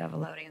opposite of a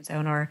loading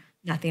zone or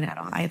nothing at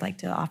all. I'd like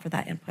to offer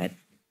that input.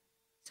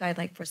 So I'd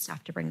like for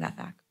staff to bring that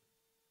back.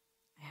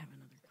 I have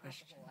another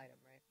question.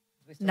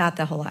 Not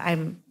the whole,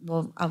 I'm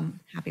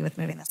happy with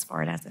moving this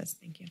forward as is.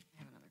 Thank you. I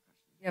have another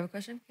question. You have a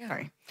question? Yeah.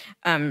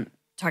 Sorry.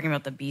 Talking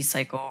about the B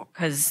cycle,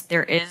 because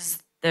there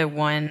is the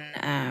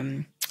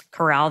one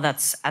corral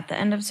that's at the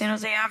end of San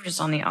Jose Ave, just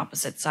on the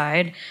opposite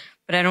side.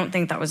 But I don't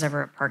think that was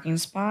ever a parking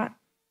spot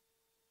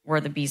where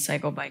the B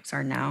cycle bikes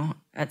are now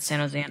at San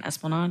Jose and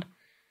Esplanade.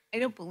 I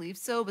don't believe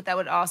so, but that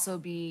would also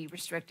be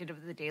restricted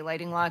of the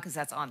daylighting law because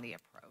that's on the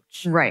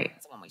approach. Right.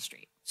 It's a one-way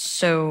street.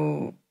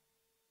 So,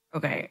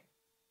 okay.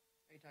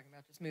 Are you talking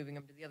about just moving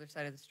them to the other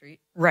side of the street?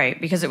 Right,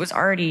 because it was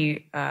already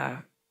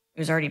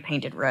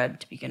painted red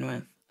to begin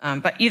with.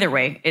 But either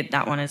way,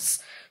 that one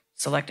is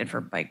selected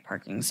for bike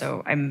parking,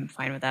 so I'm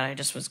fine with that. I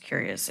just was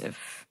curious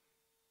if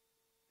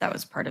that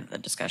was part of the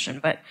discussion.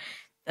 But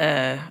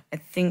I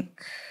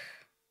think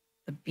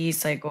the B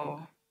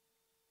cycle.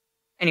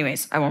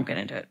 Anyways, I won't get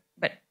into it.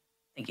 But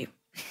thank you.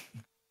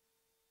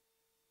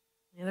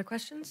 Any other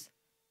questions?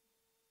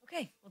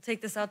 Okay, we'll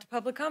take this out to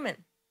public comment.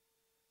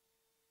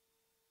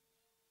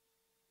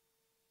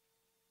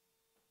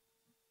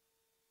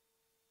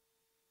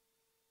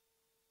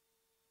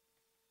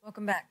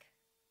 Welcome back.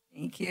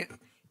 Thank you.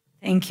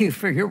 Thank you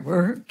for your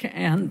work,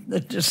 and the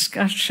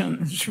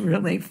discussion is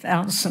really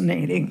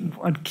fascinating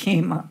what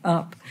came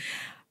up.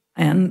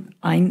 And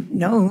I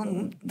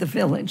know the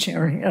village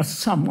area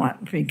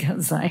somewhat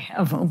because I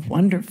have a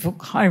wonderful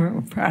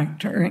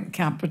chiropractor in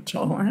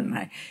Capitola, and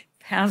I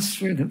pass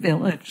through the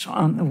village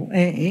on the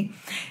way.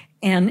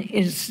 And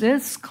is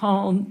this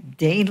called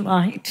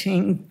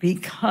daylighting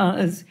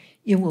because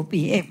you will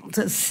be able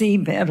to see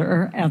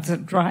better as a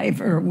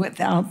driver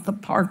without the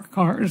parked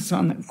cars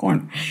on the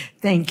corner.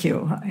 Thank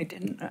you.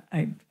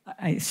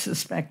 I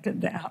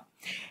suspected that.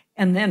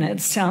 And then it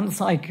sounds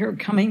like you're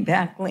coming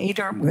back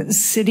later with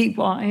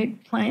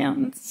citywide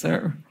plans,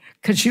 or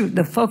because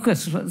the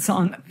focus was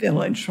on the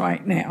village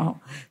right now.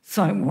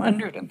 So I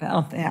wondered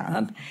about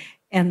that.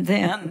 And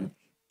then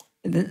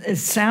it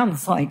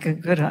sounds like a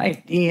good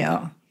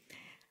idea.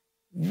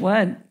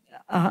 What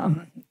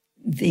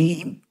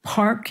the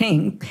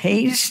parking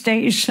pay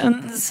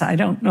stations, I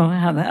don't know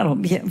how that'll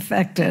be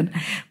affected,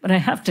 but I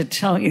have to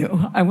tell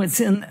you, I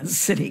was in the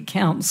city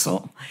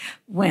council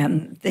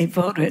when they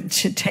voted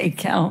to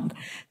take out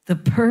the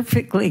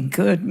perfectly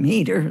good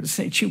meters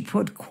that you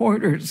put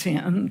quarters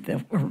in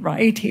that were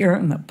right here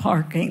in the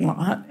parking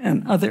lot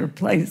and other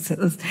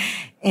places.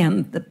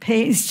 And the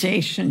pay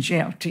stations, you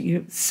have to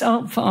use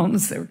cell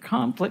phones. They're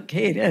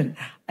complicated.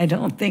 I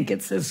don't think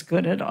it's as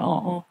good at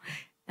all.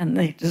 And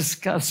they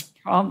discussed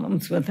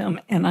problems with them.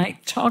 And I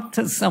talked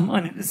to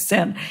someone who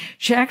said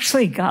she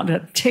actually got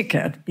a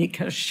ticket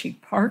because she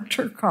parked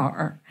her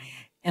car.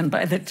 And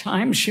by the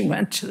time she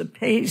went to the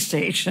pay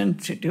station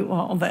to do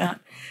all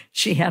that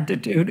she had to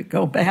do to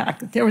go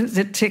back, there was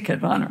a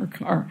ticket on her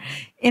car.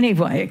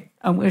 Anyway,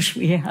 I wish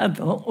we had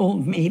the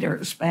old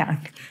meters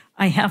back.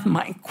 I have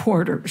my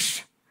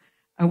quarters.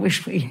 I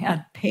wish we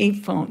had pay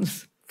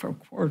phones for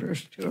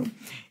quarters too.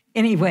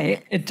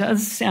 Anyway, it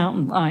does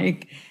sound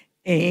like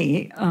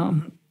a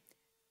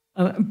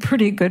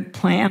pretty good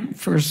plan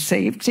for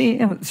safety.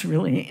 It was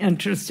really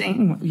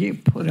interesting what you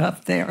put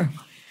up there.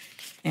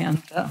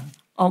 And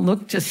I'll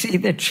look to see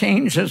the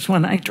changes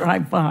when I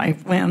drive by.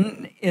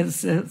 When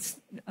is this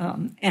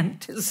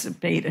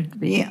anticipated to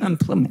be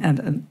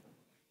implemented?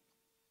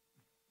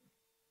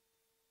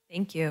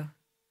 Thank you.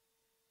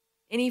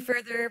 Any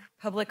further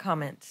public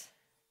comment?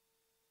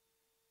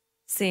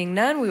 Seeing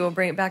none, we will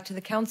bring it back to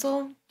the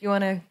council. Do you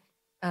want to,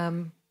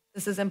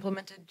 this is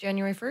implemented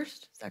January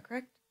 1st, is that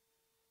correct?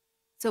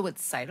 So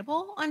it's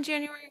citable on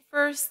January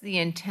 1st. The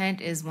intent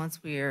is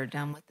once we are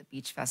done with the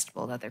beach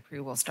festival that the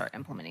crew will start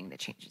implementing the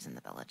changes in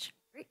the village.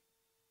 Great.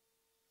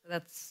 So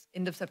that's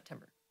end of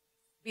September.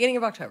 Beginning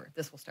of October,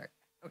 this will start.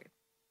 Okay.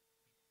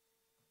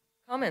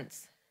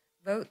 Comments,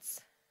 votes?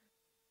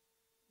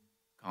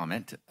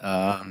 Comment.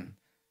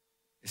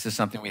 This is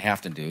something we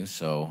have to do,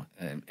 so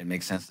it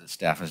makes sense that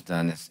staff has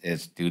done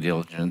its due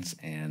diligence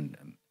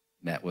and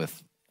met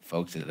with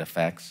folks that it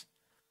affects.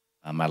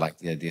 I like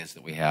the ideas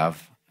that we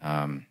have.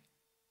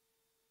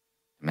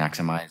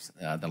 Maximize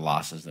the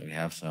losses that we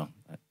have. So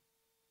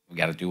we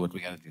got to do what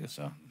we got to do.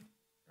 So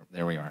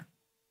there we are.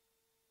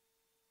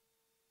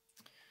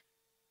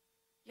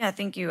 Yeah,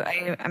 thank you.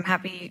 I'm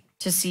happy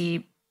to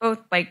see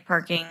both bike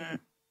parking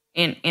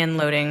and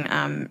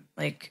loading.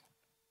 Like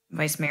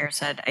Vice Mayor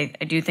said,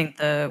 I do think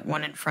the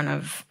one in front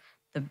of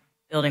the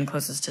building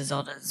closest to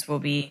Zelda's will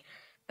be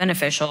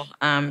beneficial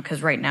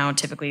because right now,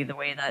 typically the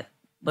way that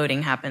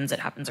loading happens, it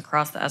happens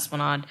across the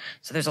Esplanade.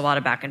 So there's a lot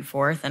of back and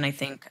forth. And I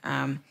think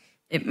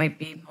it might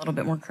be a little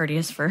bit more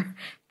courteous for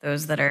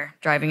those that are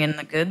driving in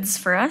the goods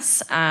for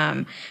us.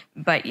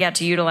 But yeah,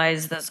 to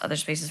utilize those other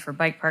spaces for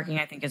bike parking,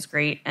 I think is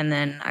great. And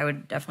then I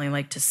would definitely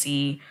like to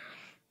see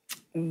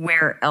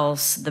where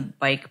else the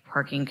bike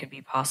parking could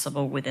be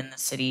possible within the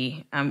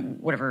city,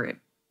 whatever it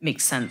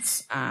makes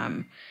sense.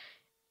 Yeah,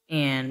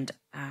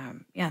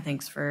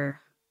 thanks for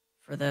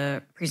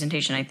the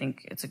presentation. I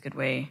think it's a good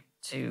way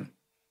to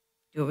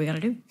do what we got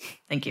to do.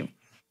 Thank you.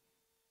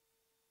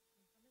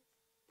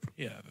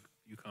 Yeah,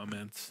 a few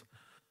comments.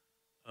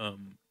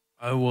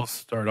 I will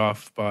start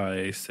off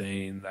by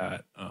saying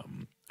that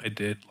I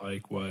did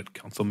like what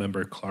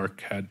Councilmember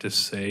Clark had to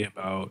say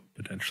about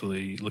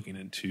potentially looking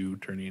into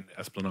turning the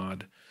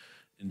Esplanade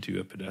into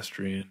a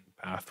pedestrian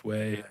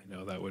pathway. I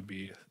know that would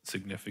be a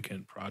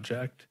significant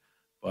project,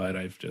 but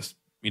I've just,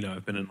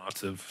 I've been in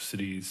lots of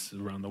cities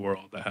around the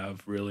world that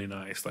have really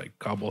nice, like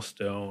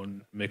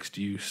cobblestone, mixed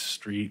use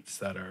streets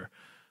that are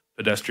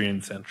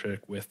pedestrian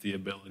centric with the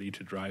ability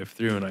to drive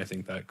through. And I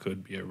think that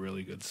could be a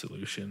really good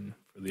solution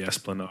for the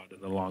Esplanade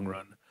in the long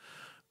run.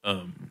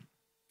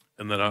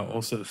 And then I'll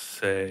also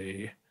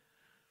say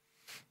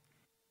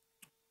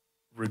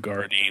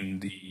regarding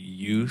the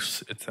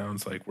use, it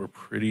sounds like we're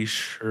pretty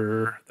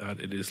sure that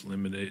it is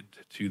limited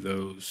to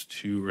those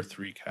 2 or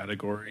 3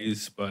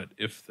 categories. But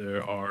if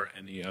there are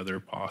any other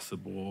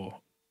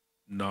possible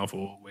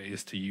novel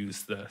ways to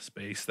use the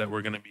space that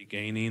we're going to be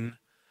gaining,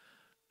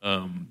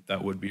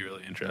 that would be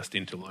really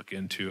interesting to look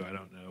into. I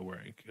don't know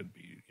where it could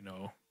be,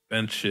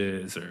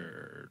 benches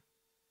or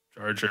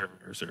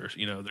chargers or,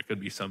 there could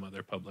be some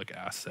other public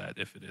asset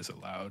if it is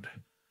allowed.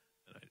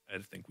 And I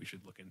think we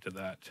should look into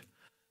that.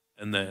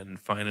 And then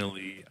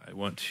finally, I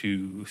want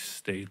to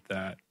state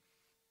that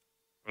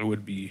I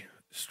would be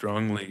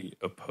strongly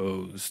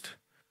opposed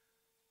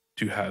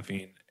to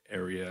having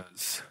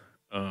areas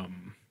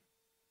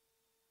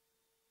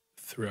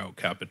throughout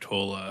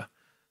Capitola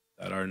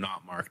that are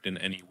not marked in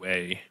any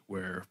way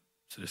where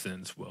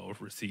citizens will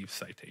receive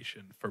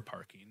citation for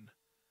parking.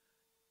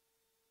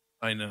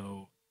 I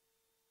know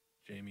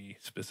Jamie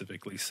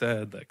specifically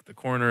said, like the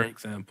corner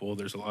example,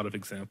 there's a lot of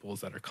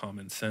examples that are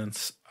common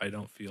sense. I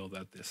don't feel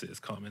that this is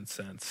common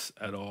sense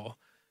at all.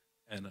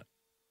 And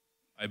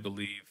I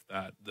believe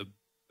that the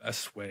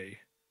best way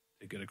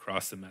to get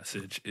across the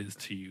message is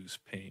to use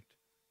paint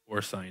or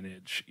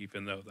signage,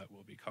 even though that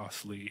will be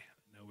costly.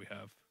 I know we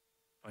have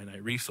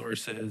finite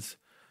resources,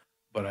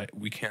 but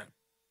we can't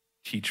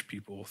teach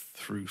people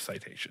through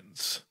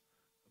citations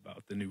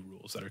about the new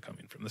rules that are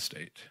coming from the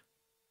state.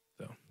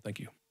 So, thank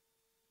you.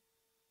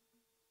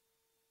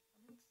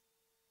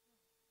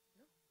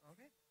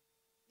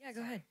 Yeah,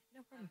 go ahead.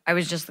 No problem. I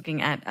was just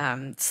looking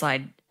at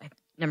slide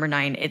number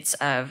 9. It's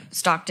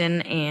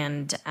Stockton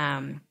and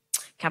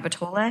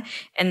Capitola,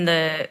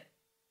 and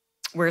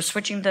we're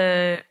switching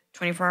the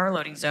 24-hour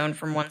loading zone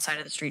from one side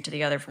of the street to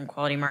the other, from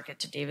Quality Market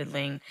to David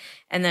Ling,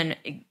 and then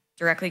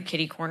directly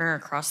kitty corner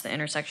across the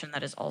intersection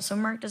that is also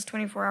marked as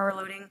 24-hour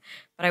loading.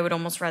 But I would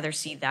almost rather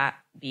see that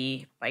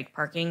be bike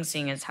parking,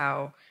 seeing as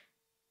how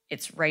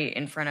it's right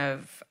in front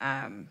of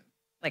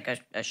like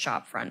a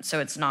shop front, so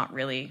it's not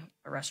really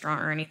a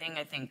restaurant or anything.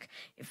 I think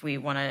if we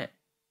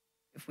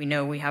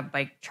know we have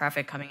bike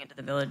traffic coming into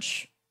the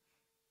village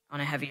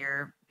on a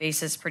heavier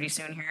basis pretty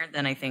soon here,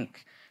 then I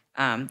think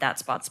that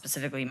spot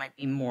specifically might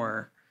be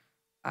more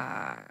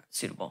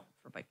suitable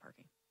for bike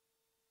parking.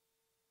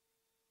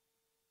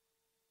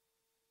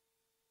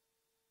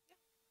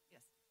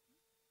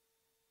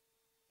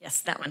 Yes,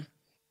 that one.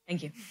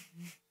 Thank you.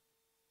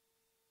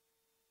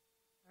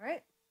 All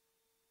right.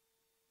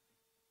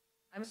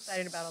 I'm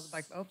excited about all the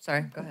bike. Oh,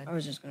 sorry. Go ahead. I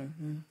was just going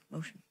to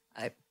motion.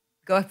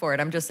 Go for it.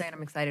 I'm just saying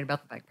I'm excited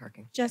about the bike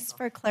parking. Just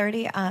for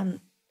clarity,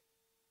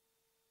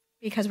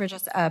 because we're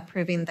just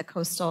approving the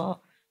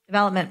coastal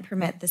development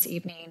permit this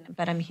evening,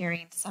 but I'm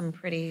hearing some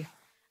pretty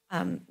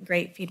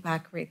great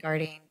feedback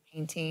regarding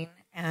painting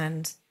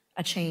and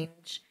a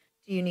change.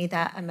 Do you need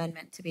that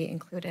amendment to be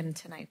included in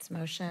tonight's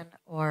motion,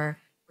 or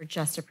we're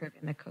just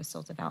approving the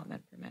coastal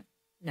development permit?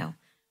 No.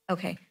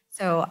 Okay.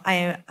 So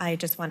I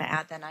just want to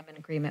add that I'm in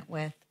agreement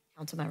with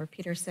Councilmember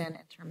Peterson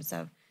in terms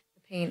of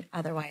the paint.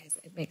 Otherwise,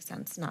 it makes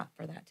sense not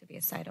for that to be a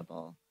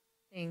citable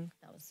thing.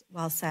 That was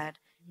well said.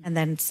 And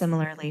then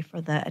similarly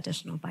for the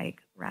additional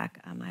bike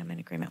rack, I'm in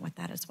agreement with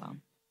that as well.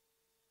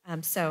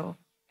 So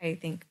I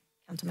think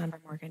Councilmember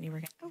Morgan, you were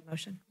going to make a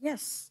motion.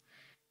 Yes.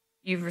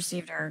 You've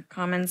received our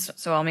comments,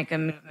 so I'll make a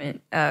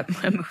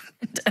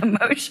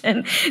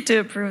motion to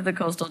approve the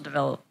coastal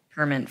development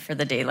permit for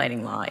the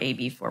daylighting law,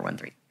 AB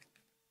 413.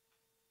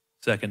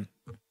 Second.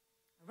 All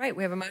right,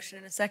 we have a motion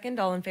and a second.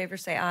 All in favor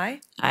say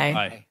aye. Aye.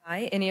 Aye.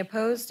 Aye. Any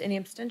opposed? Any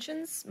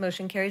abstentions?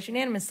 Motion carries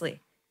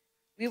unanimously.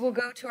 We will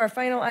go to our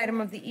final item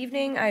of the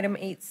evening, item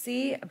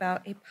 8C,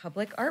 about a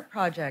public art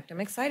project. I'm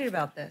excited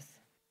about this.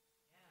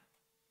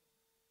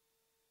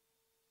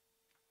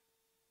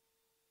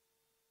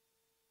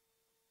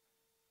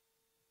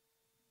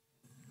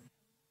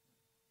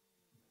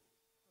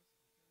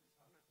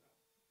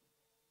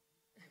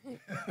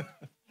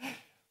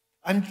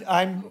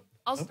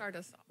 I'll start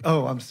us off.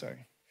 Oh, I'm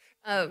sorry.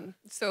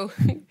 So,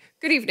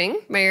 good evening,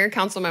 Mayor,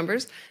 council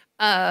members.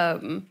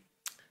 The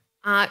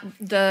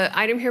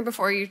item here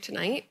before you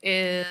tonight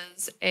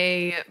is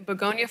a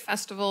Begonia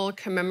Festival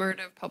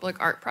commemorative public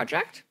art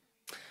project.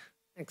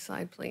 Next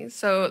slide, please.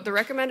 So the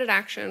recommended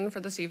action for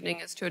this evening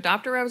is to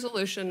adopt a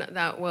resolution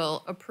that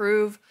will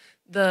approve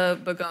the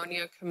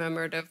Begonia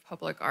commemorative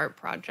public art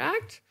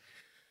project,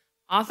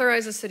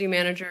 authorize the city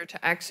manager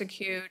to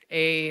execute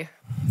a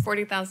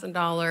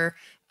 $40,000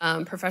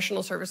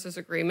 professional services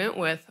agreement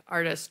with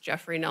artist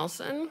Jeffrey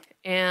Nelson,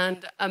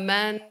 and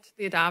amend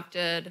the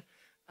adopted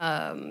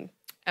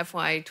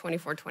FY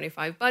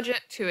 24-25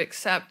 budget to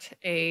accept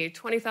a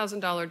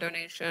 $20,000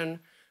 donation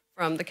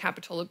from the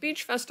Capitola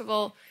Beach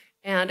Festival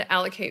and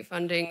allocate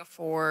funding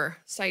for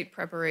site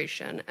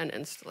preparation and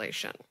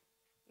installation.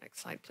 Next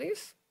slide,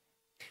 please.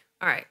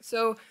 All right,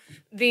 so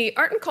the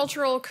Art and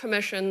Cultural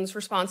Commission's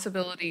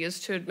responsibility is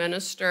to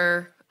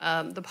administer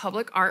the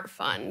Public Art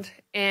Fund,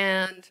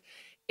 and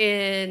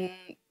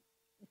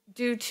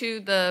due to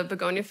the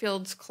Begonia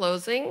Fields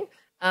closing,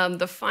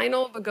 the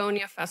final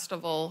Begonia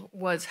Festival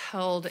was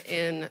held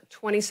in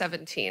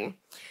 2017.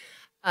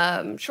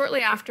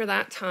 Shortly after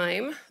that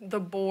time, the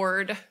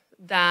board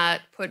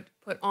that put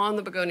on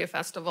the Begonia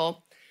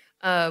Festival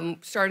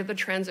started the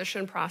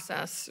transition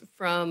process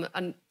from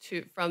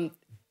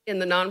in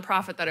the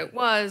nonprofit that it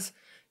was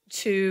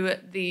to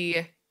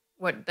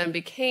what then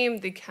became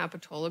the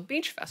Capitola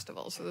Beach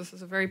Festival. So this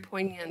is a very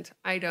poignant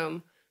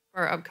item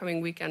for our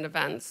upcoming weekend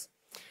events.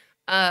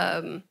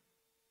 That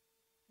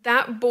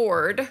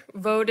board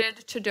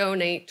voted to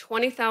donate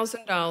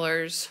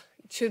 $20,000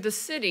 to the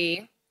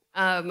city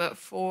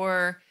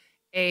for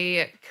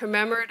a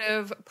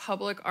commemorative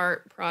public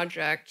art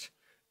project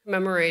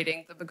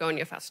commemorating the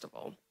Begonia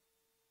Festival.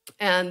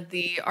 And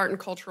the Art and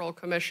Cultural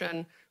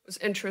Commission was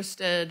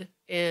interested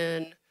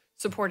in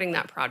supporting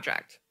that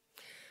project.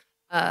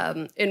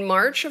 In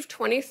March of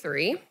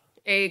 23,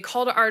 a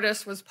call to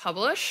artists was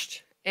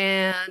published,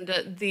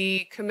 and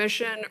the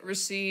commission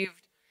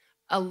received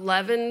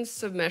 11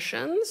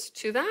 submissions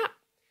to that.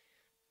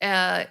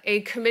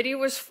 a committee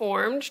was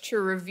formed to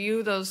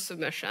review those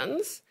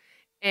submissions,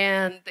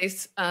 and they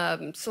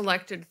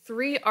selected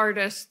 3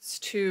 artists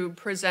to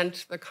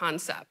present the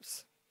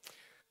concepts.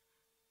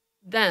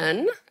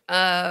 Then,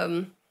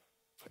 on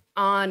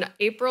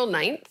April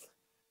 9th,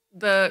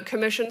 the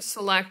commission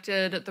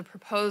selected the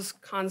proposed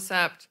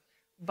concept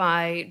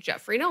by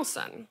Jeffrey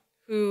Nelson,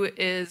 who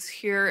is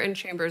here in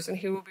Chambers, and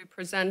he will be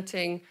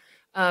presenting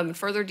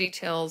further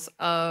details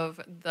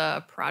of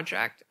the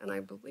project. And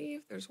I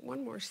believe there's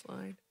one more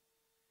slide.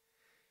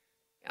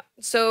 Yeah.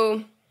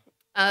 So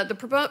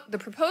the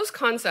proposed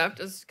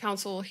concept, as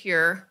council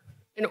here,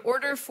 in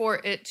order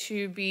for it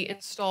to be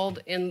installed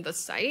in the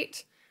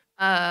site,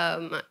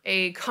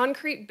 a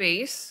concrete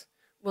base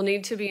will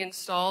need to be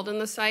installed in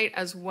the site,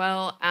 as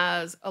well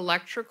as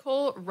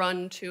electrical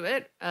run to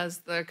it, as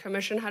the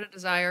commission had a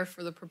desire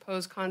for the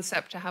proposed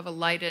concept to have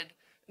an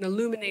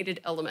illuminated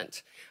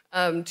element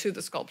to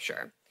the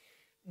sculpture.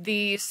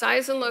 The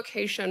size and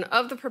location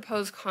of the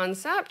proposed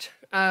concept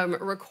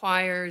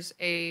requires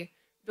a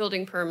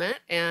building permit,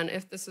 and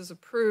if this is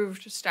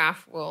approved,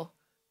 staff will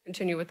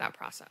continue with that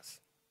process.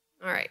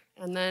 All right,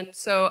 and then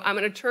so I'm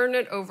going to turn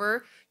it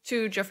over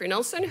to Jeffrey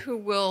Nelson, who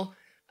will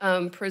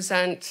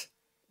present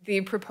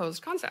the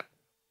proposed concept.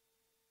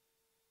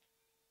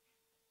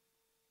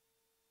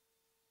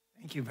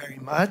 Thank you very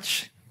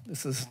much.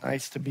 This is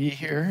nice to be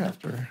here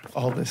after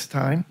all this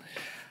time.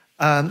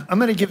 I'm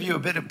going to give you a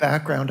bit of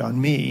background on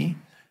me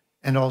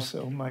and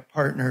also my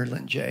partner,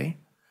 Lynn J.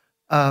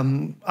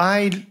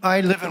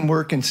 I live and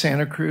work in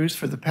Santa Cruz.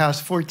 For the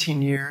past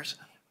 14 years,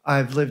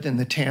 I've lived in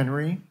the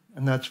tannery,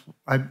 and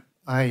I've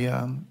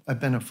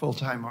been a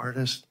full-time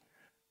artist,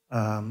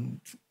 a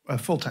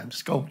full-time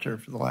sculptor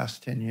for the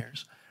last 10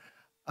 years.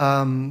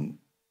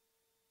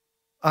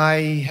 I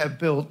have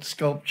built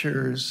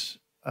sculptures,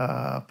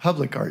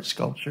 public art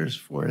sculptures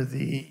for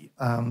the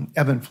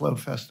Ebb and Flow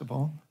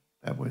Festival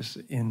that was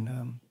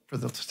for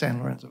the San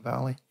Lorenzo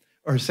Valley,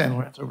 or San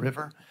Lorenzo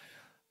River.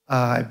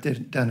 I've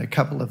done a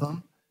couple of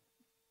them.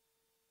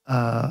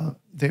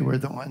 They were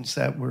the ones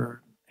that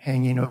were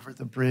hanging over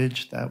the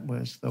bridge that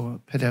was the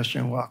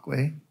pedestrian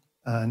walkway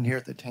near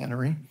the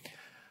tannery.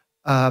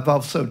 I've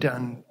also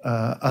done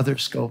other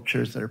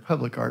sculptures that are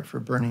public art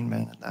for Burning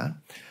Man and that.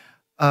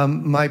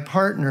 My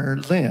partner,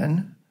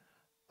 Lynn,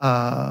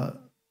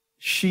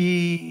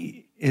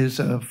 she is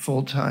a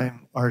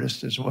full-time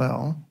artist as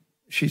well.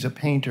 She's a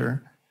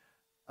painter,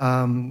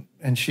 and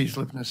she's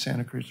lived in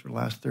Santa Cruz for the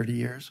last 30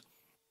 years.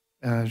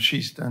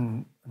 She's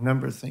done a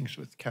number of things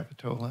with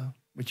Capitola,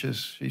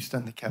 she's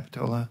done the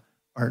Capitola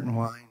Art and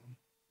Wine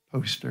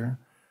poster,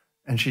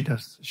 and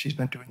she's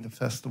been doing the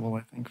festival,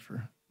 I think,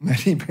 for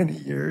many, many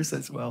years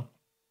as well.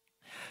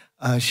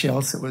 She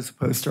also was a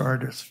poster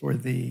artist for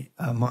the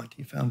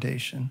Monty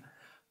Foundation.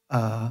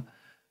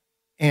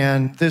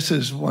 And this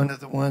is one of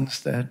the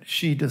ones that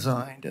she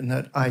designed and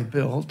that I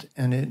built,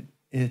 and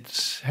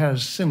it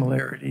has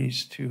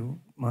similarities to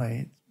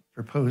my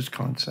proposed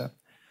concept.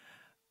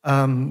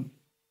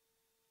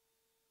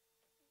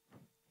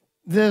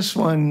 This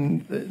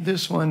one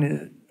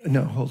is,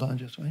 no, hold on,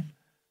 just wait.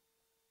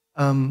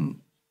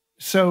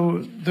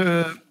 So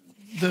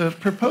the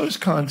proposed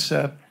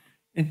concept,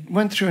 it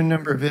went through a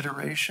number of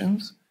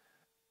iterations.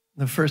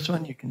 The first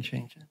one, you can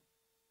change it.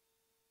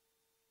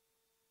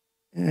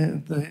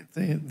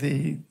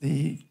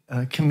 The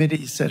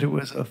committee said it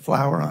was a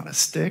flower on a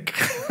stick,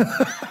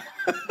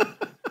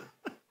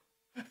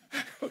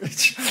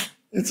 which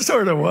it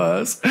sort of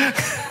was.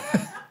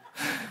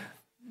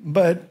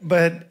 But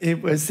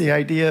it was the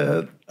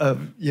idea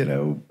of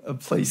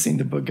placing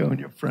the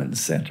begonia front and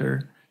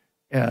center,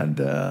 and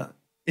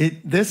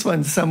this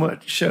one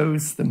somewhat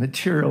shows the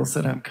materials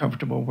that I'm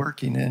comfortable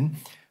working in.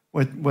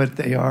 What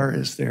they are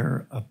is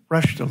they're a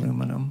brushed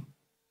aluminum,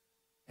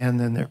 and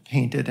then they're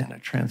painted in a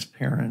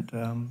transparent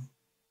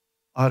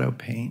auto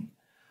paint.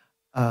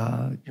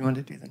 You want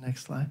to do the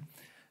next slide?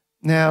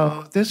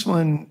 Now, this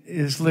one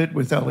is lit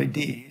with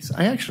LEDs.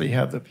 I actually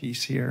have the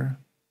piece here,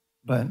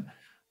 but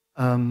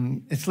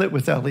it's lit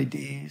with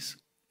LEDs,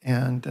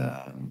 and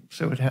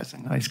so it has a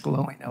nice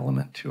glowing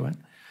element to it.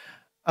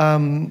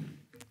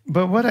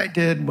 But what I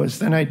did was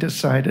then I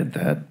decided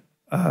that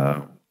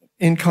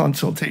in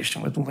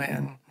consultation with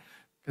Lynn,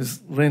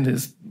 because Lynn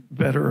is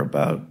better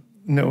about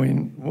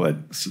knowing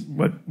what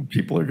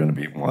people are going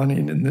to be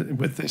wanting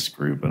with this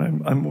group,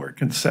 and I'm more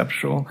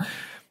conceptual.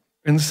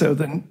 And so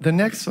the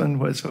next one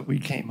was what we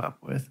came up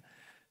with.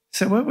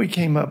 So what we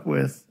came up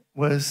with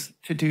was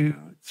to do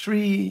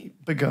 3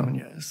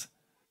 begonias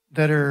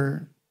that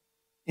are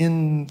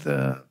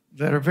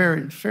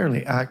very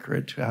fairly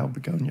accurate to how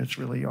begonias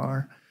really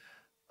are.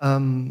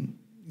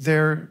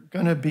 They're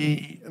going to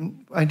be,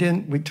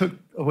 we took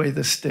away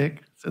the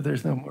stick, so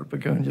there's no more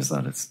begonias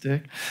on a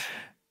stick.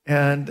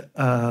 And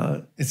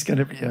it's going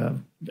to be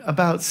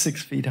about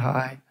 6 feet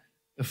high.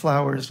 The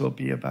flowers will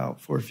be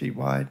about 4 feet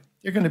wide.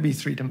 They're going to be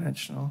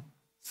 3-dimensional,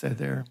 so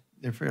they're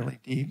fairly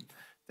deep.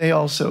 They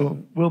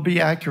also will be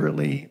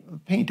accurately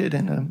painted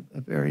in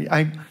a very,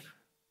 I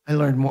I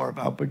learned more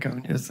about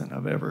begonias than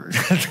I've ever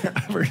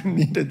ever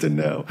needed to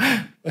know,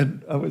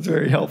 and I was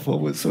very helpful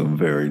with some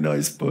very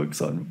nice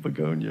books on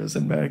begonias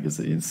and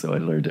magazines. So I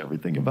learned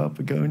everything about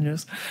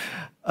begonias.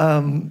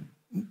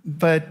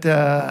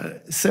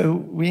 So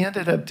we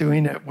ended up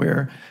doing it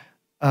where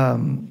I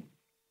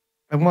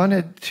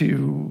wanted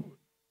to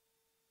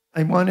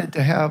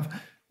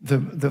have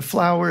the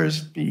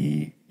flowers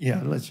be,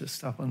 yeah, let's just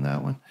stop on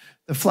that one.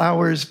 The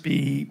flowers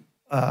be,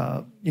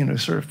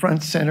 sort of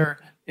front center.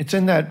 It's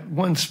in that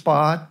one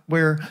spot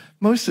where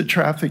most of the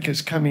traffic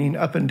is coming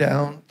up and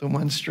down the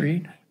one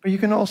street, but you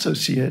can also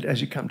see it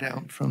as you come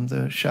down from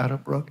the Shadow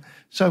Brook.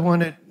 So I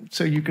wanted,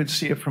 so you could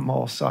see it from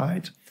all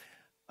sides.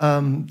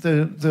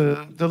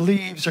 The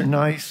leaves are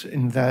nice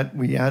in that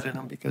we added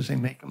them because they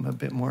make them a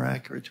bit more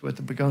accurate to what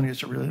the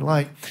begonias are really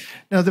like.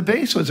 Now the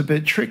base was a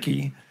bit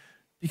tricky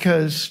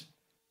because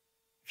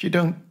if you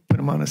don't put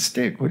them on a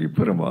stick, what do you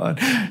put them on?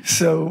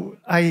 So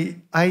I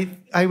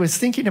was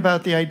thinking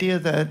about the idea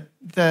that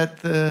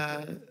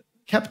the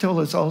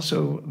Capitola is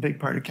also a big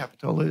part of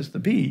Capitola is the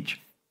beach.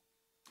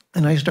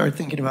 And I started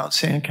thinking about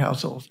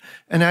sandcastles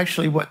and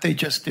actually what they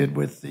just did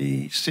with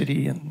the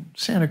city in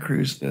Santa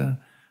Cruz, the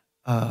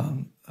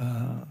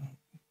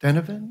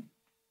Denovan,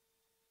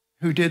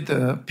 who did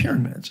the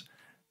pyramids.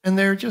 And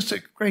they're just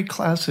a great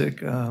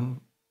classic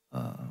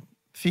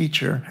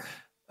feature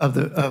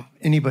of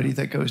anybody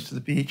that goes to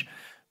the beach.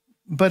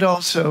 But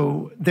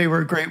also, they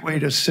were a great way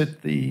to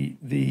sit the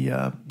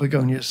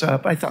begonias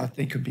up. I thought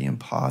they could be in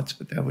pots,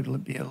 but that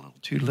would be a little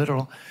too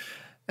literal.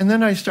 And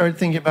then I started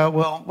thinking about,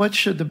 well, what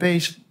should the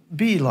base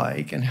be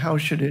like and how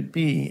should it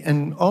be?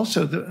 And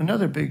also,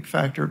 another big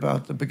factor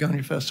about the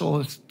Begonia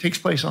Festival is it takes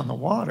place on the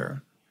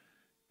water.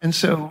 And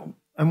so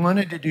I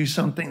wanted to do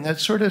something that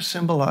sort of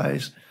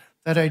symbolized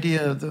that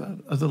idea of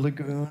the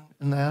lagoon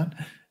and that,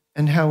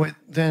 and how it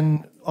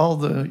then all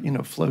the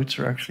floats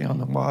are actually on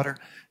the water.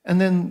 And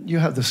then you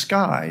have the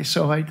sky.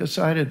 So I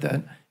decided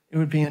that it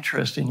would be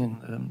interesting, and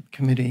the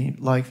committee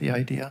liked the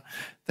idea,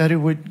 that it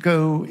would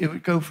go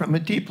from a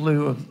deep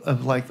blue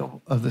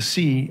of the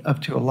sea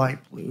up to a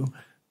light blue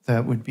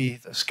that would be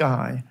the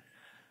sky.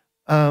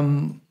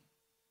 And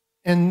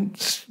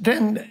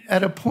then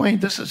at a point,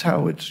 this is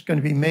how it's going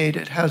to be made.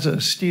 It has a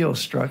steel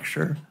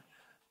structure,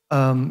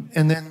 and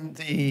then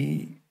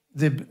the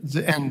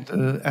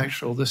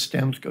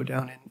stems go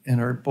down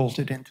and are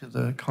bolted into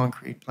the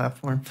concrete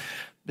platform.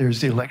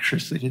 There's the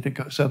electricity that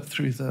goes up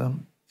through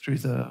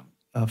the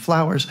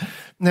flowers.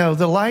 Now,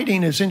 the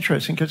lighting is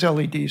interesting because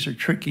LEDs are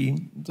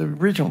tricky. The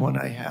original one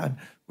I had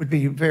would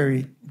be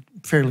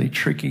fairly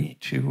tricky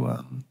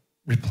to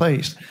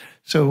replace.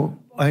 So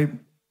I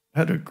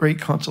had a great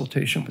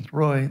consultation with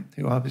Roy,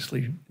 who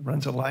obviously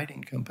runs a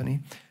lighting company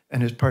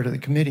and is part of the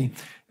committee.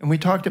 And we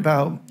talked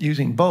about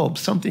using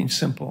bulbs, something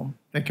simple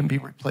that can be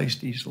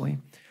replaced easily.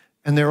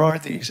 And there are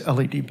these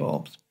LED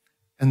bulbs,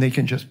 and they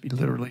can just be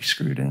literally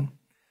screwed in.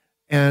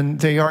 And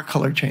they are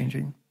color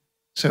changing.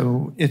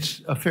 So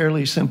it's a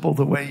fairly simple,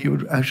 the way you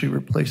would actually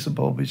replace the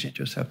bulb is you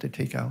just have to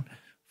take out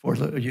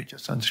you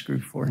just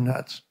unscrew 4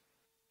 nuts,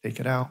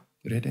 take it out,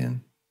 put it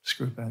in,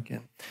 screw it back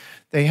in.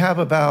 They have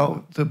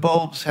the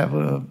bulbs have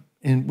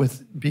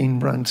with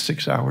being run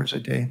 6 hours a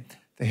day,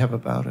 they have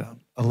about a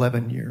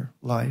 11-year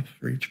life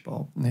for each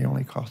bulb, and they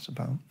only cost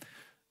about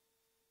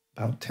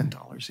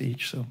 $10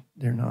 each, so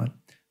they're not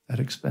that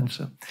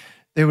expensive.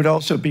 They would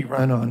also be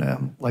run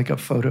on like a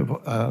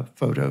photo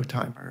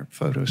timer,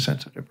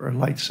 photosensitive or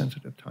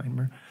light-sensitive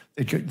timer.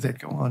 They'd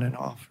go on and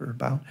off for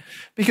about.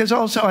 Because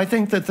also, I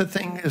think that the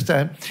thing is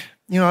that,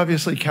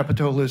 obviously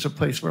Capitola is a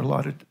place where a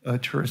lot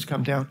of tourists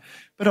come down,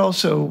 but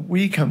also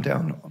we come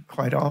down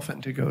quite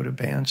often to go to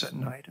bands at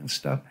night and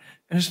stuff.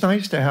 And it's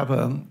nice to have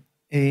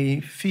a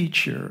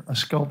feature, a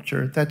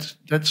sculpture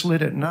that's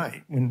lit at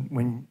night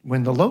when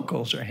the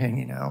locals are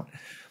hanging out.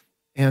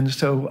 And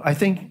so I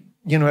think,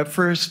 at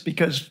first,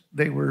 because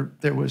there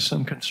was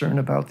some concern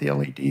about the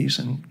LEDs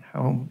and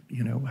how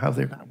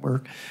they're going to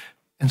work.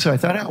 And so I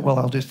thought,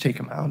 I'll just take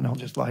them out and I'll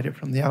just light it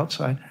from the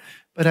outside.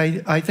 But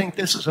I think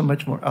this is a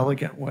much more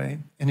elegant way,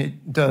 and it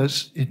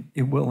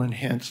will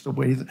enhance the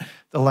way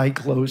the light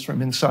glows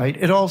from inside.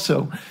 It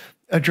also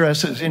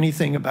addresses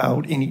anything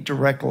about any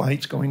direct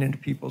lights going into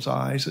people's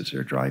eyes as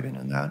they're driving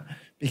and that,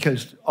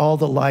 because all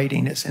the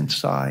lighting is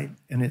inside,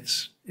 and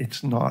there's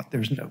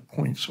no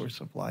point source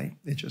of light.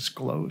 It just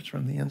glows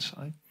from the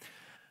inside.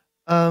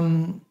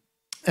 And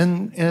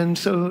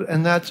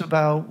that's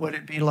about what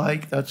it'd be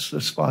like. That's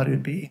the spot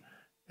it'd be.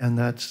 And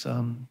that's,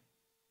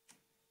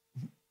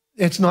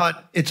 it's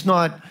not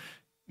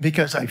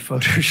because I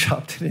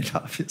photoshopped it,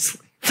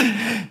 obviously.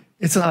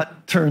 It's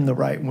not turned the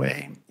right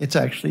way. It's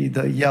actually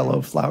the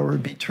yellow flower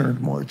would be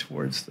turned more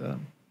towards the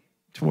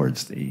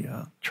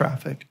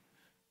traffic.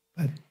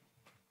 But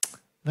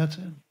that's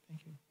it.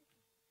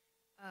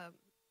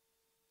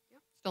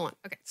 Still on.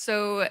 Okay,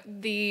 so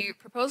the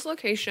proposed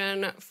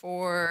location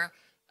for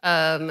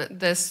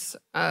this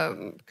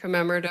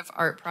commemorative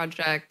art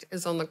project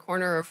is on the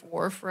corner of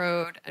Wharf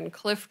Road and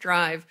Cliff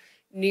Drive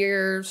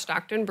near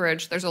Stockton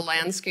Bridge. There's a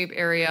landscape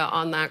area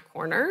on that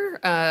corner,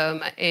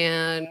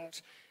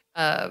 and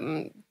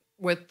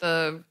With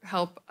the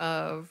help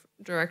of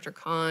Director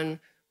Khan,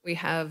 we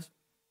have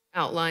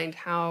outlined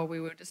how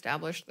we would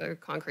establish the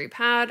concrete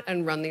pad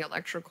and run the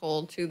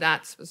electrical to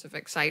that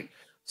specific site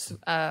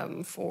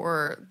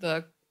for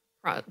the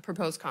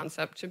proposed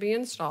concept to be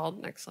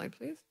installed. Next slide,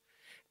 please.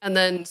 And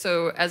then,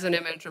 so as an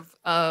image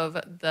of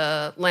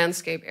the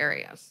landscape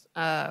areas.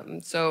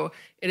 So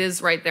it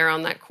is right there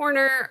on that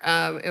corner.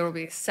 It will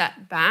be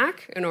set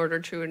back in order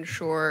to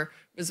ensure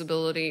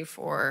visibility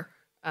for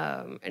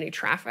any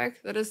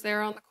traffic that is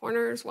there on the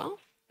corner as well.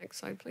 Next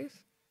slide, please.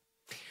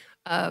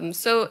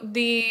 So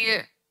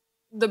the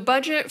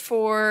budget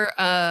for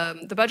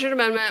the budget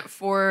amendment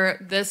for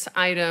this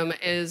item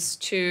is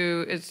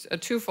a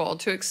twofold: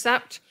 to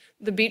accept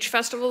the Beach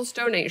Festival's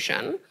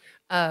donation,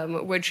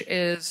 which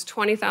is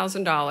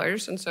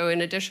 $20,000, and so in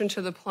addition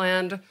to the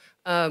planned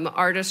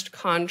artist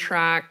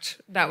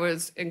contract that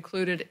was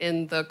included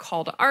in the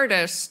call to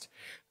artist,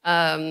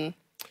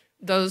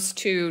 those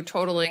two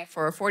totaling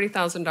for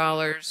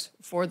 $40,000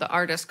 for the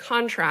artist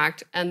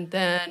contract, and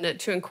then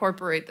to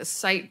incorporate the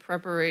site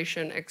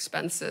preparation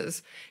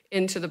expenses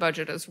into the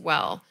budget as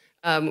well,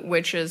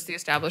 which is the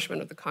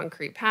establishment of the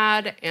concrete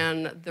pad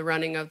and the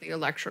running of the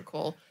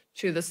electrical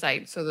to the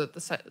site so that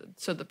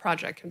the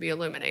project can be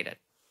illuminated,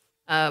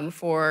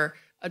 for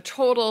a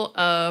total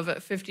of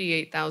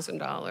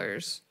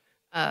 $58,000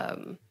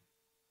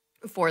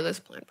 for this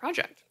planned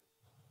project.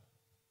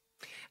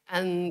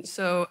 And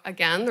so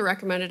again, the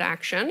recommended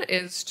action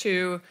is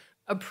to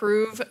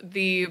approve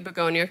the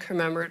Begonia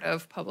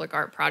Commemorative Public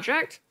Art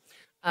Project,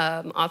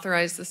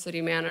 authorize the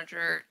city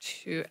manager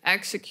to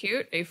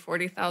execute a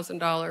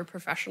 $40,000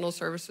 professional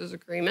services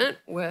agreement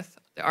with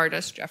the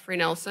artist Jeffrey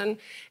Nelson,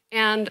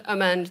 and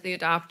amend the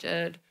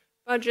adopted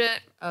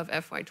budget of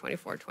FY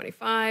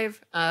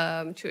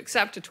 24-25 to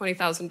accept a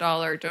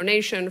 $20,000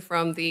 donation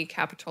from the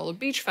Capitola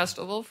Beach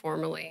Festival,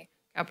 formerly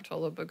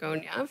Capitola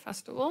Begonia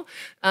Festival,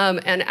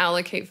 and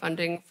allocate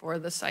funding for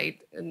the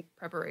site in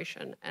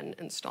preparation and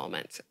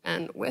installment.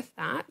 And with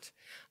that,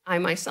 I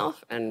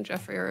myself and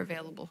Jeffrey are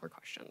available for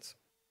questions.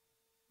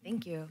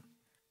 Thank you.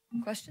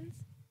 Questions?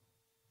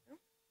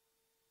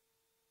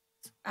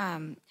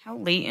 How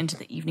late into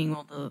the evening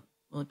will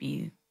it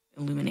be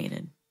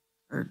illuminated,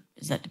 or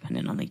is that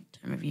dependent on the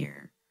time of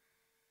year?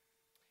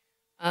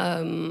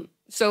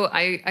 So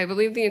I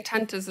believe the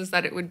intent is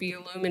that it would be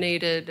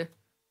illuminated,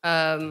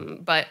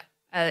 but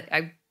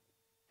I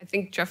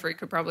think Jeffrey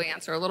could probably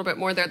answer a little bit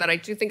more there, that I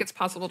do think it's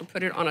possible to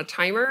put it on a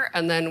timer,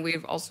 and then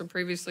we've also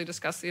previously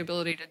discussed the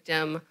ability to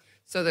dim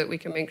so that we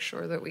can make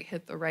sure that we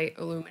hit the right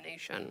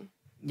illumination.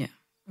 Yeah,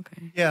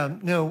 okay. Yeah,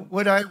 no,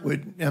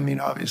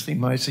 obviously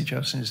my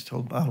suggestion is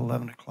till about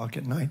 11 o'clock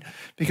at night,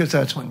 because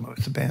that's when most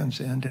of the bands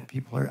end and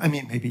people are,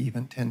 maybe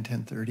even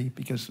 10:30,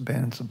 because the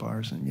bands, the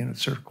bars, and,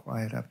 it's sort of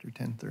quiet after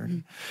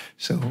 10:30.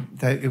 So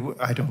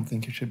I don't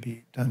think it should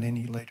be done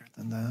any later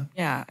than that.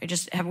 Yeah,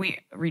 have we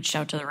reached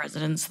out to the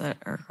residents that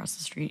are across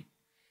the street?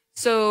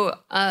 So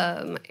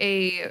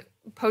a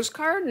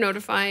postcard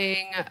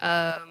notifying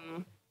a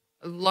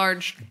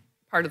large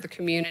part of the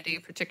community,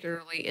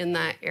 particularly in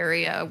that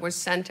area, was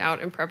sent out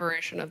in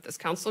preparation of this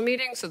council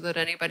meeting so that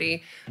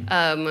anybody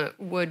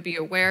would be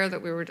aware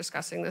that we were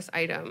discussing this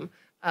item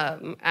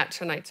at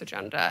tonight's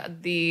agenda.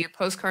 The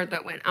postcard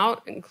that went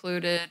out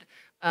included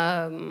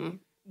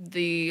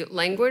the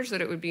language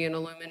that it would be an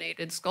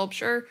illuminated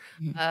sculpture,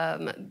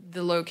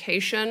 the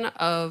location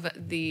of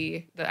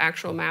the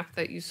actual map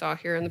that you saw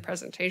here in the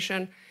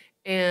presentation,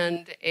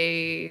 and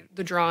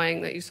the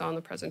drawing that you saw in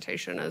the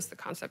presentation as the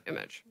concept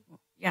image.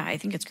 Yeah, I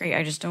think it's great.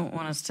 I just don't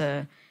want us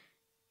to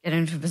get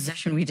into a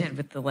position we did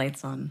with the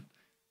lights on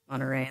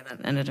Monterey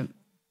that ended up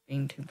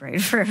being too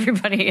bright for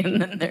everybody,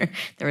 and then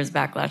there was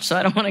backlash. So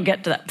I don't want to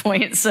get to that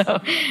point. So,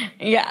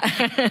 yeah,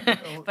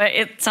 but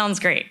it sounds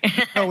great.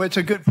 No, it's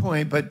a good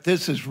point, but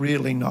this is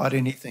really not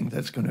anything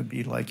that's going to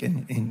be like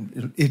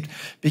in it,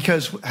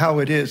 because how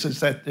it is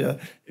that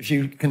if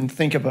you can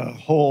think of a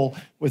hole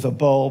with a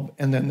bulb,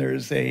 and then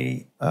there's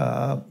a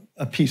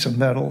piece of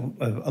metal,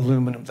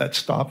 aluminum, that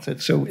stops it.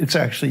 So it's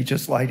actually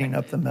just lighting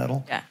up the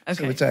metal. Yeah,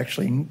 okay. So it's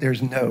actually,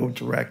 there's no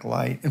direct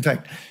light. In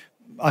fact,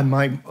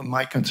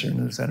 my concern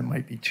is that it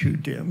might be too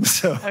dim.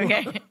 So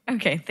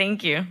Okay,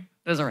 thank you.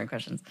 Those are my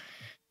questions.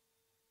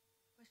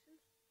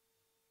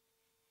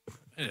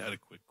 I had a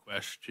quick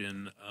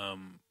question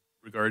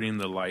regarding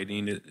the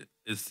lighting.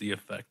 Is the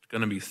effect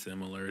going to be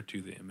similar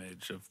to the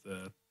image of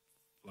the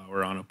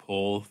flower on a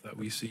pole that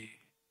we see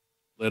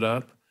lit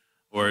up?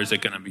 Or is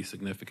it going to be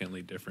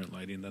significantly different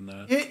lighting than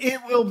that? It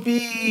will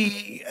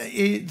be,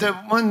 the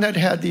one that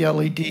had the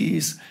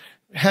LEDs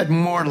had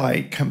more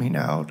light coming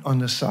out on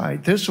the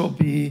side. This will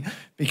be,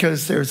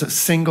 because there's a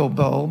single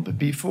bulb.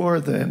 Before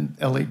the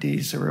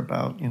LEDs, there were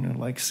about,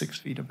 like 6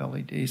 feet of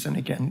LEDs. And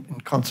again, in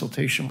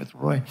consultation with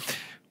Roy,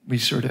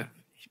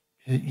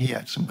 he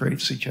had some great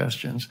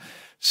suggestions.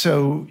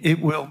 So it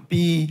will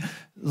be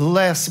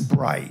less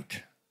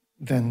bright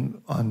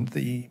than on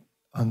the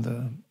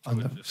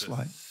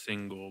slide.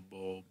 Single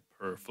bulb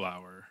per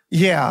flower.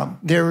 Yeah,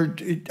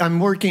 I'm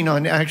working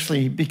on,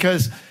 actually,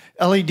 because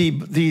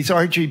these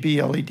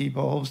RGB LED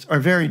bulbs are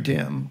very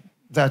dim.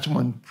 That's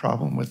one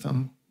problem with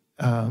them.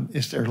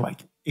 Is they're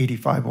like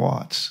 85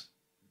 watts,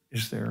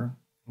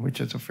 which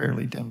is a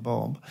fairly dim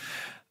bulb.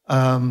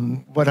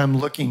 What I'm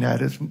looking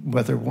at is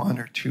whether one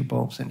or two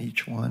bulbs in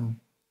each one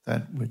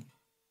that would,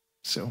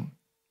 so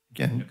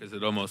again. Because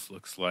it almost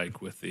looks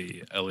like with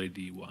the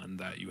LED one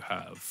that you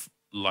have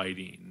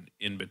lighting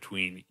in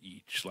between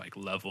each like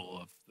level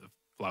of the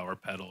flower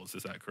petals.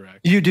 Is that correct?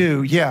 You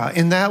do, yeah.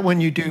 In that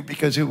one you do,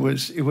 because it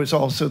was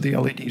also the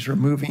LEDs were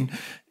moving,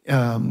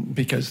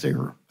 because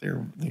they're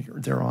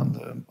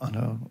on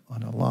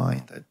a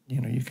line that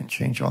you can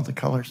change all the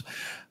colors.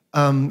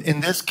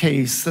 In this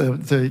case,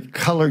 the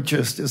color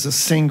just is a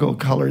single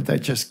color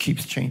that just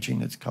keeps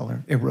changing its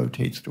color. It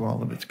rotates through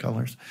all of its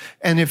colors.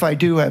 And if I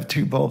do have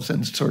two bulbs,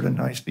 then it's sort of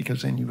nice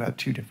because then you have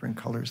two different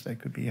colors that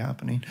could be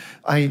happening.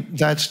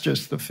 That's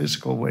just the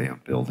physical way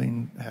of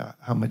building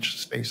how much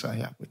space I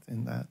have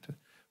within that to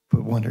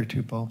put one or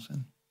two bulbs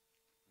in.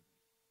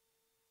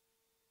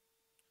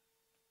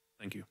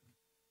 Thank you.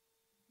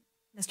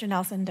 Mr.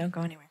 Nelson, don't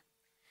go anywhere.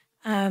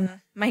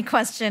 My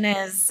question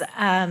is,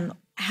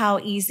 how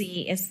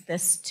easy is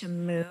this to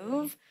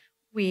move?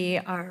 We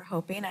are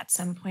hoping at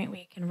some point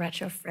we can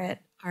retrofit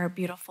our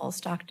beautiful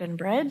Stockton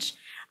Bridge.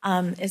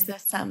 Is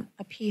this a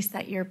piece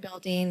that you're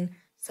building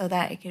so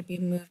that it could be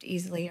moved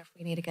easily if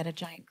we need to get a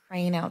giant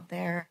crane out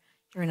there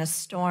during a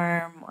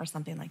storm or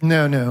something like that?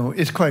 No,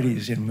 it's quite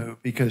easy to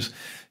move because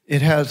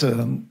it has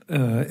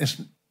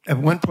at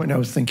one point I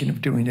was thinking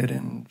of doing it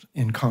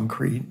in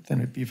concrete, then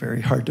it'd be very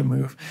hard to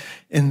move.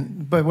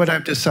 But what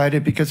I've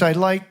decided, because I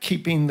like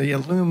keeping the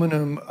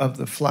aluminum of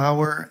the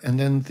flower and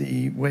then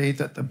the way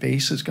that the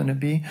base is going to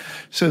be.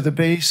 So the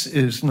base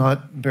is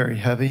not very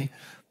heavy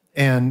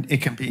and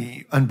it can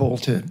be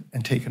unbolted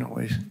and taken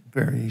away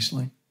very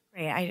easily.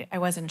 Great. I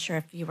wasn't sure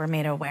if you were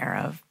made aware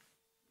of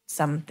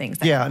some things.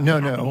 That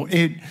no.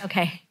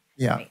 Okay.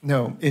 Yeah, right.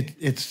 No,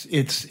 it's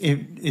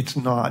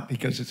not,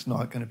 because it's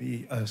not going to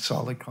be a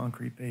solid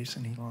concrete base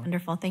any longer.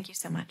 Wonderful. Thank you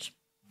so much.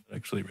 That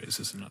actually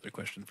raises another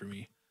question for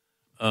me.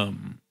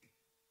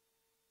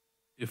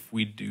 If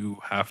we do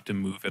have to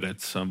move it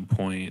at some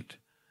point,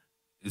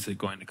 is it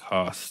going to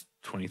cost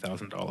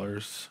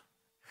 $20,000?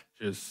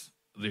 Just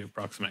the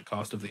approximate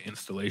cost of the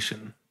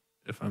installation,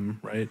 if I'm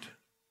right?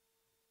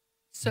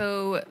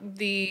 So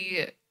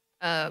the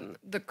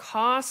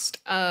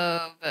cost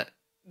of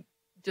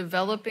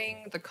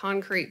developing the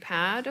concrete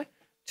pad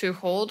to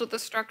hold the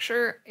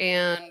structure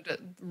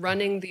and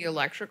running the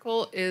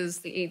electrical is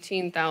the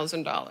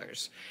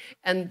 $18,000.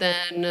 And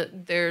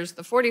then there's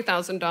the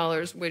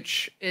 $40,000,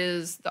 which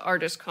is the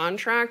artist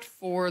contract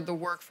for the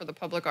work for the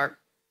public art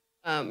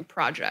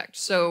project.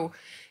 So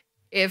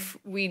if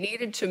we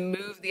needed to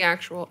move the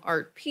actual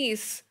art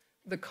piece,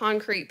 the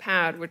concrete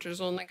pad, which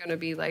is only going to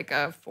be like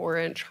a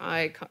 4-inch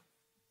high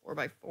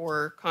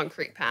 4x4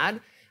 concrete pad,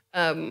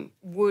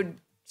 would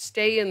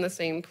stay in the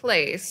same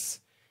place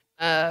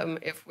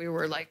if we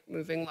were like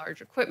moving large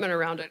equipment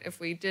around it. If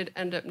we did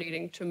end up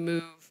needing to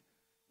move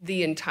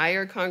the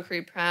entire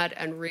concrete pad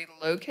and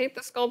relocate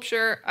the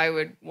sculpture, I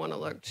would want to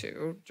look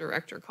to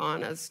Director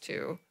Khan as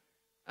to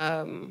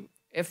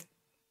if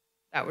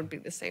that would be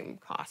the same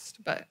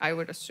cost. But I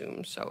would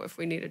assume so if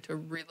we needed to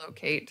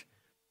relocate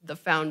the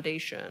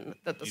foundation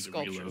that the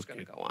sculpture is going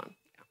to go on.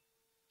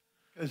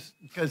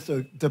 Because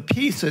the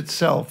piece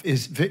itself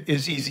is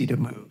easy to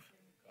move.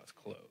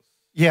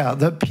 Yeah,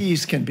 the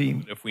piece can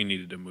be. If we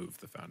needed to move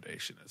the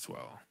foundation as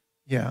well.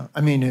 Yeah,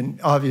 I mean, and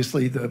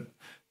obviously the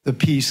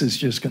piece is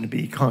just going to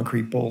be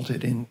concrete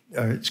bolted in,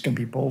 or it's going to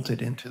be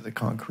bolted into the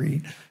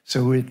concrete,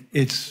 so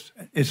it's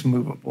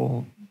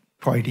movable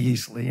quite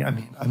easily. I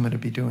mean, I'm going to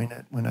be doing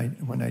it when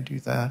I do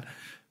that,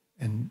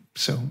 and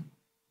so.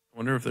 I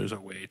wonder if there's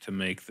a way to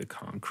make the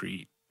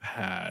concrete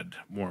pad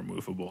more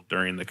movable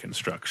during the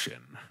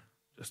construction,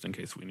 just in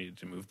case we needed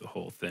to move the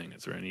whole thing.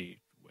 Is there any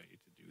way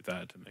to do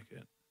that to make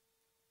it?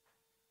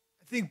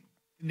 I think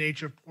the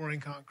nature of pouring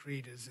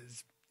concrete is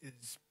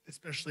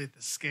especially at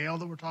the scale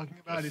that we're talking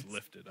about. Just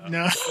lift it up.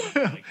 No,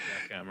 like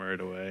jackhammer it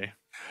away.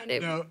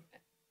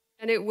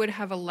 And it would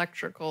have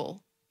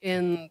electrical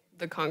in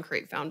the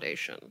concrete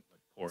foundation.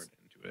 Like pour it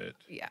into it.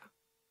 Yeah,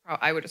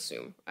 I would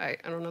assume. I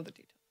don't know the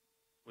details.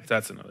 But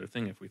that's another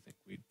thing. If we think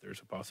there's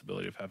a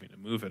possibility of having to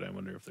move it, I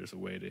wonder if there's a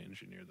way to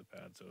engineer the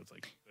pad so it's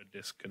like a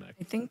disconnect.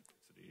 I think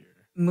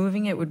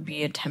moving it would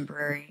be a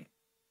temporary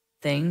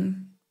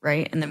thing,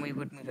 right? And then we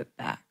would move it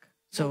back.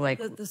 So like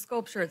the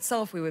sculpture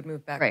itself, we would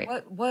move back.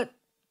 Right. What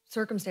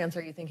circumstance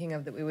are you thinking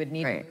of that we would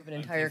need to move an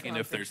entire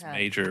concrete if there's pad?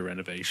 major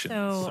renovations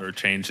or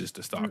changes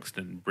to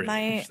Stockton Bridge.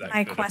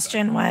 My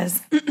question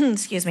was,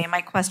 excuse me,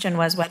 my question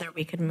was whether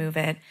we could move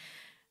it.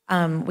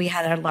 We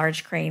had a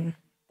large crane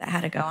that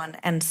had to go on,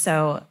 and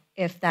so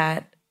if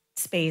that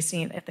space,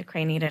 if the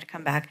crane needed to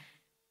come back,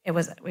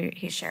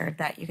 he shared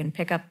that you can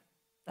pick up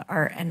the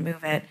art and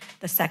move it.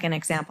 The second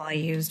example I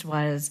used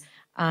was.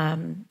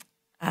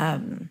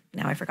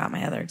 Now I forgot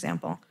my other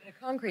example. A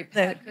concrete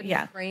pad, could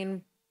the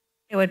crane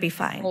it would be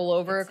fine. Roll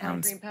over a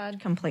Sounds concrete pad?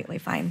 Completely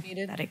fine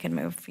that it can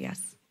move,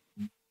 yes.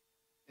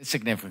 It's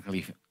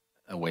significantly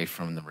away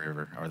from the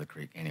river or the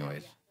creek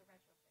anyways.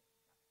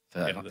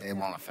 So it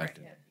won't affect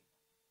it.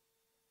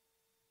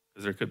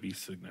 Because there could be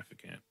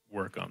significant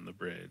work on the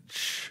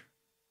bridge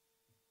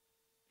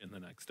in the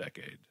next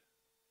decade.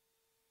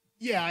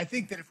 Yeah, I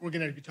think that if we're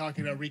going to be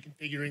talking about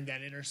reconfiguring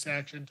that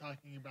intersection,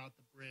 talking about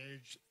the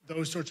bridge,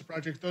 those sorts of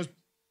projects,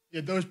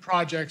 those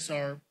projects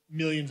are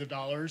millions of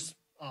dollars.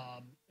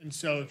 And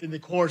so if in the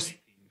course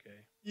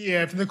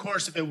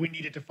of it, we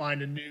needed to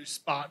find a new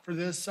spot for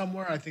this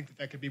somewhere, I think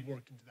that could be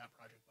worked into that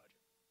project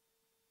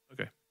budget.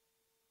 Okay.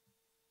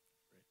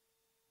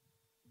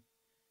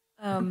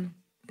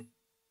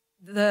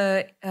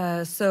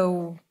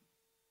 So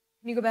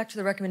can you go back to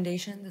the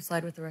recommendation, the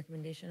slide with the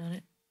recommendation on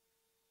it?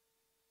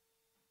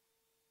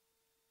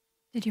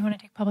 Did you want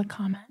to take public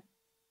comment?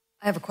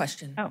 I have a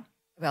question Oh.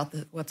 about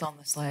what's on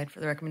the slide for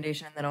the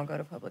recommendation, and then I'll go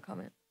to public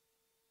comment.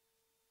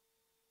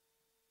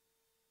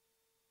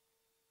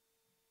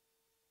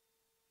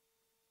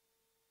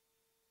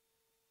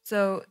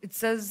 So it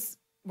says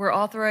we're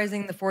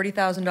authorizing the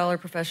 $40,000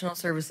 professional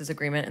services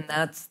agreement, and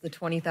that's the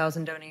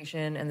 $20,000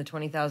 donation and the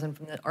 $20,000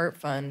 from the art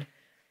fund.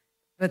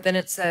 But then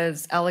it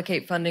says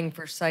allocate funding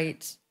for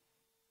site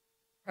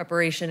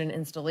preparation and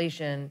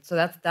installation. So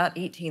that's that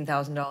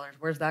 $18,000.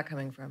 Where's that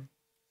coming from?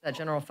 Is that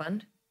general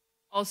fund?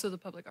 Also the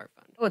public art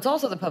fund. Oh, it's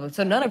also the public.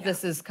 So none of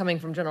this is coming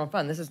from general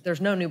fund.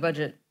 There's no new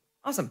budget.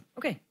 Awesome.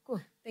 Okay, cool.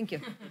 Thank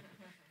you.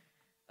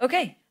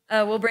 Okay,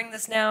 we'll bring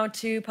this now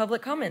to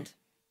public comment.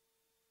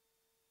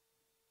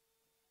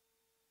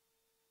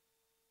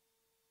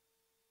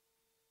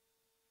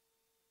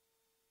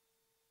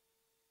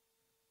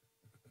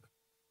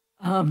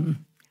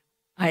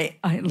 I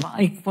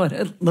like what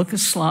it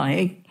looks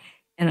like.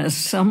 And as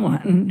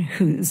someone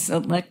who's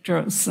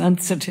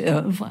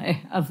electrosensitive,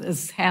 I have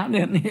this hat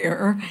in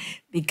here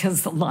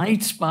because the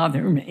lights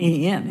bother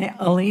me and the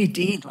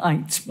LED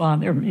lights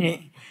bother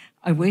me.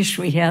 I wish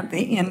we had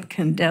the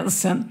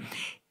incandescent.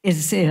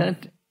 There's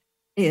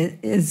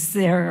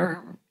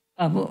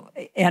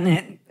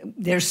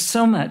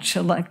so much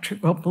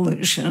electrical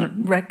pollution. I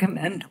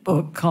recommend a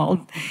book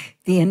called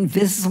The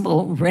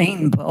Invisible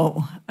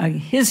Rainbow, A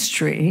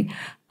History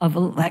of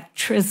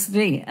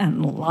Electricity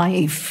and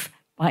Life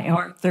by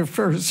Arthur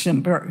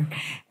Furstenberg.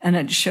 And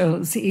it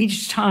shows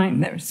each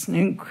time there's an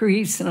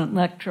increase in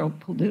electro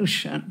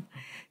pollution,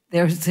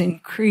 there's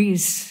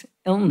increased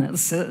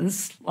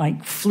illnesses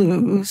like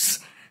flus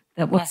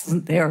that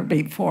wasn't there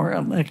before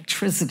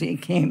electricity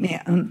came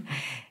in,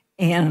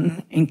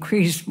 and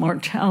increased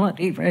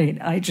mortality rate.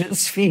 I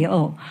just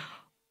feel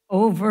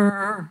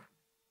I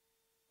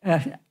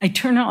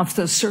turn off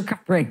the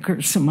circuit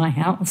breakers in my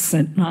house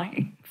at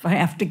night. If I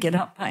have to get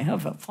up, I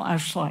have a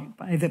flashlight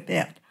by the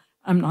bed.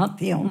 I'm not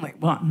the only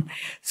one.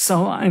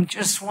 So I'm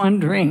just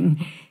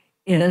wondering,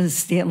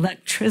 is the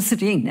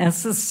electricity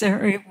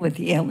necessary with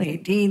the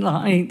LED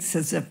lights?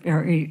 Is it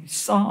very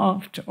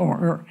soft,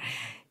 or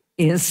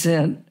is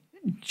it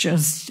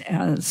just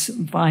as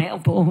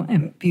viable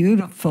and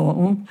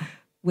beautiful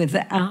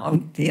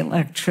without the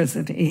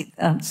electricity?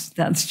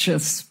 That's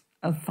just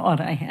a thought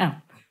I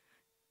have.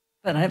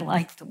 But I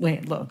like the way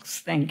it looks.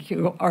 Thank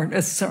you.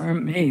 Artists are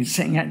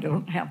amazing. I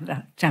don't have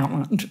that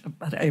talent,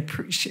 but I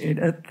appreciate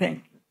it. Thank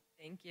you.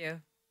 Thank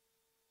you.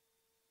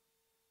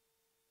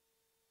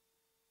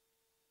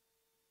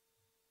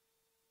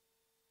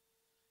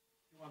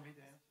 You want me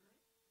to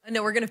answer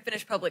No, we're going to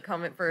finish public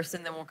comment first,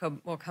 and then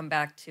we'll come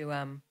back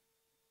to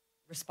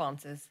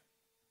responses.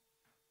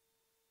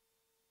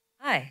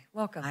 Hi,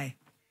 welcome. Hi.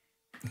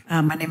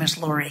 My name is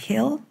Lori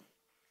Hill,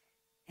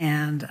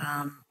 and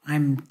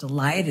I'm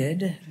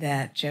delighted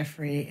that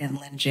Jeffrey and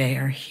Lynn J.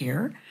 are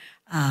here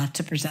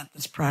to present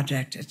this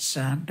project. It's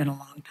been a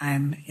long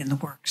time in the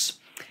works.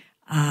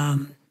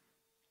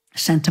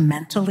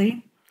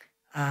 Sentimentally,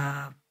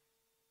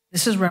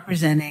 this is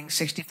representing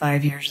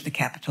 65 years of the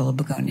Capitola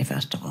Begonia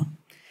Festival,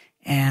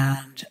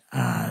 and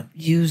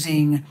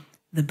using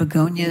the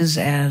begonias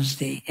as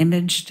the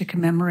image to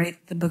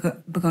commemorate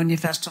the Begonia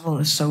Festival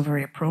is so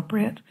very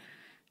appropriate,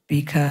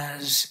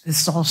 because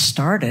this all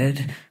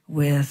started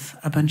with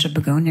a bunch of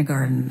begonia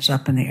gardens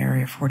up in the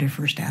area of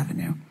 41st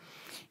Avenue.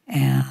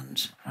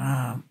 And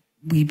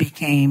we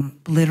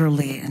became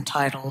literally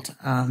entitled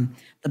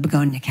the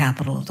begonia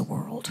capital of the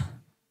world.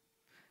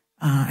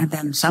 And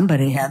then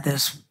somebody had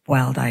this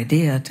wild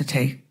idea to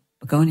take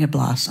begonia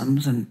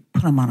blossoms and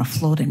put them on a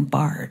floating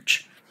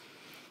barge.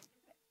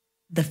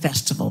 The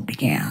festival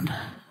began.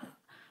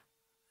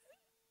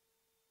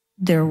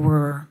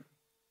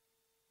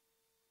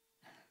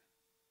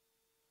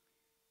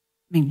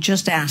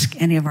 Just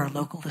ask any of our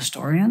local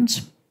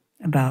historians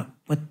about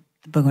what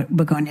the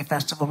Begonia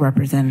Festival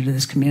represented to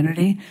this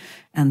community,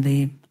 and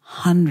the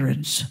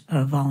hundreds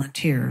of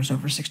volunteers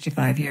over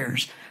 65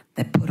 years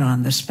that put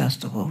on this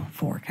festival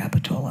for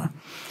Capitola.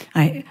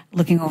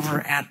 Looking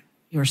over at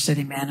your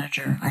city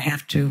manager, I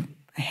have to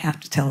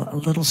tell a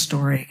little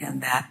story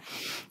in that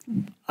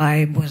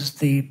I was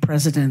the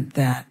president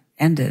that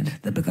ended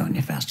the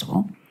Begonia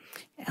Festival.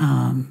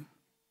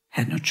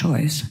 Had no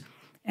choice.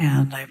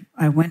 And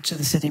I went to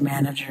the city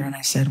manager and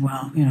I said,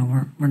 well, you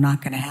know, we're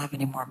not going to have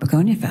any more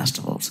begonia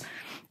festivals.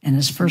 And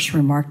his first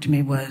remark to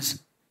me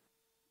was,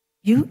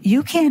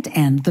 you can't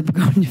end the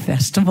begonia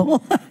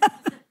festival.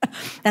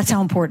 That's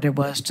how important it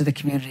was to the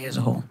community as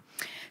a whole.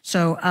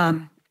 So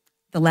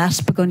the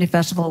last begonia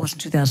festival was in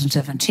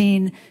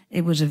 2017.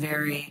 It was a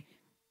very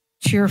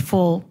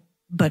cheerful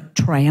but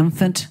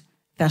triumphant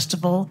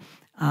festival.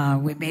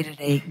 We made it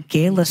a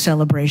gala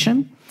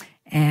celebration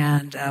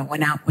and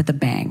went out with a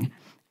bang.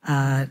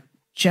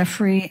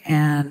 Jeffrey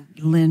and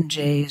Lynn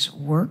Jay's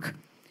work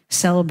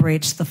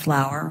celebrates the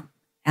flower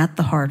at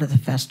the heart of the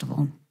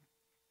festival.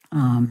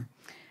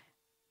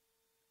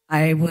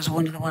 I was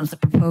one of the ones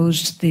that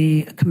proposed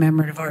the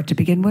commemorative art to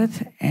begin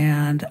with,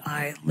 and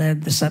I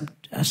led the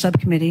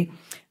subcommittee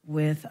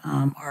with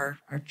our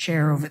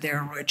chair over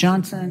there, Roy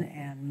Johnson,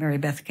 and Mary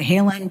Beth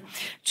Cahalan,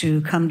 to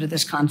come to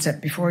this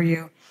concept before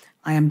you.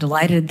 I am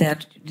delighted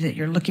that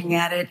you're looking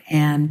at it,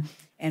 and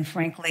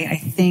frankly, I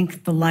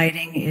think the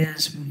lighting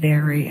is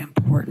very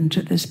important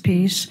to this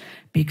piece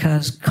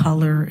because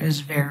color is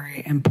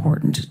very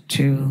important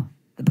to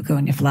the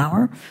begonia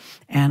flower.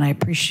 And I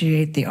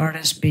appreciate the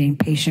artist being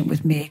patient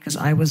with me because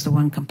I was the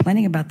one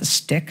complaining about the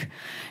stick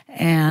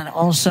and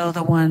also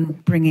the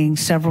one bringing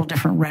several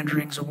different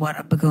renderings of what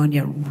a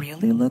begonia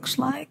really looks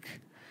like.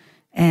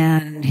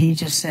 And he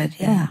just said,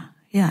 yeah,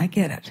 I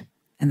get it.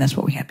 And that's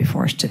what we have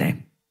before us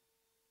today.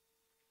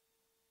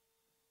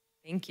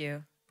 Thank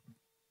you.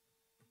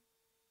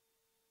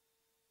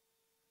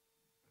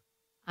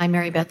 I'm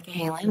Mary Beth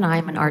Cahalan.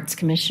 I'm an arts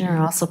commissioner,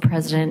 also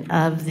president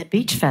of the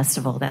Beach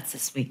Festival. That's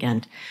this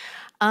weekend.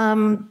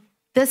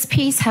 This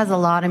piece has a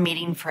lot of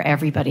meaning for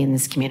everybody in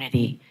this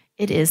community.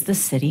 It is the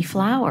city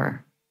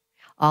flower.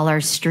 All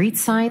our street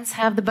signs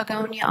have the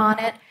begonia on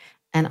it,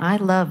 and I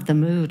love the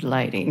mood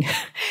lighting.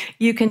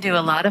 You can do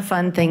a lot of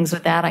fun things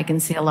with that. I can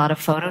see a lot of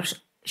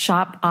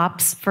Photoshop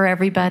ops for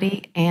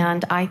everybody,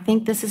 and I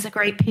think this is a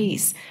great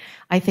piece.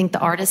 I think the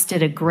artist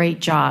did a great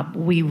job.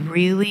 We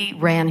really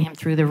ran him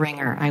through the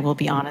ringer, I will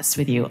be honest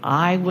with you.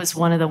 I was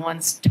one of the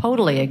ones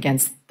totally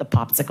against the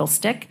popsicle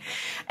stick,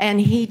 and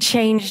he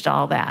changed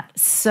all that.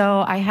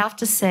 So I have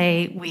to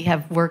say we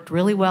have worked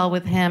really well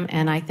with him,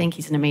 and I think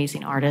he's an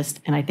amazing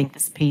artist, and I think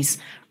this piece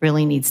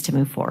really needs to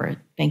move forward.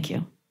 Thank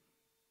you.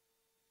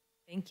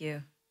 Thank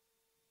you.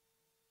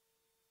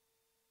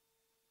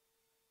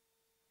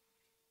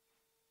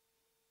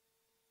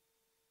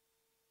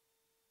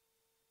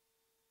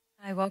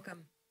 Hi,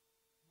 welcome.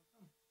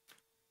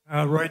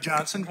 Roy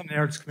Johnson from the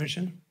Arts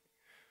Commission.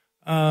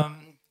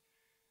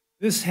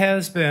 This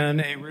has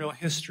been a real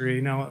history.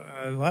 Now,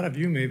 a lot of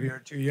you maybe are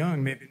too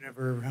young, maybe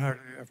never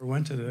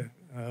went to the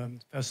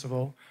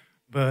festival,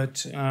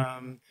 but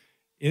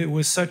it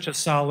was such a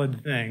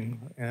solid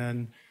thing.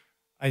 And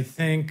I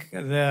think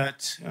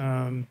that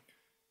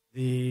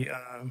the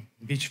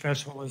Beach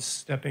Festival is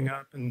stepping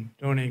up and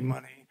donating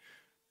money.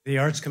 The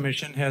Arts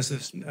Commission has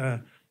this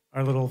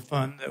our little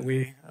fund that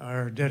we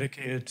are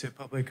dedicated to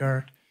public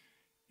art.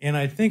 And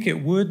I think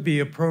it would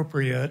be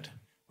appropriate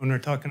when we're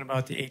talking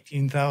about the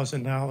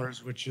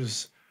 $18,000, which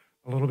is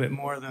a little bit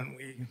more than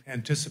we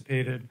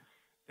anticipated,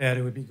 that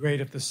it would be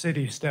great if the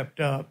city stepped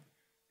up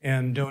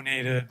and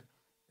donated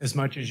as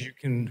much as you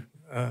can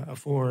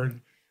afford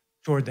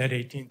toward that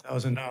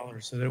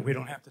 $18,000 so that we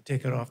don't have to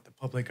take it off the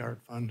public art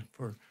fund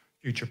for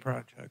future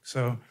projects.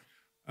 So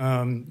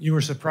you were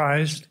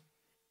surprised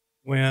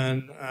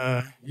when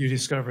you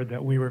discovered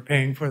that we were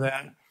paying for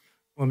that.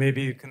 Well,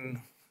 maybe you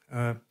can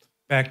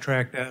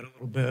backtrack that a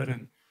little bit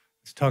and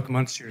talk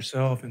amongst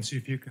yourself and see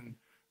if you can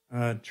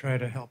try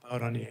to help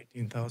out on the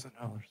 $18,000.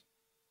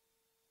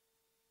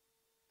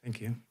 Thank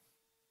you.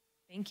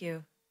 Thank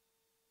you.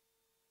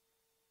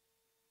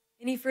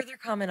 Any further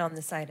comment on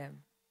this item?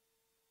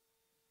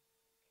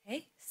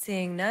 Okay,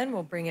 seeing none,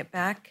 we'll bring it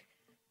back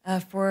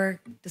for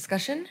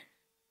discussion.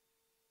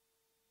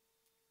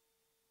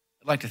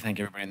 I'd like to thank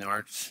everybody in the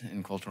Arts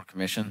and Cultural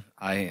Commission.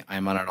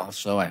 I'm on it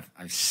also.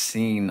 I've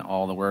seen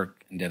all the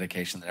work and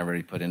dedication that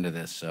everybody put into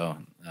this, so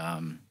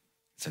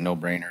it's a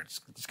no-brainer.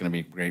 It's going to be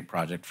a great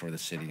project for the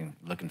city. I'm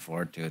looking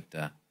forward to it,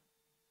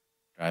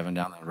 driving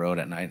down the road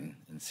at night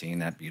and seeing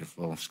that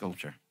beautiful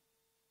sculpture.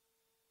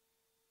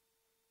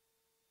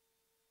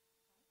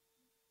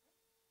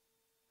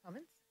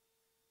 Comments?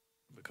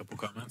 A couple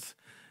comments.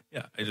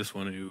 Yeah, I just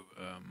want to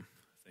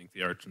thank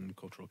the Arts and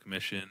Cultural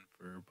Commission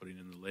for putting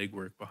in the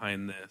legwork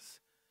behind this.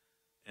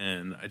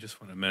 And I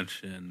just want to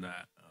mention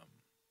that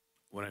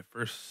when I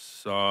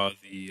first saw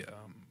the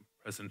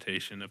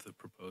presentation of the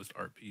proposed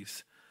art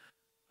piece,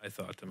 I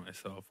thought to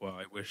myself, well,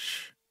 I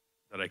wish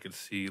that I could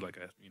see like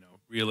a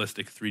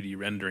realistic 3D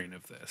rendering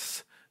of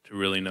this to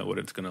really know what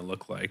it's going to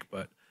look like.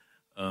 But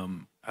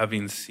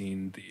having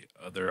seen the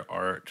other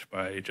art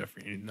by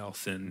Jeffrey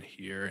Nelson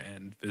here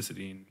and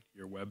visiting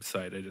your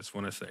website, I just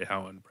want to say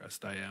how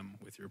impressed I am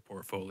with your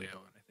portfolio.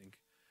 And I think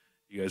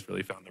you guys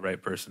really found the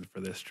right person for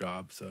this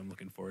job. So I'm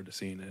looking forward to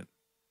seeing it.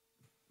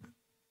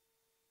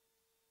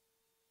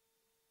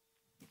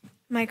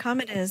 My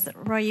comment is,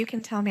 Roy, you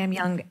can tell me I'm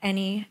young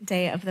any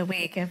day of the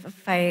week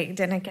if I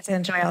didn't get to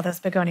enjoy all those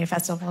begonia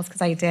festivals,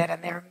 because I did,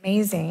 and they're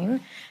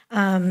amazing.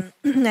 And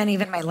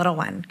even my little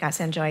one got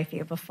to enjoy a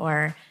few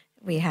before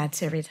we had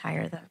to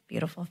retire the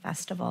beautiful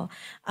festival.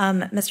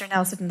 Mr.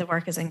 Nelson, the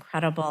work is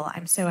incredible.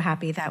 I'm so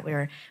happy that we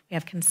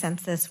have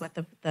consensus with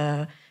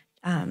the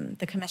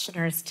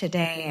commissioners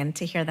today, and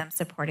to hear them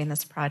supporting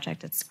this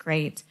project. It's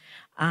great.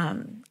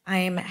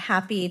 I'm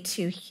happy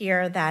to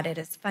hear that it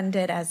is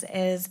funded as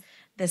is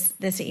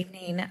this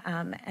evening,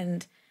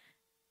 and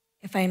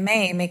if I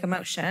may make a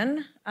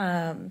motion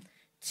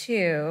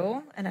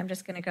to, and I'm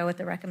just going to go with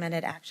the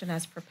recommended action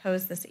as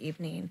proposed this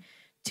evening,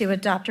 to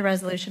adopt a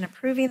resolution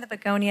approving the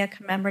Begonia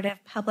Commemorative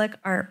Public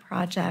Art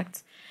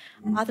Project,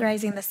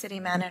 authorizing the city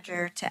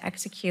manager to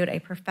execute a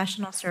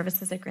professional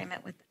services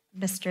agreement with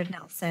Mr.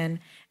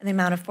 Nelson in the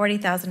amount of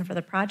 $40,000 for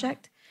the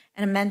project,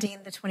 and amending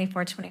the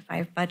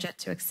 24-25 budget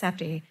to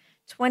accept a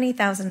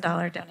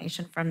 $20,000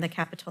 donation from the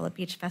Capitola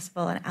Beach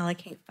Festival and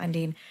allocate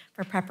funding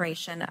for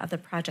preparation of the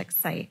project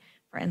site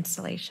for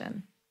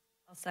installation.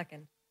 I'll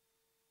second.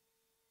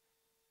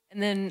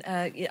 And then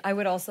I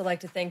would also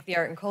like to thank the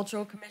Art and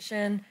Cultural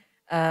Commission.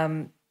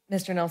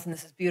 Mr. Nelson,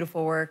 this is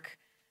beautiful work.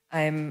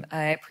 I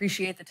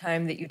appreciate the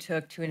time that you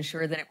took to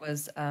ensure that it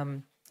was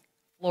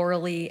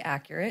florally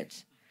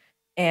accurate.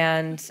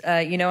 And,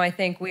 I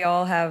think we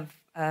all have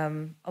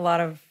a lot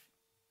of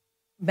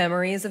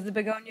memories of the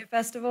Begonia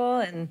Festival,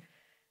 and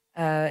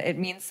it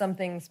means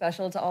something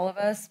special to all of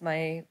us.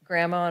 My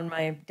grandma on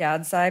my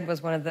dad's side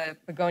was one of the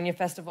Begonia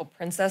Festival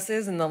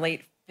princesses in the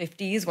late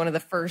 50s, one of the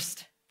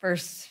first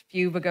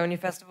few Begonia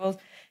festivals.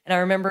 And I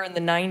remember in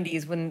the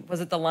 90s, when, was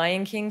it the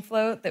Lion King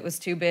float that was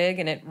too big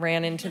and it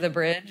ran into the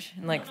bridge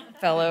and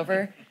fell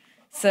over?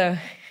 So,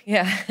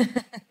 yeah.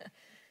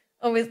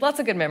 Always lots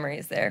of good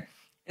memories there,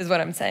 is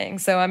what I'm saying.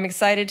 So I'm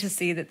excited to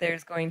see that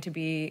there's going to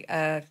be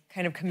a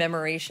kind of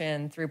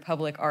commemoration through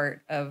public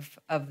art of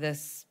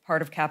this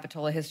part of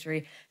Capitola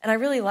history. And I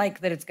really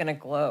like that it's going to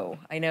glow.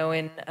 I know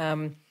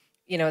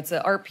it's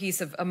an art piece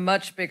of a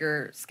much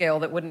bigger scale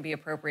that wouldn't be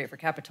appropriate for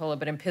Capitola,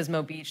 but in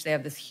Pismo Beach, they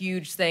have this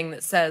huge thing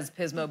that says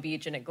Pismo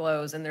Beach and it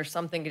glows. And there's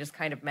something just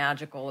kind of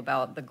magical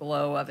about the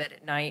glow of it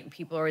at night. And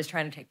people are always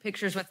trying to take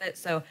pictures with it.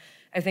 So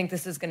I think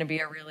this is going to be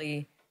a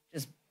really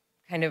just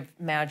kind of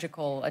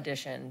magical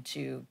addition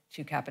to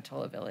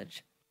Capitola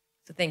Village.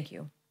 So thank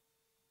you.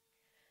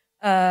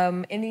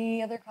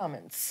 Any other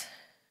comments?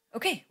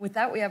 Okay, with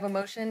that, we have a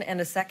motion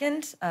and a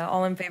second.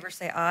 All in favor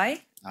say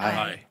aye.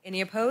 Aye.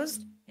 Any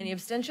opposed? Any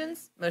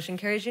abstentions? Motion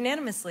carries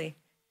unanimously.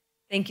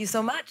 Thank you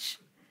so much.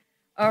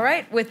 All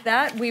right, with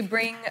that, we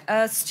bring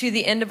us to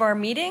the end of our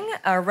meeting.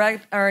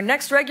 Our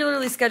next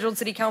regularly scheduled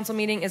City Council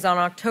meeting is on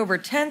October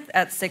 10th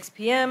at 6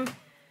 p.m.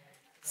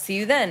 See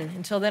you then.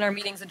 Until then, our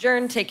meeting's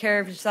adjourned. Take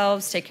care of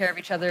yourselves. Take care of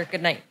each other.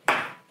 Good night.